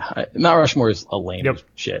 Yeah, Mount Rushmore is a lame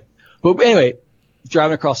shit. But anyway,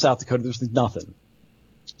 driving across South Dakota, there's nothing.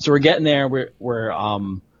 So we're getting there. We're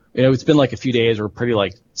it's been like a few days. We're pretty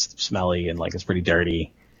like smelly and like it's pretty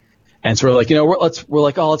dirty. And so we're like, let's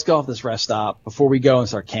go off this rest stop before we go and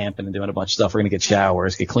start camping and doing a bunch of stuff. We're gonna get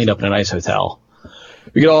showers, get cleaned up in a nice hotel.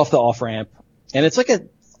 We get off the off ramp, and it's like a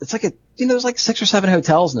there's like 6 or 7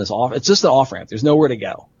 hotels in this off. It's just an off ramp. There's nowhere to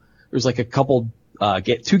go. There's like a couple,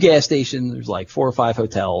 2 gas stations. There's like 4 or 5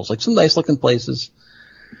 hotels, like some nice looking places.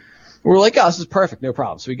 We're like, oh, this is perfect, no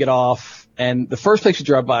problem. So we get off, and the first place we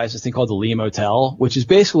drive by is this thing called the Lee Motel, which is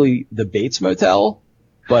basically the Bates Motel.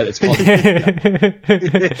 But it's called and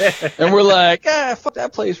we're like, fuck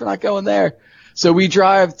that place. We're not going there. So we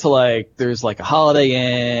drive to like, there's like a Holiday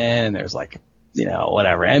Inn, and there's like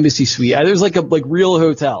whatever, Embassy Suite. There's like real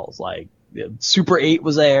hotels, like Super 8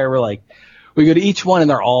 was there. We go to each one and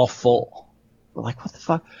they're all full. We're like, what the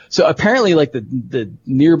fuck? So apparently like the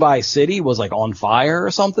nearby city was like on fire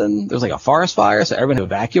or something. There's like a forest fire, so everyone had to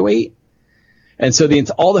evacuate. And so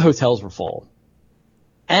all the hotels were full.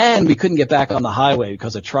 And we couldn't get back on the highway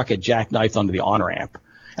because a truck had jackknifed onto the on-ramp.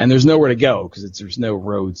 And there's nowhere to go because there's no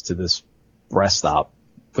roads to this rest stop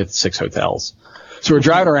with 6 hotels. So we're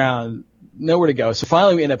driving around, nowhere to go. So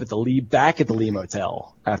finally we end up back at the Lee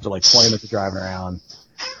Motel after like 20 minutes of driving around.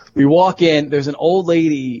 We walk in, there's an old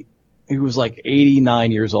lady who was like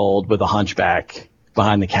 89 years old with a hunchback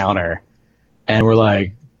behind the counter. And we're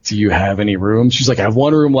like, do you have any rooms? She's like, I have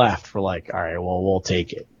 1 room left. We're like, all right, well, we'll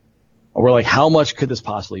take it. And we're like, how much could this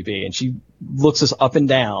possibly be? And she looks us up and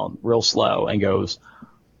down real slow and goes,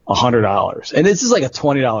 $100. And this is like a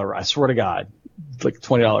 $20, I swear to God, like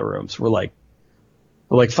 $20 rooms. We're like,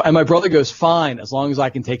 and my brother goes, fine, as long as I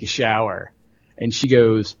can take a shower. And she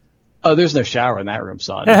goes, oh, there's no shower in that room,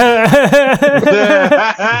 son.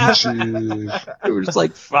 It was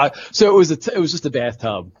like, so it was just a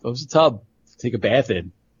bathtub. It was a tub to take a bath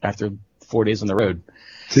in after 4 days on the road.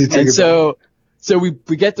 And so we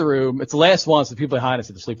get the room. It's the last one, so the people behind us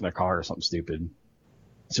had to sleep in their car or something stupid.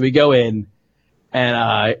 So we go in, and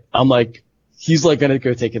I'm like, he's like gonna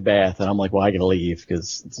go take a bath, and I'm like, well, I gotta leave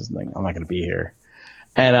because I'm not gonna be here.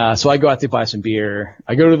 And so I go out to buy some beer.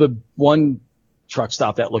 I go to the one truck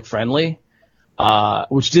stop that looked friendly,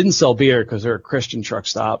 which didn't sell beer because they're a Christian truck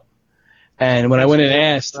stop. And when I went and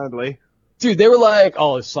asked, dude, they were like,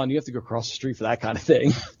 oh, son, you have to go across the street for that kind of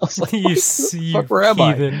thing. I was like, where am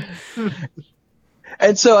I?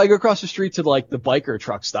 And so I go across the street to like the biker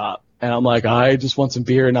truck stop, and I'm like, I just want some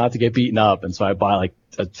beer not to get beaten up. And so I buy like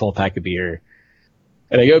a 12-pack of beer,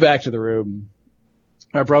 and I go back to the room.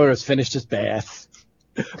 My brother has finished his bath.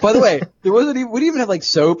 By the way, we didn't even have like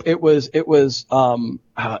soap. It was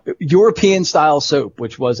European style soap,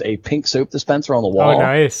 which was a pink soap dispenser on the wall. Oh,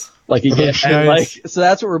 nice. Like you get, and like, so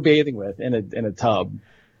that's what we're bathing with in a tub.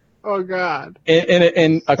 Oh God.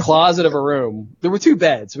 In a closet of a room. There were 2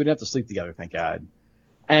 beds, so we didn't have to sleep together, thank God.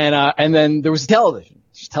 And then there was a television.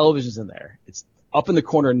 There's televisions in there. It's up in the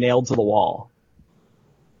corner, nailed to the wall.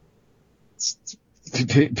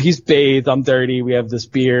 He's bathed. I'm dirty. We have this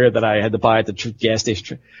beer that I had to buy at the gas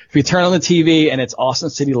station. If we turn on the TV and it's Austin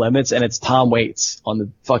City Limits and it's Tom Waits on the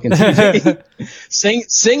fucking TV,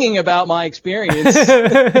 singing about my experience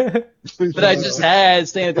that I just had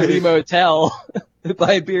staying at the Lee Motel,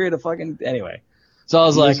 buy a beer at a fucking anyway. So I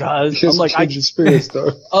was like,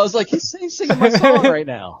 he's singing my song right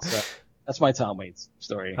now. So that's my Tom Waits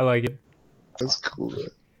story. I like it. That's cool.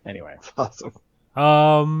 Anyway, awesome.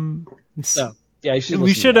 So. Yeah,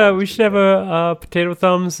 we should have a Potato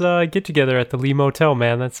Thumbs get together at the Lee Motel,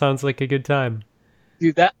 man. That sounds like a good time.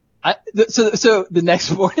 Dude, so the next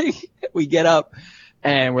morning we get up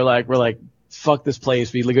and we're like, fuck this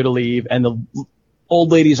place. We go to leave, and the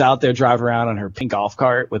old lady's out there driving around on her pink golf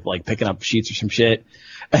cart with like picking up sheets or some shit.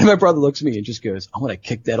 And my brother looks at me and just goes, I'm gonna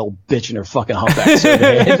kick that old bitch in her fucking humpback so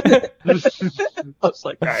bad. I was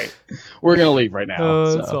like, all right, we're gonna leave right now.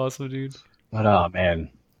 Oh, that's awesome, dude. But oh man.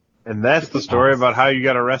 And that's the story about how you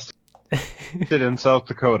got arrested in South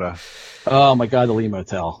Dakota. Oh my God, the Lee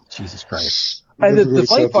Motel. Jesus Christ. And the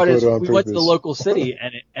funny part is we went to the local city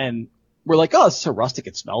and we're like, oh, it's so rustic.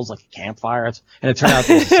 It smells like a campfire. And it turned out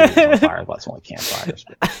the city was on fire. Well, it's only campfires.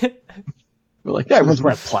 But we're like, yeah, everyone's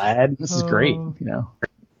wearing plaid. This is great,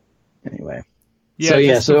 Anyway.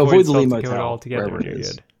 Yeah, so avoid the Lee Motel altogether. wherever it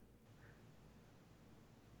is.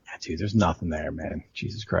 Yeah, dude, there's nothing there, man.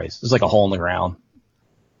 Jesus Christ. There's like a hole in the ground.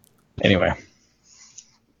 Anyway,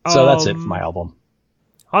 so that's it for my album.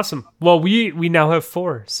 Awesome. Well, we now have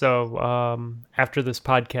 4. So after this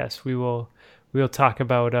podcast, we'll talk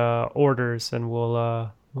about orders, and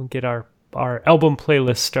we'll get our album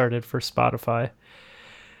playlist started for Spotify.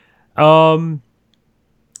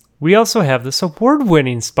 We also have this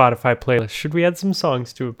award-winning Spotify playlist. Should we add some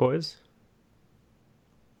songs to it, boys?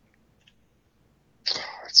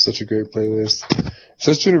 It's such a great playlist.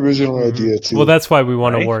 Such an original idea, too. Well, that's why we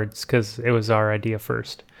won awards, because it was our idea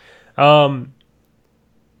first. It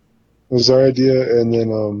was our idea, and then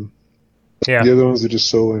the other ones are just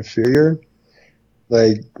so inferior.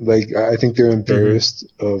 Like I think they're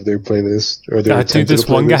embarrassed of their playlist. Or their dude, this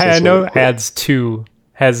one guy I know adds 2,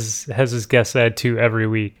 has his guests add 2 every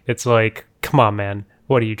week. It's like, come on, man.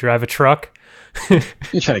 What, do you drive a truck? You're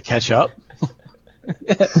trying to catch up?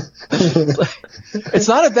 It's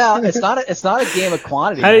not a game of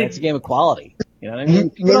quantity, man. It's a game of quality. You know what I mean?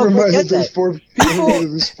 People Never don't mind get that there's that. four.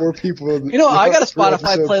 There's 4 people. You know, I got a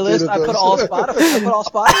Spotify playlist. I put all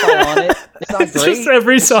Spotify on it. It's not It's great. just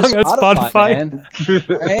every It's song just on Spotify. man.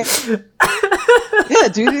 Right? Yeah,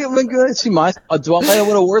 dude, you went good. See my. Do I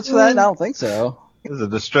win awards for that? I don't think so. There's a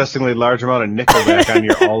distressingly large amount of Nickelback on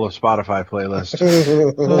your all of Spotify playlist.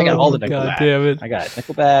 I got all the God Nickelback. damn it. I got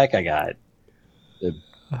Nickelback. I got the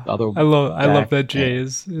other. I love that Jay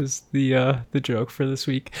is the joke for this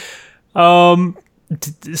week. So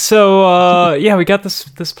yeah, we got this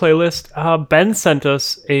playlist. Ben sent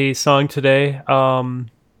us a song today.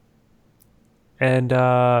 And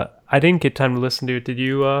I didn't get time to listen to it. Did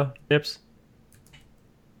you, Nips?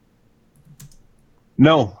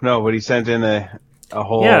 No, but he sent in a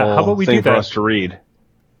whole Yeah, how about we thing do for that? us to read.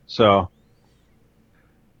 So,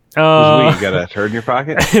 who's we? You got a turd in your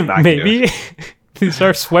pocket? I can do maybe. it. These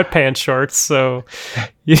are sweatpants shorts, so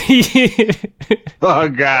Oh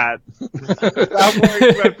God! I'm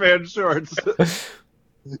wearing sweatpants shorts.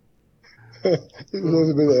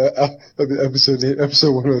 That'll be episode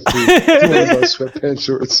 103. About sweatpants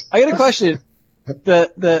shorts. I got a question.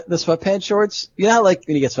 The sweatpants shorts. You know how like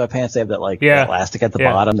when you get sweatpants, they have that Yeah. elastic at the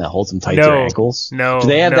Yeah. bottom that holds them tight to your ankles. No, Do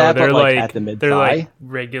they have that, they're but like at the mid they're thigh? like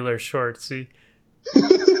regular shorts. See?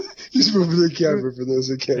 Just move the camera for those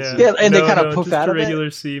that can't Yeah, see. Yeah, and they kinda poof just out a of it? regular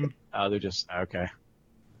seam. Oh, they're just okay.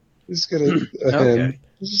 Just got a Okay. hand.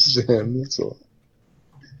 Just a hand. That's all.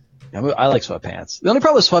 I like sweatpants. The only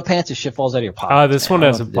problem with sweatpants is shit falls out of your pocket. This one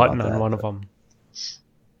has a button on one of them.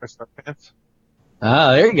 Or sweatpants?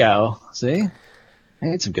 Ah, there you go. See, I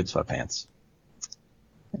need some good sweatpants.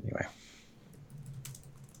 Anyway,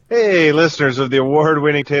 Hey, listeners of the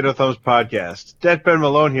award-winning Tato Thumbs podcast. Det Ben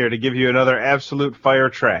Malone here to give you another absolute fire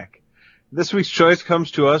track. This week's choice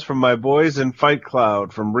comes to us from my boys in Fight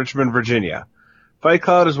Cloud from Richmond, Virginia. Fight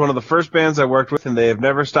Cloud is one of the first bands I worked with, and they have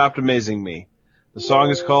never stopped amazing me. The song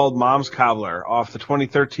is called Mom's Cobbler, off the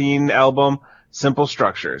 2013 album Simple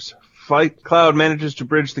Structures. Fight Cloud manages to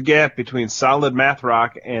bridge the gap between solid math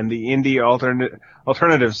rock and the indie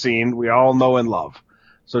alternative scene we all know and love.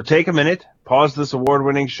 So take a minute, pause this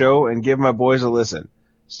award-winning show, and give my boys a listen.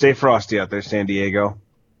 Stay frosty out there, San Diego.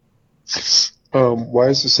 Why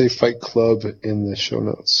does it say Fight Club in the show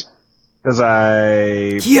notes? Because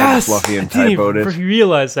I Yes, fluffy and I didn't typoed even it.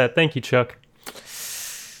 realize that. Thank you, Chuck.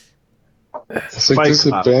 It's like Fight there's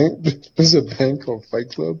Club. there's a band called Fight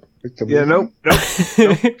Club. Like the Yeah, movie?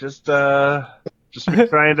 nope. Just been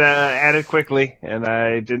trying to add it quickly, and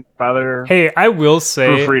I didn't bother. Hey, I will say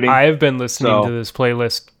Proofreading. I've been listening So- to this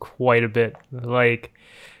playlist quite a bit. Like,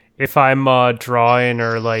 if I'm drawing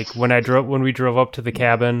or like when we drove up to the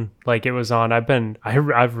cabin, like it was on.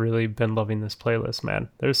 I've really been loving this playlist, man.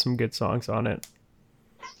 There's some good songs on it.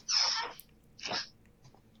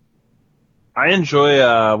 I enjoy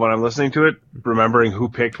when I'm listening to it, remembering who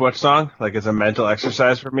picked what song. Like it's a mental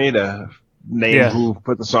exercise for me to name Yeah. who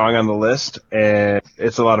put the song on the list, and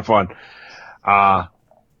it's a lot of fun.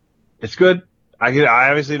 It's good. I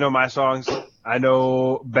obviously know my songs. I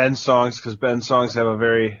know Ben's songs because Ben's songs have a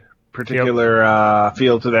very particular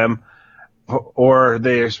feel to them, or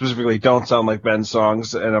they specifically don't sound like Ben's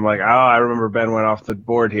songs. And I'm like, oh, I remember Ben went off the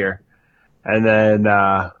board here, and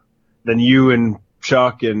then you and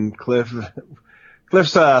Chuck and Cliff's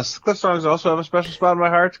songs also have a special spot in my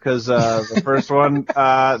heart because the first one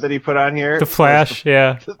that he put on here, The Flash,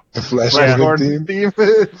 yeah. The Flash Flash Gordon Gordon theme.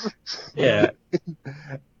 theme. yeah.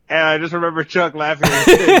 And I just remember Chuck laughing and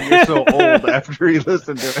saying, "You're so old" after he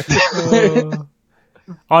listened to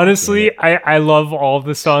it. Honestly, I love all of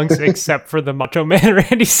the songs except for the Macho Man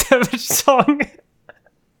Randy Savage song.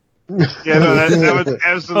 Yeah, no, that was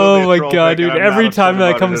absolutely. Oh a my troll god, pick, dude! and I'm not Every upset time that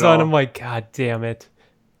about it comes at on, all. I'm like, God damn it!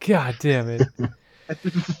 God damn it!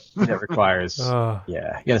 That requires. Oh.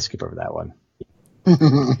 Yeah, you gotta skip over that one.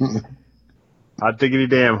 Hot diggity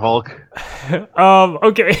damn, Hulk.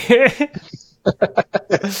 Okay.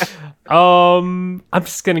 I'm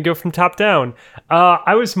just gonna go from top down.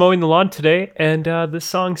 I was mowing the lawn today, and this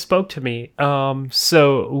song spoke to me.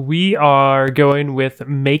 So we are going with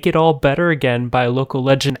 "Make It All Better Again" by local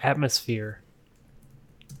legend Atmosphere.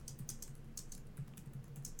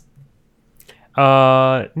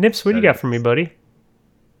 Nips, what do you got for me, buddy?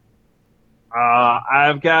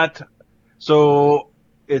 I've got, so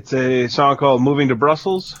it's a song called "Moving to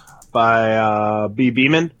Brussels" by B.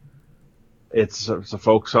 Beeman. It's a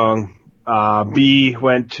folk song. B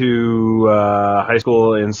went to high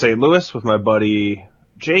school in St. Louis with my buddy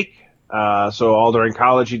Jake. So all during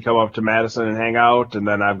college, he'd come up to Madison and hang out, and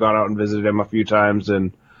then I've gone out and visited him a few times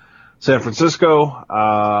in San Francisco,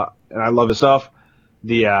 and I love his stuff.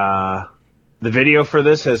 The video for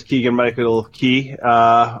this has Keegan-Michael Key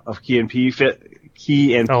of Key and P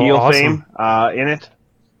Key and Oh, Peele awesome. fame in it,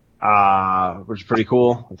 which is pretty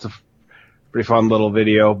cool. It's a pretty fun little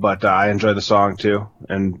video, but I enjoy the song too.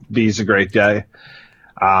 And B's a great guy.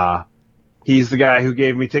 He's the guy who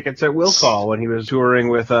gave me tickets at Will Call when he was touring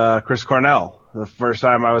with Chris Cornell. The first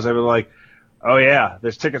time I was able to like, oh yeah,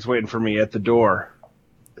 there's tickets waiting for me at the door.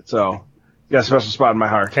 So, got a special spot in my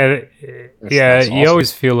heart. And that's you awesome.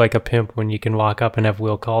 always feel like a pimp when you can walk up and have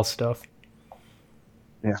Will Call stuff.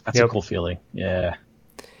 Yeah. That's Yep. a cool feeling. Yeah.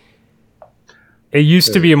 It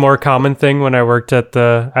used to be a more common thing when I worked at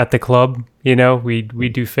the club. You know, we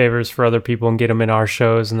do favors for other people and get them in our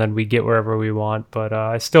shows, and then we get wherever we want. But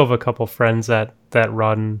I still have a couple friends that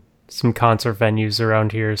run some concert venues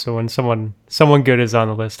around here. So when someone good is on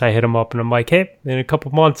the list, I hit them up and I'm like, hey, in a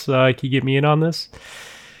couple months, can you get me in on this?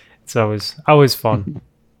 It's always fun.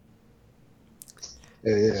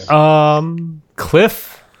 Yeah.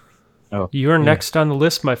 Cliff, Oh, you're next on the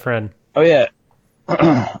list, my friend. Oh yeah.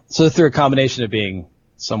 So through a combination of being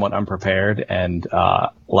somewhat unprepared and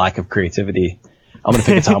lack of creativity, I'm gonna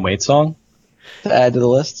pick a Tom Waits song to add to the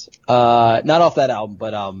list. Not off that album,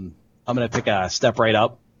 but I'm gonna pick a Step Right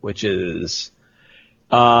Up, which is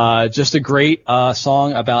just a great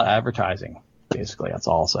song about advertising. Basically, that's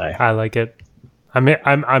all I'll say. I like it. I'm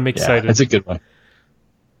excited. Yeah, it's a good one.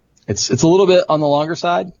 It's a little bit on the longer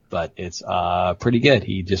side, but it's pretty good.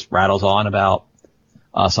 He just rattles on about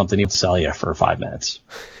something he would sell you for 5 minutes.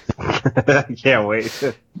 Can't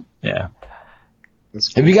wait. Yeah. That's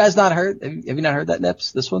cool. Have you guys not heard? Have you not heard that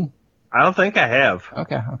Nips? This one? I don't think I have.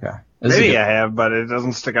 Okay. This is Maybe good. I have, but it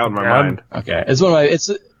doesn't stick out in my Yeah, mind. Okay. It's one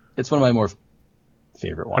of my more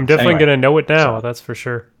favorite ones. I'm definitely Anyway, gonna know it now. so- That's for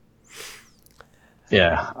sure.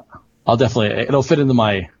 Yeah. It'll fit into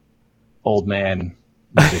my old man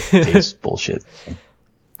music taste bullshit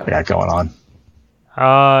I got going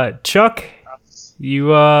on. Chuck,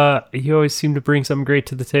 you always seem to bring something great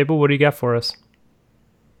to the table. What do you got for us?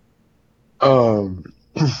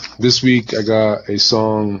 This week I got a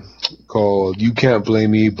song called "You Can't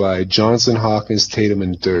Blame Me" by Johnson, Hawkins, Tatum,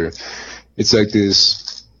 and Durr. It's like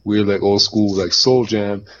this weird, like old school, like soul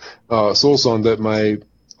jam, soul song that my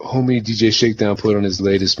homie DJ Shakedown put on his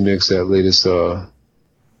latest mix, that latest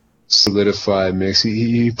solidified mix.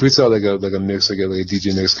 He puts out like a mix, like a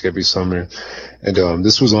DJ mix like every summer, and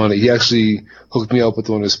this was on it. He actually hooked me up with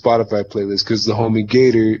one of his Spotify playlists because the homie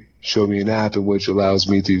Gator showed me an app in which allows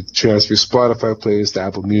me to transfer Spotify playlists to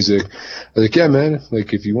Apple Music. I was like, yeah, man,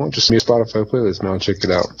 like if you want, just send me a Spotify playlist, man, I'll check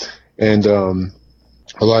it out. And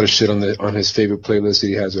a lot of shit on his favorite playlist that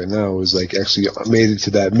he has right now was like actually made it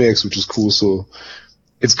to that mix, which is cool. So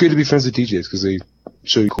it's good to be friends with DJs because they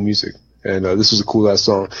show you cool music. And this was a cool ass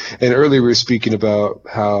song. And earlier we were speaking about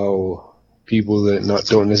how people that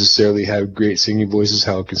don't necessarily have great singing voices,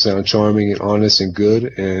 how it can sound charming and honest and good.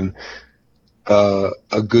 And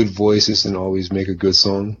a good voice doesn't always make a good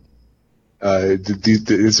song.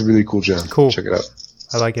 It's a really cool jam. Cool. Check it out.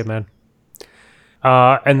 I like it, man.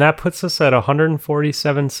 And that puts us at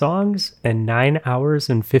 147 songs and 9 hours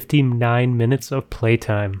and 59 minutes of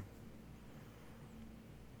playtime.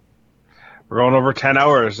 We're going over 10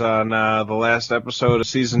 hours on the last episode of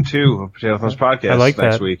season 2 of Potato Thumbs Podcast I like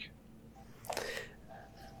next that. week.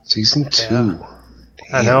 Season 2.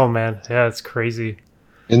 I know, man. Yeah, it's crazy.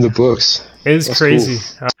 In the books. It is That's crazy.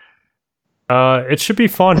 It should be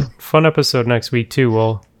fun. Fun episode next week too.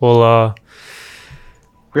 We'll We're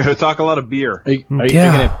going to talk a lot of beer. Are you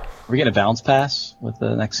getting a bounce pass with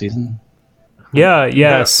the next season?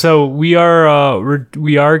 Yeah. So we are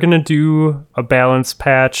gonna do a balance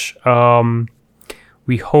patch.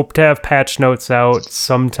 We hope to have patch notes out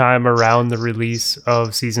sometime around the release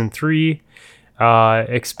of season 3.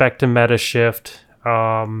 Expect a meta shift.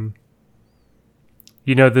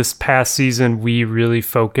 This past season we really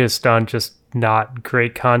focused on just not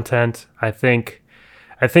great content. I think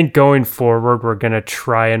going forward we're gonna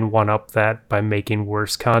try and one up that by making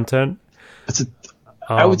worse content.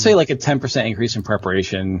 I would say like a 10% increase in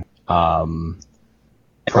preparation. Probably.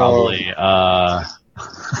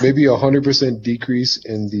 Maybe 100% decrease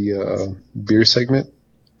in the beer segment.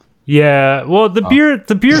 Yeah, well, the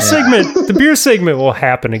beer segment will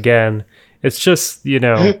happen again. It's just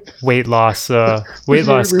weight loss. Weight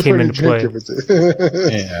loss came into play.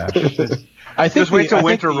 Yeah. I think Just wait till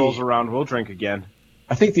winter rolls. rolls around. We'll drink again.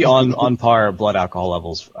 I think the on par blood alcohol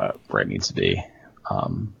levels where it needs to be.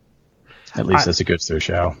 At least as it goes through the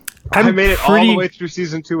show. I made it all the way through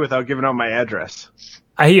season 2 without giving out my address.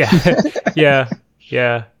 Yeah.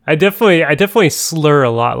 I definitely slur a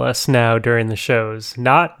lot less now during the shows.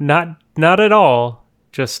 Not at all,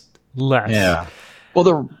 just less. Yeah. Well,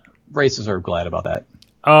 the races are glad about that.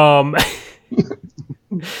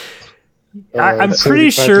 I'm pretty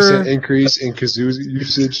 75% sure. increase in kazoo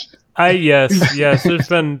usage. Yes.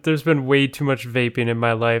 There's been way too much vaping in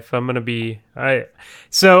my life.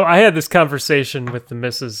 So I had this conversation with the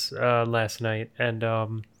missus last night, and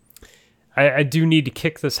I do need to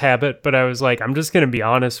kick this habit, but I was like, I'm just gonna be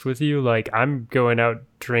honest with you. Like, I'm going out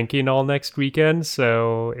drinking all next weekend,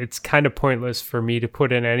 so it's kind of pointless for me to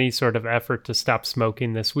put in any sort of effort to stop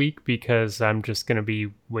smoking this week because I'm just gonna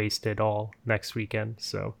be wasted all next weekend.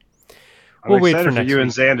 So I'm we'll wait excited for for next you week.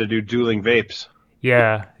 and Zan to do dueling vapes.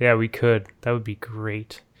 Yeah, we could. That would be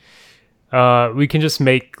great. We can just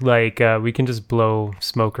make we can just blow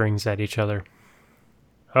smoke rings at each other.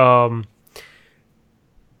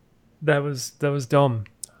 That was dumb.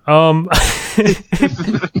 I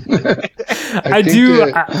think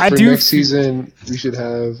for next season we should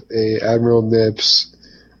have a Admiral Nips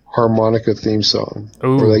harmonica theme song.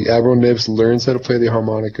 Ooh. Where like Admiral Nips learns how to play the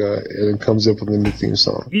harmonica and then comes up with a new theme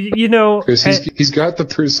song. You know, Because he's got the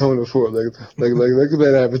persona for it. Like look at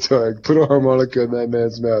that avatar. Put a harmonica in that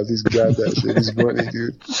man's mouth. He's got that shit. He's funny,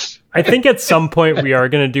 dude. I think at some point we are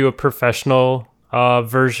going to do a professional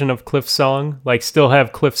version of Cliff's song. Like, still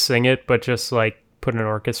have Cliff sing it, but just like put an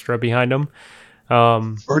orchestra behind him.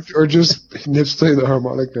 Or just Nips play the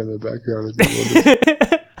harmonica in the background.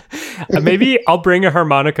 Maybe I'll bring a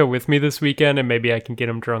harmonica with me this weekend, and maybe I can get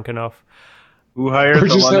him drunk enough. Who hired Or the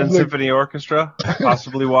just London have, like- Symphony Orchestra?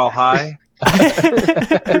 Possibly while high. Or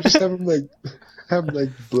just have him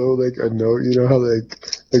blow like a note. You know how like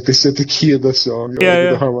they set the key of the song. Yeah.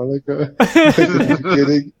 With the harmonica. Like, at the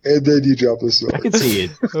beginning, and then you drop the song. I can see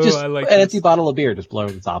it. Oh, Just I like an this. empty bottle of beer, just blow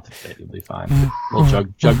over the top of it. You'll be fine. Little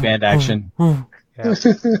jug band action.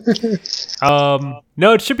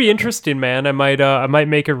 No, it should be interesting, man. I might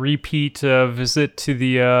make a repeat visit to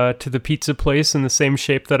the pizza place in the same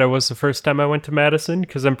shape that I was the first time I went to Madison,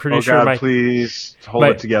 because I'm pretty Oh sure God, please hold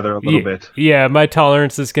it together a little bit. Yeah, my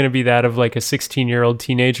tolerance is going to be that of like a 16-year-old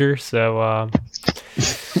teenager. So,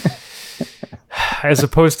 as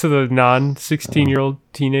opposed to the non-16-year-old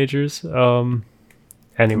teenagers. I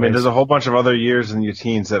mean, Anyways, there's a whole bunch of other years in your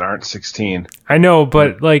teens that aren't 16. I know,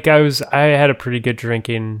 but like I had a pretty good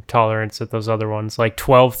drinking tolerance at those other ones. Like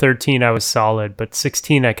 12, 13, I was solid, but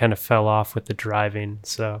 16, I kind of fell off with the driving.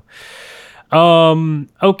 So,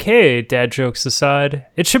 okay, dad jokes aside,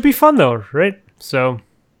 it should be fun though, right? So,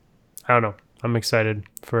 I don't know. I'm excited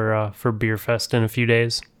for Beer Fest in a few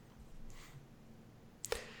days.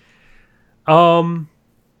 I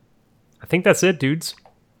think that's it, dudes.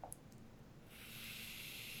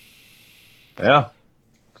 Yeah.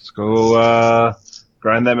 Let's go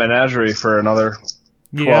grind that menagerie for another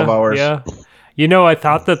 12 hours. Yeah. You know, I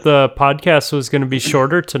thought that the podcast was going to be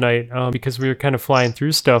shorter tonight because we were kind of flying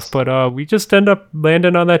through stuff, but we just end up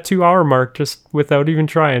landing on that 2-hour mark just without even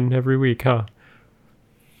trying every week, huh?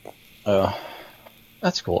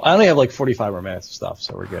 That's cool. I only have like 45 more minutes of stuff,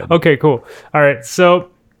 so we're good. Okay, cool. All right,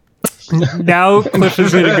 so now Cliff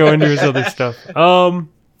is going to go into his other stuff.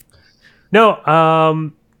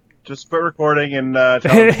 Just quit recording and tell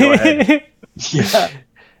them to go ahead. Yeah.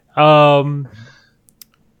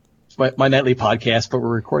 It's my nightly podcast, but we're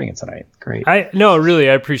recording it tonight. Great. I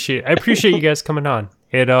appreciate you guys coming on.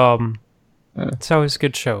 It's always a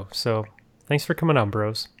good show. So thanks for coming on,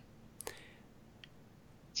 bros.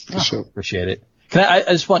 Sure. Appreciate it. I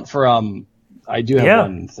just want for I do have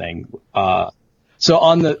one thing.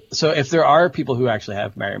 So if there are people who actually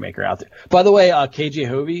have Mario Maker out there, by the way, KJ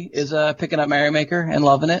Hovey is picking up Mario Maker and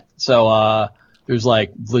loving it. So there's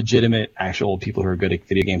like legitimate actual people who are good at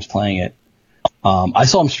video games playing it. I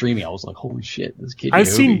saw him streaming. I was like, holy shit, this is KJ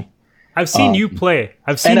Hovey. I've seen you play.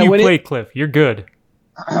 I've seen you play, Cliff. You're good.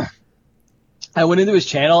 I went into his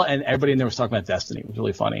channel and everybody in there was talking about Destiny. It was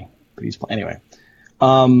really funny. But he's anyway.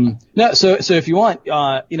 No, so if you want,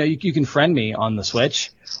 you can friend me on the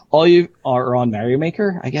Switch. All you are on Mario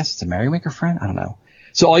Maker. I guess it's a Mario Maker friend. I don't know.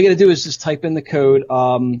 So all you got to do is just type in the code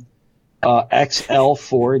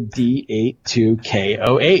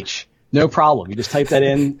XL4D82KOH. No problem. You just type that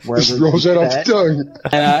in wherever. Just rolls right off the tongue.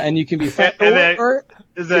 And you can be friend.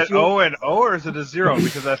 Is that O and O or is it a 0?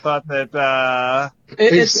 Because I thought that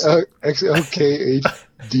it's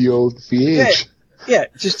XLKHDOVH. Yeah,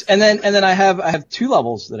 just and then I have 2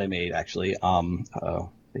 levels that I made actually.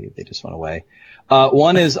 They just went away.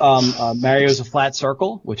 One is Mario's a Flat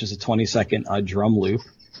Circle, which is a 20-second drum loop.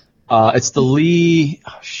 It's the Lee.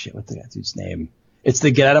 Oh shit, what's that dude's name? It's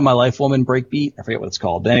the Get Out of My Life Woman breakbeat. I forget what it's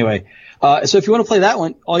called. But anyway, so if you want to play that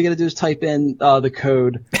one, all you got to do is type in the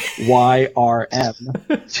code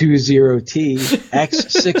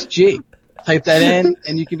YRM20TX6G. Type that in,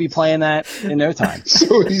 and you can be playing that in no time.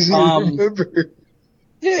 So easy to remember.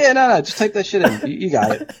 Yeah, no, just type that shit in. You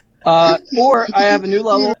got it. Or I have a new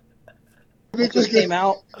level that just came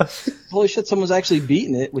out. Holy shit, someone's actually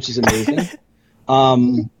beaten it, which is amazing.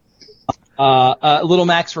 Little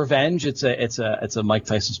Max Revenge. It's a Mike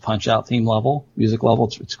Tyson's Punch Out theme level, music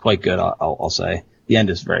level. It's quite good. I'll say the end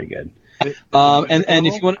is very good. And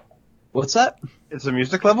if you want, what's that? It's a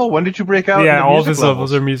music level. When did you break out? Yeah, all of music his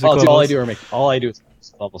levels are music levels. All I do is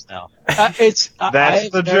music levels now. That's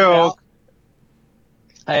the joke.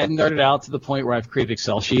 I had nerded out to the point where I've created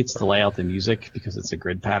Excel sheets to lay out the music because it's a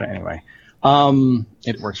grid pattern. Anyway,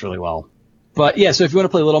 it works really well. But yeah, so if you want to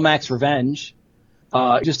play Little Max Revenge,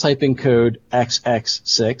 just type in code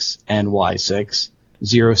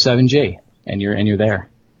XX6NY607G, and you're there.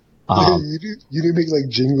 You do make like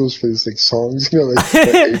jingles for these like songs, like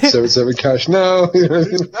 877 cash now.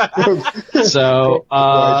 So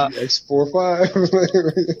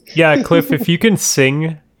X45. Yeah, Cliff, if you can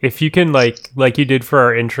sing, if you can like you did for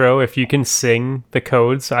our intro, if you can sing the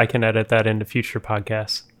codes, I can edit that into future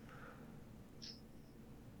podcasts.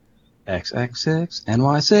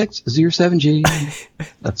 XX6NY607G.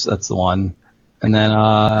 That's the one. And then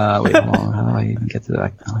wait, hold on, how do I even get to that?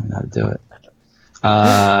 I don't even know how to do it.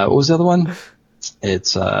 What was the other one?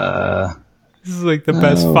 It's This is like the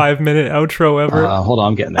best 5-minute outro ever. Hold on,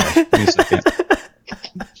 I'm getting there. Give me a second.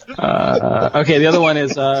 Okay, the other one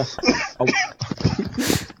is a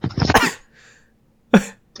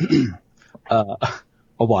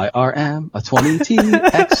YRM, a 20T,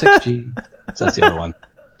 X6G. So that's the other one.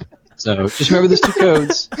 So just remember those two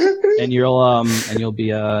codes, and you'll be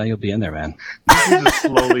in there, man. You can just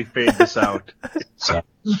slowly fade this out. So,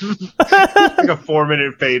 Like a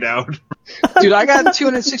 4-minute fade out. dude, I got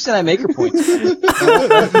 269 maker points. All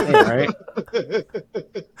right,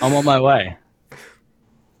 I'm on my way.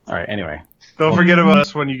 All right. Anyway, Don't forget about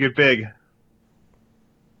us when you get big.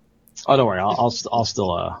 oh, don't worry. I'll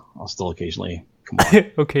still occasionally come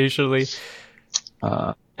on. Occasionally.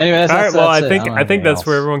 Anyway, that's, All right. Well, that's it. I don't think have that's anything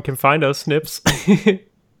where else. everyone can find us, Snips.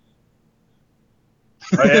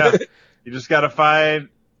 Oh yeah, you just gotta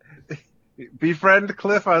befriend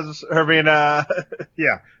Cliff on,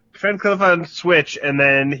 befriend Cliff on Switch, and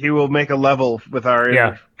then he will make a level with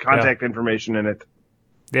our contact information in it.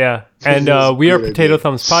 Yeah, and we are Potato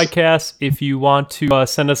Thumbs Podcast. If you want to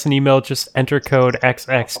send us an email, just enter code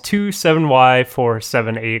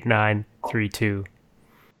XX27Y478932.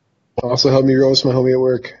 Also, help me roast my homie at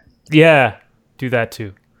work. Yeah, do that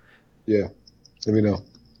too. Yeah, let me know.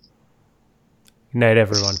 Good night,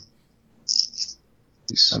 everyone.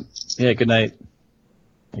 Peace. Yeah. Good night.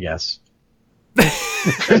 I guess.